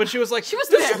 But she was like, she was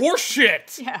this is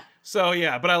horseshit! Yeah. So,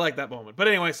 yeah, but I like that moment. But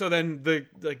anyway, so then the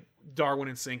Darwin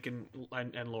and Sync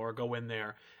and Laura go in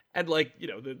there, and like, you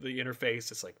know, the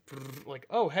interface is like,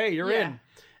 oh, hey, you're in.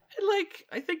 And like,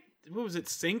 I think, what was it,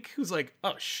 Sync? Who's like,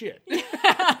 oh shit.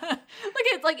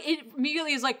 It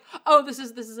immediately is like, oh, this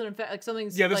is an infection. Like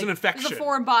something's this is an infection. This is a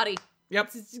foreign body.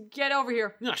 Yep. Get over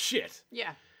here. Oh shit.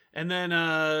 Yeah. And then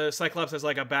Cyclops has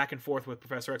like a back and forth with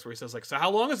Professor X where he says like, so how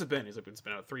long has it been? He's like, it's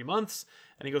been about 3 months.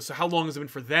 And he goes, so how long has it been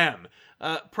for them?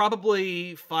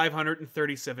 Probably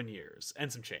 537 years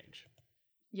and some change.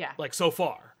 Yeah. Like so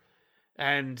far.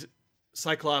 And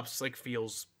Cyclops like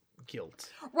feels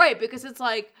guilt. Right, because it's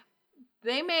like,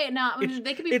 they may not,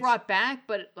 they could be brought back,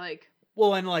 but like...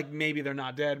 Well, and like maybe they're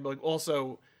not dead, but like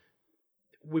also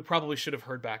we probably should have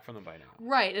heard back from them by now.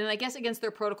 Right, and I guess against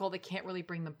their protocol, they can't really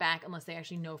bring them back unless they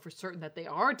actually know for certain that they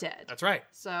are dead. That's right.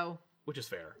 So... Which is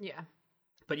fair. Yeah.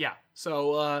 But yeah,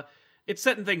 so it's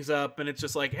setting things up, and it's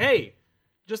just like, hey,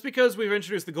 just because we've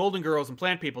introduced the Golden Girls and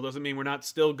Plant People doesn't mean we're not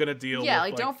still gonna deal with... Yeah,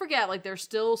 like don't forget, like there's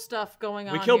still stuff going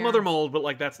on. We killed here. Mother Mold, but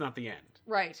like that's not the end.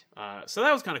 Right. So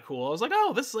that was kind of cool. I was like,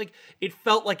 oh, this is like, it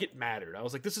felt like it mattered. I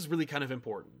was like, this is really kind of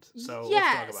important. So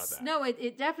let's talk about that. No,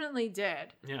 it definitely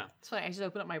did. Yeah. It's funny. I just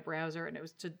opened up my browser and it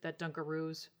was to that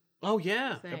Dunkaroos. Oh,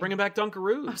 yeah. thing. They're bringing back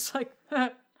Dunkaroos. I was like,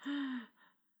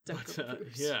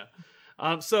 Dunkaroos.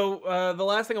 Yeah. So the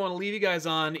last thing I want to leave you guys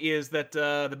on is that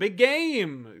the big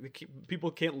game.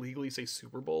 People can't legally say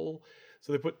Super Bowl,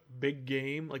 so they put big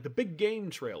game, like the big game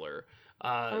trailer.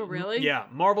 Oh, really? Yeah.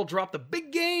 Marvel dropped the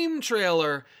big game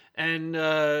trailer, and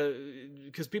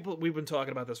because we've been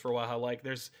talking about this for a while, how like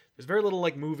there's very little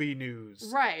like movie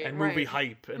news, right, and movie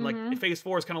hype, and like Phase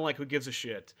 4 is kind of like who gives a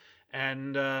shit.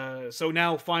 And so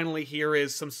now finally here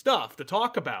is some stuff to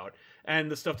talk about.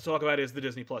 And the stuff to talk about is the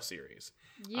Disney Plus series.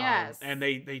 Yes. And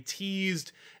they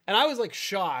teased, and I was like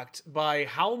shocked by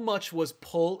how much was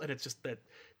pulled, and it's just that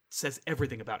says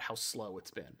everything about how slow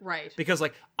it's been. Right. Because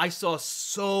like I saw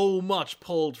so much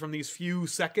pulled from these few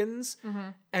seconds,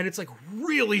 and it's like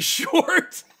really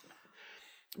short.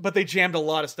 But they jammed a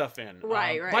lot of stuff in.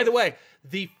 Right. By the way,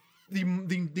 the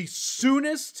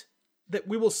soonest that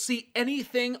we will see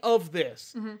anything of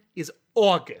this is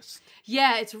August.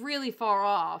 Yeah, it's really far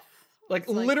off. Like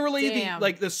It's like, literally, damn.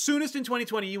 the soonest in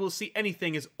 2020 you will see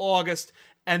anything is August,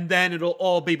 and then it'll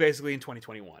all be basically in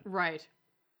 2021. Right.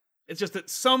 It's just that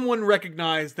someone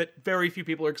recognized that very few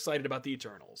people are excited about the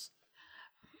Eternals.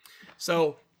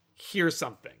 So here's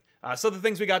something. So the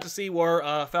things we got to see were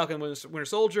Falcon Winter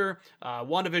Soldier,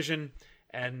 WandaVision,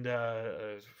 and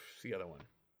the other one,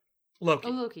 Loki.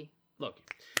 Oh, Loki.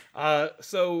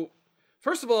 So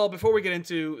first of all, before we get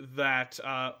into that,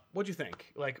 what'd you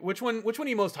think? Like, which one are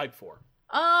you most hyped for?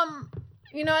 I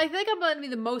think I'm going to be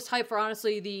the most hyped for,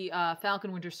 honestly, the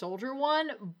Falcon Winter Soldier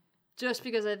one, just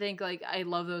because I think, like, I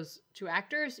love those two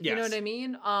actors. You know Yes. what I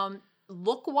mean?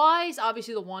 Look-wise,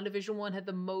 obviously the WandaVision one had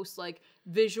the most, like,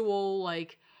 visual,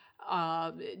 like,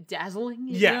 dazzling.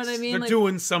 You know what I mean? They're Like,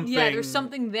 doing something. yeah, there's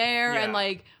something there, and, Yeah.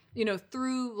 like,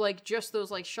 through, like, just those,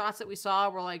 like, shots that we saw,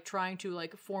 we're, like, trying to,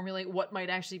 like, formulate what might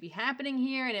actually be happening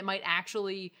here, and it might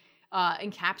actually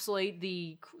encapsulate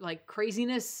the, like,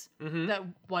 craziness that,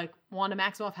 like, Wanda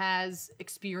Maximoff has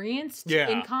experienced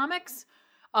in comics.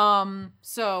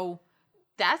 So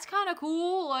that's kind of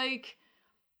cool. Like,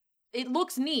 it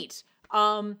looks neat.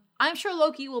 I'm sure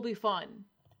Loki will be fun.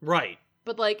 Right.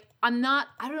 But, like, I don't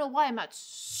know why I'm not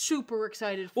super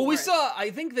excited for Well, it. I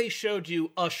think they showed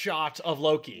you a shot of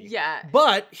Loki. Yeah.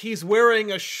 But he's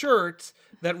wearing a shirt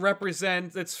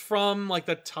that's from, like,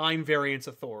 the Time Variance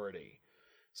Authority.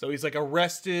 So he's, like,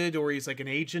 arrested, or he's, like, an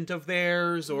agent of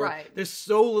theirs, or Right. there's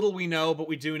so little we know, but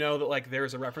we do know that, like,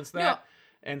 there's a reference to that. No.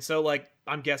 And so, like,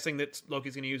 I'm guessing that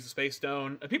Loki's going to use the Space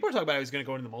Stone. And people are talking about how he's going to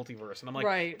go into the multiverse. And I'm like,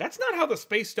 Right. that's not how the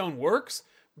Space Stone works.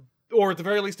 Or at the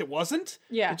very least, it wasn't.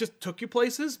 Yeah. It just took you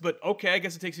places. But okay, I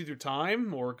guess it takes you through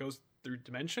time or goes through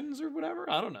dimensions or whatever.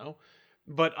 I don't know.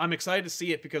 But I'm excited to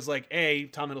see it because, like,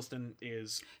 Tom Hiddleston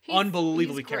is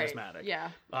unbelievably he's great. charismatic. Yeah.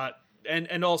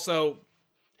 And also,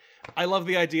 I love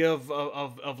the idea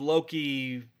of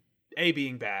Loki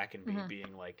being back and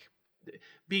being like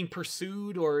being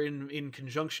pursued or in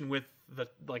conjunction with the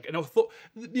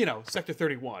Sector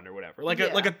 31 or whatever, like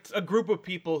a group of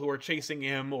people who are chasing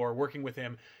him or working with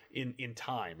him in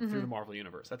time through the Marvel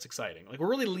universe. That's exciting. Like, we're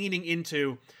really leaning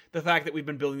into the fact that we've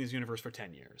been building this universe for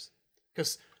 10 years.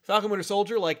 Because Falcon Winter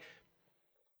Soldier, like,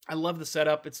 I love the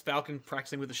setup. It's Falcon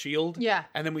practicing with the shield. Yeah.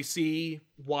 And then we see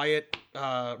Wyatt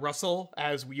Russell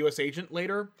as U.S. agent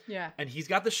later. Yeah. And he's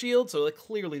got the shield, so, like,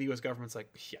 clearly the U.S. government's like,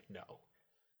 yeah, no,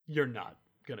 you're not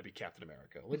going to be Captain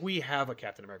America. Like, we have a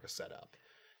Captain America set up.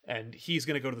 And he's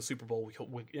going to go to the Super Bowl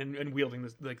and wielding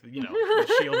this, like, the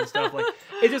shield and stuff. Like,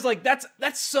 it's just like, that's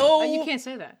so... You can't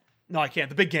say that. No, I can't.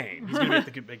 The big game. He's going to be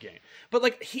at the big game. But,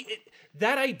 like,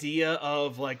 that idea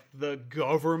of, like, the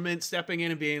government stepping in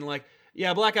and being like,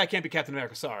 yeah, black guy can't be Captain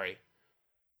America, sorry.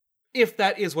 If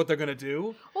that is what they're going to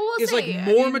do, we'll is, see. like,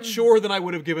 more mature than I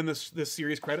would have given this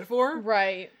series credit for.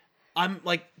 Right. I'm,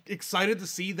 like, excited to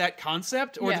see that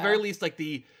concept, or at the Yeah. very least, like,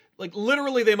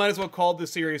 literally, they might as well call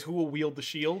this series Who Will Wield the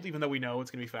Shield, even though we know it's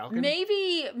going to be Falcon.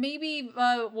 Maybe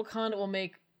Wakanda will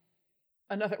make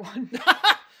another one.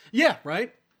 Yeah,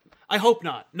 right? I hope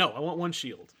not. No, I want one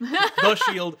shield. The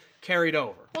shield carried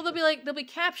over. Well, there'll be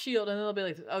Cap Shield, and then there'll be,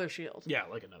 like, the other shield. Yeah,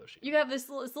 like another shield. You have this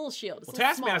little shield. It's Well, a little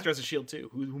Taskmaster smaller. has a shield too.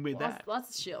 Who made that? Lots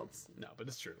of shields. No, but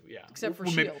it's true. Yeah, Except for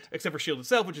maybe- S.H.I.E.L.D.. Except for Shield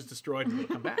itself, which is destroyed and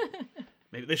it'll come back.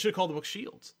 Maybe they should have called the book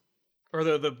Shields, or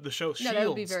the show Shields. No, that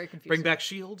would be very confusing. Bring back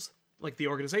Shields, like the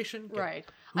organization. Right.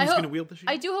 Who's going to wield the shield?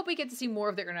 I do hope we get to see more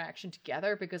of their interaction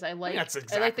together, because I like That's I like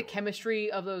exactly the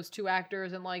chemistry of those two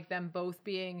actors, and, like, them both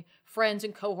being friends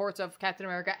and cohorts of Captain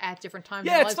America at different times.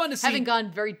 Yeah, in their it's lives, fun to see. having gone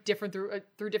very different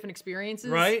through different experiences.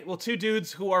 Right? Well, two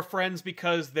dudes who are friends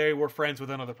because they were friends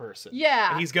with another person.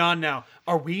 Yeah. And he's gone now.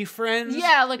 Are we friends?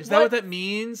 Yeah, like, is that what what- that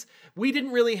means? We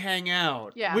didn't really hang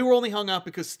out. Yeah. We were only hung out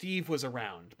because Steve was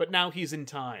around, but now he's in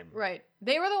time. Right.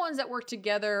 They were the ones that worked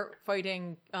together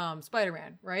fighting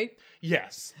Spider-Man, right?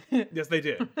 Yes. Yes, they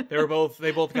did. They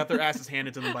both got their asses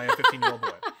handed to them by a 15-year-old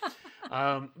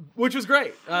boy. Which was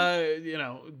great.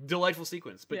 Delightful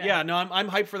sequence. But yeah, no, I'm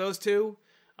hyped for those two.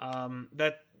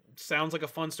 That sounds like a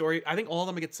fun story. I think all of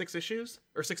them get 6 issues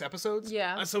or 6 episodes.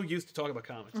 Yeah. I'm so used to talking about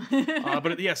comics.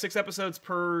 But yeah, 6 episodes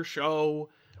per show.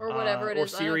 Or whatever it or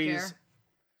is, I don't series. care.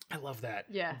 I love that.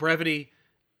 Yeah. Brevity.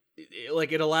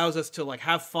 It allows us to, like,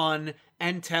 have fun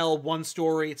and tell one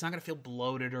story. It's not going to feel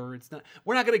bloated, or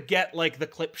we're not going to get, like, the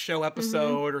clip show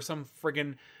episode or some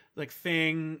friggin'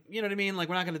 thing. You know what I mean? Like,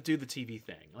 we're not going to do the TV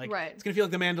thing. Like, Right. it's going to feel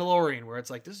like The Mandalorian, where it's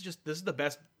like, this is the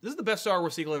best Star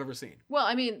Wars sequel I've ever seen. Well,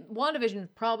 I mean, WandaVision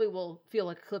probably will feel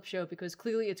like a clip show because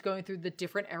clearly it's going through the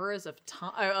different eras of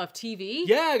TV.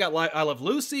 Yeah, I got I Love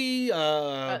Lucy,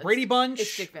 Brady Bunch.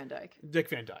 It's Dick Van Dyke. Dick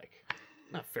Van Dyke.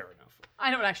 Not fair enough. I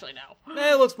don't actually know.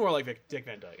 It looks more like Dick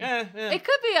Van Dyke. It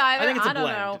could be either. I think it's a don't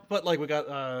blend. know. But like we got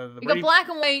You got black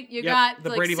and white. You got the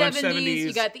like Brady Bunch 70s. You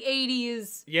 70s. got the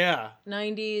 80s. Yeah.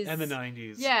 90s. And the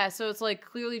 90s. Yeah, so it's like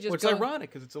clearly just. Which is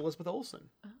ironic because it's Elizabeth Olsen.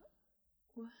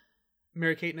 What?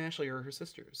 Mary-Kate and Ashley are her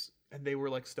sisters, and they were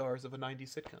like stars of a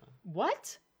 90s sitcom.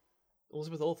 What?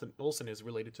 Elizabeth Olsen is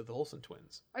related to the Olsen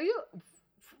twins. Are you?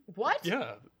 What?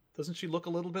 Yeah. Doesn't she look a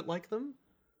little bit like them?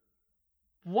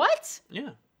 What?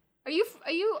 Yeah. Are you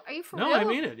for real? No, I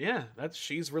mean it. Yeah.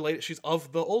 She's related. She's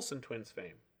of the Olsen twins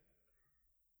fame.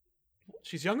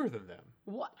 She's younger than them.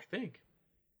 What? I think.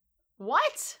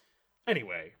 What?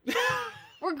 Anyway.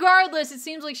 Regardless, it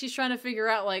seems like she's trying to figure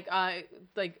out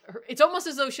it's almost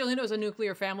as though she only knows a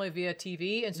nuclear family via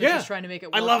TV, and so she's trying to make it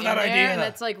work. I love that idea. And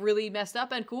that's like really messed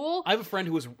up and cool. I have a friend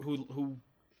who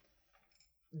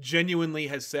genuinely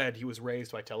has said he was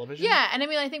raised by television. Yeah, and I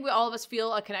mean, I think all of us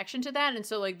feel a connection to that, and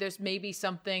so like there's maybe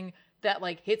something that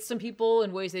like hits some people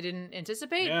in ways they didn't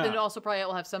anticipate, Yeah. and it also probably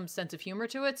will have some sense of humor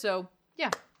to it. So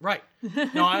yeah, Right.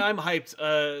 No, I'm hyped.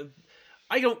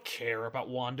 I don't care about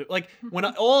Wanda. Like, when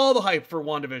all the hype for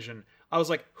WandaVision, I was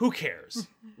like, who cares?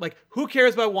 Like, who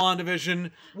cares about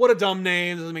WandaVision? What a dumb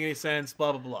name. Doesn't make any sense.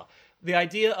 Blah, blah, blah. The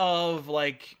idea of,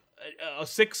 like, a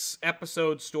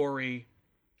 6-episode story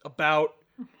about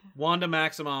Wanda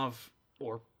Maximoff,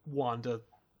 or Wanda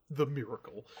the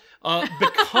Miracle,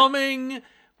 becoming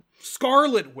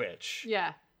Scarlet Witch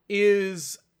yeah,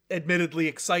 is admittedly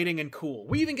exciting and cool.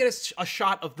 We even get a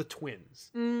shot of the twins.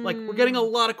 Like, we're getting a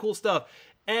lot of cool stuff.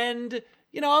 And,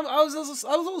 you know, I was a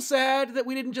little sad that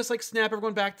we didn't just, like, snap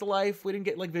everyone back to life. We didn't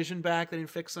get, like, Vision back. They didn't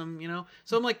fix him, you know?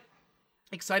 So I'm, like,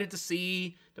 excited to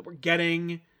see that we're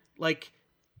getting, like,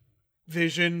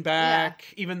 Vision back.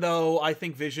 Yeah. Even though I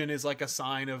think Vision is, like, a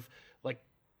sign of, like,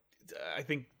 I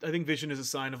think Vision is a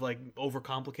sign of, like,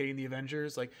 overcomplicating the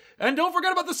Avengers. Like, and don't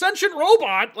forget about the sentient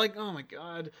robot! Like, oh my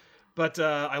god. But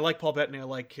I like Paul Bettany. I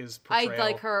like his portrayal. I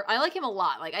like her. I like him a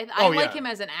lot. Like I like him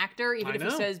as an actor, even if he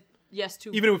says yes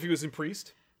to. Even if he was in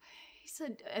Priest. He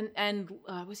said, and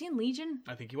was he in Legion?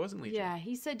 I think he was in Legion. Yeah,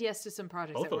 he said yes to some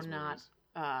projects Both that were those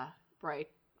not right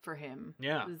for him.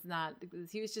 Yeah, it was not.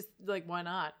 He was just like, why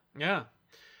not? Yeah.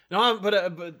 No,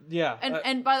 but yeah.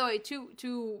 And by the way,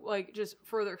 to like just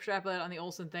further extrapolate on the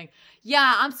Olsen thing.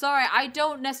 Yeah, I'm sorry, I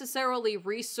don't necessarily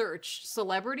research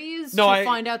celebrities to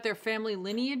find out their family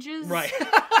lineages. Right.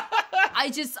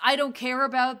 I don't care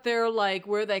about their like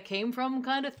where they came from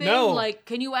kind of thing. No. Like,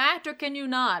 can you act or can you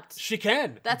not? She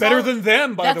can. That's better than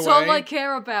them, by the way. That's all I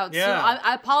care about. Yeah. So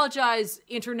I apologize,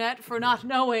 internet, for not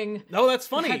knowing. No, that's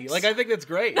funny. Like, I think that's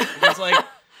great. It's like,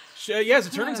 yes,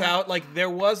 it turns out like there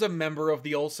was a member of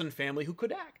the Olsen family who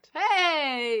could act.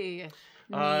 Hey.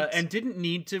 And didn't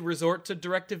need to resort to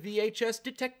direct-to-VHS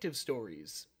detective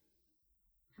stories.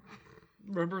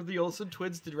 Remember the Olsen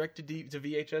twins directed to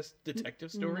VHS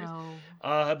detective stories? No.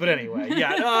 But anyway,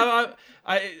 yeah.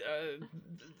 I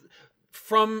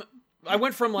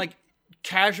went from like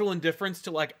casual indifference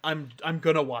to like I'm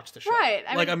gonna watch the show. Right.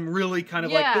 I'm really kind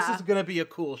of like, this is gonna be a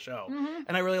cool show,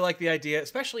 and I really like the idea,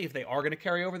 especially if they are gonna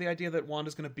carry over the idea that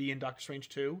Wanda's gonna be in Doctor Strange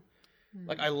 2.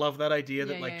 Like, I love that idea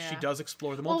that she does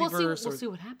explore the multiverse. We'll see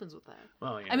what happens with that.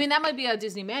 Well, yeah. I mean, that might be a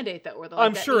Disney mandate, though, where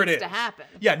I'm sure it is to happen.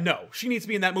 Yeah, no, she needs to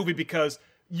be in that movie because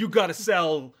you got to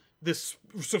sell this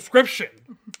subscription.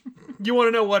 You want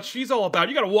to know what she's all about?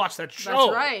 You got to watch that show.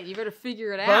 That's right. You better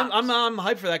figure it out. I'm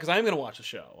hyped for that because I am going to watch the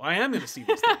show. I am going to see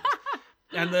these things.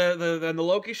 And the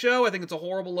Loki show, I think it's a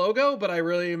horrible logo, but I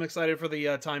really am excited for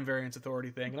the Time Variance Authority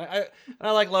thing. And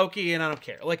I like Loki, and I don't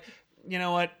care. Like, you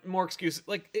know what? More excuses.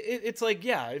 Like, it's like,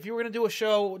 yeah, if you were going to do a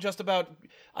show just about...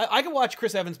 I could watch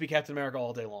Chris Evans be Captain America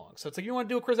all day long. So it's like, you want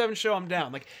to do a Chris Evans show, I'm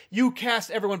down. Like, you cast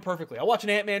everyone perfectly. I'll watch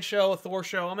an Ant-Man show, a Thor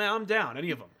show. I'm down.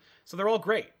 Any of them. So they're all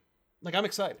great. Like, I'm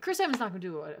excited. Chris Evans not going to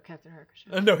do a Captain America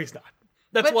show. No, he's not.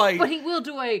 That's why... But he will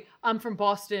do a I'm from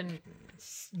Boston...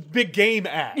 big game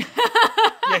act.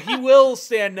 Yeah, he will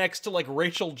stand next to, like,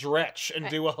 Rachel Dretch and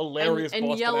do a hilarious and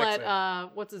Boston yell accent.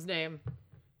 at, what's his name?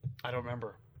 I don't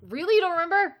remember. Really? You don't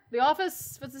remember? The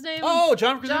Office? What's his name? Oh,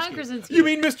 John Krasinski. John Krasinski. You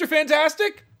mean Mr.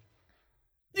 Fantastic?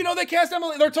 You know, they cast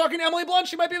Emily. They're talking to Emily Blunt.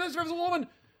 She might be this woman.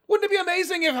 Wouldn't it be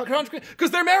amazing if...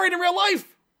 Because they're married in real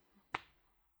life.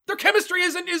 Their chemistry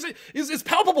is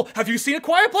palpable. Have you seen A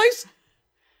Quiet Place?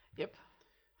 Yep.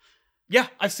 Yeah,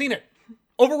 I've seen it.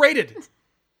 Overrated.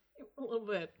 A little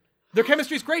bit. Their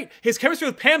chemistry's great. His chemistry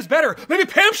with Pam's better. Maybe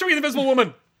Pam should be the Invisible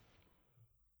Woman.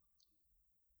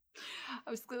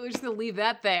 We're just gonna leave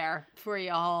that there for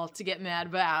y'all to get mad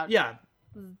about. Yeah.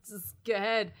 Just go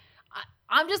ahead.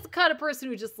 I'm just the kind of person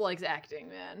who just likes acting,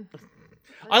 man.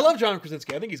 I love John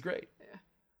Krasinski. I think he's great.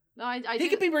 No, I He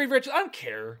could be Reed Richards. I don't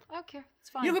care. I don't care. It's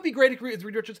fine. You know who'd be great as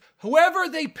Reed Richards? Whoever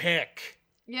they pick.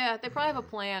 Yeah, they probably have a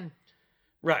plan.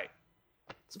 Right.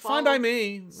 It's fine by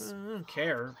me. I don't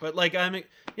care. But like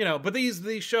but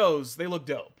these shows, they look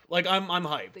dope. Like I'm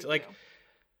hyped. Like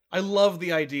I love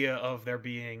the idea of there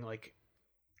being like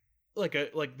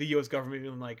the US government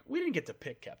being like, we didn't get to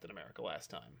pick Captain America last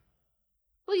time.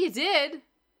 Well, you did.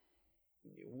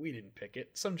 We didn't pick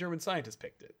it. Some German scientist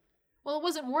picked it. Well, it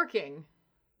wasn't working.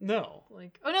 No.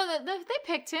 Like, oh no, they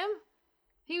picked him.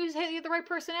 He had the right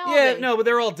personality. Yeah, no, but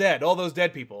they're all dead. All those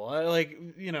dead people.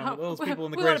 Those people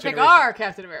in the we Greatest want to pick Generation. our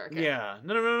Captain America. Yeah.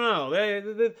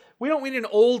 No. We need an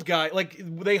old guy. Like,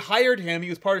 they hired him. He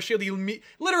was part of S.H.I.E.L.D.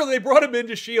 Literally, they brought him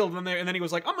into S.H.I.E.L.D. and then he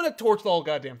was like, I'm going to torch the whole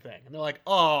goddamn thing. And they're like,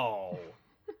 oh.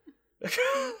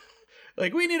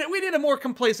 Like, we need a more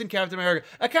complacent Captain America.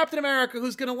 A Captain America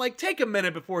who's going to, like, take a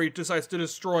minute before he decides to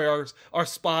destroy our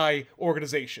spy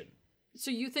organization.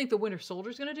 So you think the Winter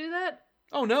Soldier's going to do that?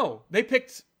 Oh, no. They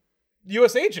picked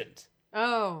U.S. Agent.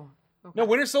 Oh. Okay. No,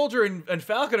 Winter Soldier and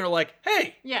Falcon are like,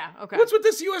 hey. Yeah, okay. What's with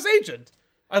this U.S. Agent?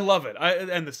 I love it.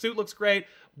 And the suit looks great.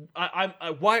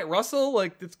 I Wyatt Russell,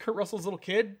 like, it's Kurt Russell's little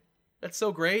kid. That's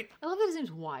so great. I love that his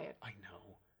name's Wyatt. I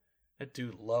know. That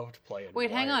dude loved playing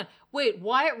Wait, Wyatt. hang on. Wait,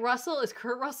 Wyatt Russell is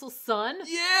Kurt Russell's son?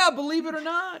 Yeah, believe it or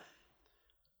not.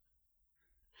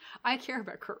 I care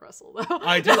about Kurt Russell, though.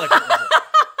 I do like Kurt Russell.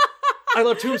 I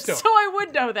love Tombstone. So I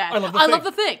would know that. I love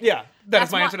The Thing. Yeah,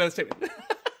 that's my answer to that statement.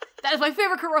 That is my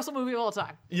favorite Kurt Russell movie of all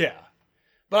time. Yeah.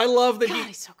 But I love that God,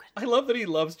 he's so good. I love that he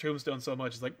loves Tombstone so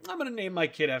much. He's like, I'm going to name my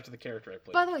kid after the character I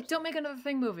played. By the way, don't make another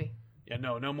Thing movie. Yeah,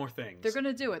 no more Things. They're going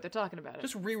to do it. They're talking about it.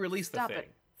 Just re-release The Thing.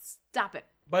 Stop it.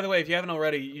 By the way, if you haven't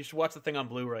already, you should watch The Thing on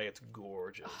Blu-ray. It's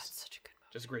gorgeous. Oh, it's such a good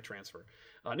movie. Just a great transfer.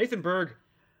 Nathan Berg,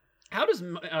 how does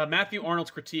Matthew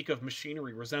Arnold's critique of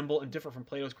machinery resemble and differ from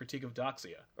Plato's critique of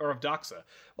Doxa?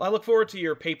 Well, I look forward to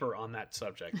your paper on that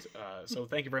subject. So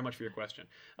thank you very much for your question.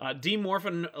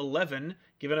 DMorphin11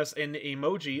 giving us an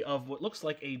emoji of what looks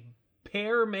like a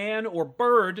pear man or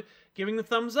bird giving the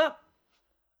thumbs up.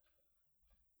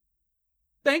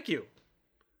 Thank you.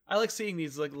 I like seeing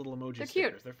these like little emoji stickers.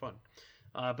 Cute. They're fun.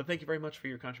 But thank you very much for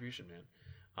your contribution,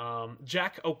 man.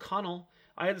 Jack O'Connell.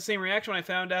 I had the same reaction when I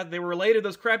found out they were related.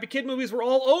 Those crappy kid movies were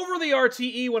all over the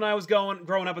RTE when I was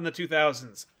growing up in the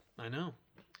 2000s. I know.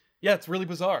 Yeah, it's really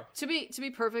bizarre. To be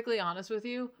perfectly honest with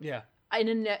you, yeah, in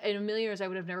a million years I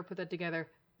would have never put that together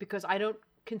because I don't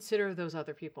consider those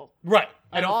other people. Right.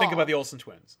 I don't think about the Olsen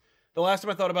twins. The last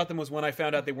time I thought about them was when I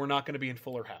found out they were not going to be in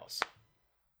Fuller House.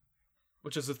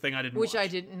 Which is the thing I didn't watch. Which I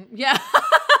didn't. Yeah.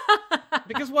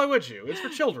 Because why would you? It's for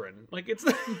children. Like, it's...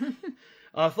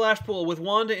 Flashpool, with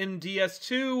Wanda in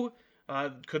DS2,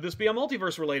 could this be a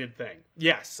multiverse-related thing?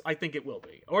 Yes, I think it will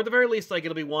be. Or at the very least, like,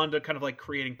 it'll be Wanda kind of, like,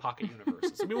 creating pocket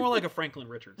universes. It'll be more like a Franklin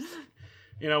Richards thing.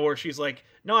 You know, where she's like,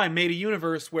 no, I made a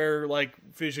universe where, like,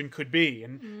 Vision could be.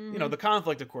 And, you know, the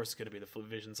conflict, of course, is going to be the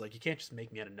Vision's like, you can't just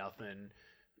make me out of nothing.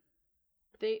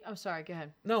 I'm sorry, go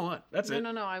ahead. No, what? That's it.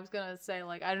 No. I was going to say,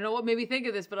 like, I don't know what made me think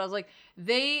of this, but I was like,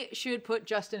 they should put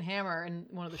Justin Hammer in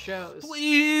one of the shows.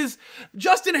 Please!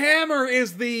 Justin Hammer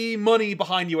is the money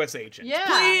behind U.S. Agent. Yeah.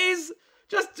 Please!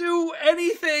 Just do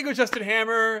anything with Justin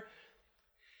Hammer.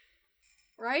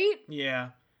 Right? Yeah.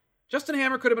 Justin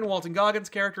Hammer could have been Walton Goggins'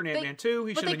 character in Ant-Man 2.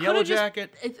 He should have been Yellow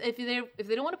Jacket. If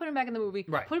they don't want to put him back in the movie,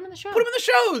 right. Put him in the show. Put him in the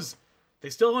shows!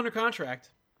 They still have under contract.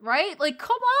 Right? Like,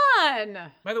 come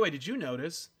on! By the way, did you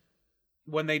notice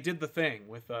when they did the thing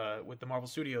with the Marvel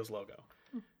Studios logo,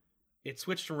 it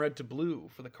switched from red to blue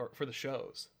for the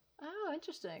shows. Oh,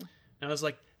 interesting. And I was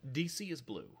like, DC is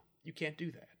blue. You can't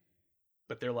do that.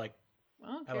 But they're like,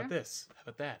 how about this? How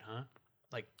about that, huh?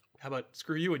 Like, how about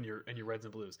screw you and your reds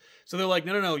and blues? So they're like,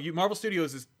 no. Marvel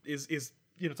Studios is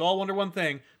it's all Wonder One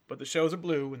thing, but the shows are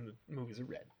blue and the movies are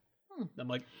red. I'm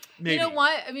like, maybe. You know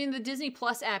why? I mean, the Disney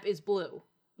Plus app is blue.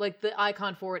 Like, the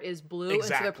icon for it is blue,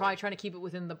 exactly. And so they're probably trying to keep it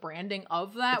within the branding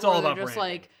of that. It's all about just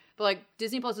branding. like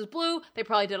Disney Plus is blue. They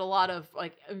probably did a lot of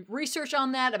like research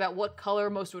on that about what color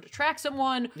most would attract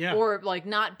someone, or like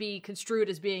not be construed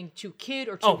as being too kid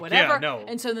or too whatever. Yeah, no.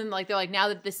 And so then like they're like, now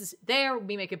that this is there,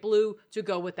 we make it blue to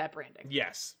go with that branding.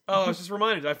 Yes. Oh, I was just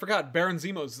reminded. I forgot. Baron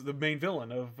Zemo's the main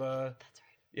villain of. That's right.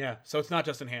 Yeah. So it's not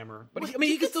Justin Hammer, but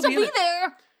he can still be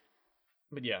there.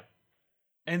 But yeah,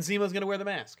 and Zemo's gonna wear the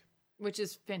mask. which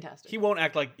is fantastic. He won't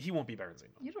act like he won't be Baron Zemo.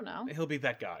 You don't know. He'll be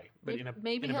that guy, but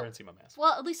Maybe in a he'll- Baron Zemo mask.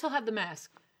 Well, at least he'll have the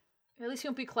mask. At least he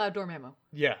won't be Cloud Dormammu.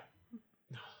 Yeah,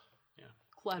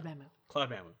 Cloud Mamo. Cloud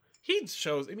Mamu. He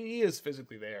shows. I mean, he is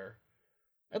physically there.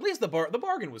 At least the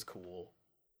bargain was cool.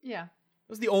 Yeah. It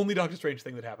was the only Doctor Strange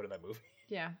thing that happened in that movie.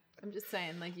 Yeah. I'm just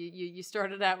saying, like you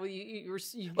started out with you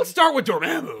Let's start with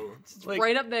Dormammu. Like,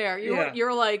 right up there.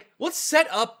 You're like, let's set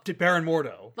up to Baron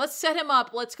Mordo. let's set him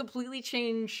up. Let's completely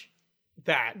change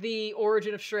That. the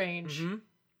origin of Strange, Mhm.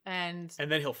 and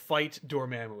And then he'll fight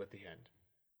Dormammu at the end.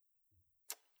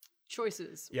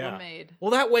 choices Yeah. were made.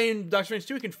 Well, that way in Doctor Strange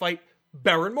 2, he can fight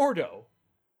Baron Mordo.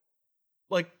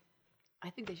 Like, I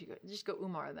think they should just go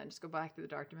Umar then. Just go back to the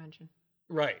Dark Dimension.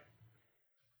 right.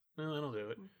 No, that'll do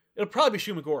it. It'll probably be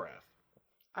Shumagorath.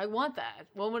 I want that.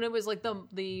 Well, when it was like the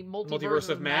Multiverse multiverse of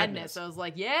of madness, Madness. I was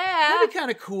like, That'd yeah. be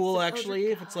kind of cool, actually,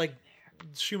 if it's like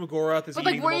Shumagorath is But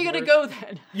eating like, where are the you gonna multiverse. go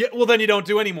then? Yeah, well, then you don't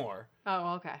do any more.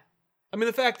 Oh, okay. I mean,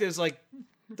 the fact is, like,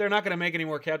 they're not going to make any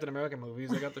more Captain America movies.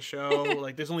 They got the show.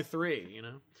 Like, there's only 3, you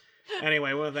know?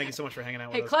 Anyway, well, thank you so much for hanging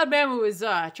out Hey, with Cloud Mamu is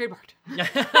trademarked.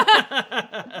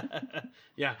 us.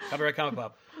 Yeah, copyright Comic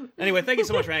Pop. Anyway, thank you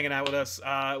so much for hanging out with us.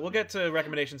 We'll get to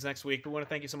recommendations next week, but we want to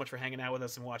thank you so much for hanging out with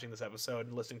us and watching this episode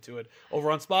and listening to it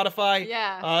over on Spotify.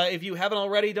 Yeah. If you haven't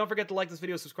already, don't forget to like this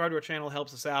video, subscribe to our channel, it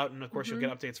helps us out, and of course Mm-hmm. you'll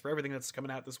get updates for everything that's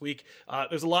coming out this week.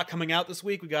 There's a lot coming out this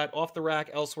week. We got Off the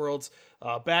Rack, Elseworlds,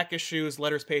 back issues,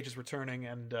 letters pages returning,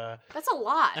 and That's a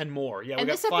lot. more. Yeah, and we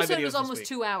got this 5 episode videos was this almost week.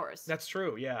 2 hours. That's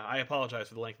true. Yeah, I apologize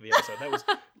for the length of the episode. That was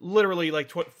literally like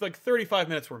 35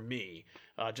 minutes were me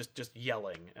just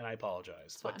yelling, and I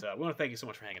apologize. But we want to thank you so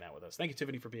much for hanging out with us. Thank you,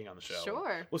 Tiffany, for being on the show.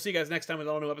 Sure. We'll see you guys next time with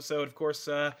an all new episode. Of course,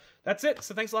 that's it.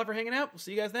 So thanks a lot for hanging out. We'll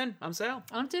see you guys then. I'm Sal.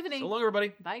 I'm Tiffany. So long,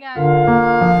 everybody. Bye,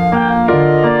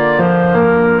 guys.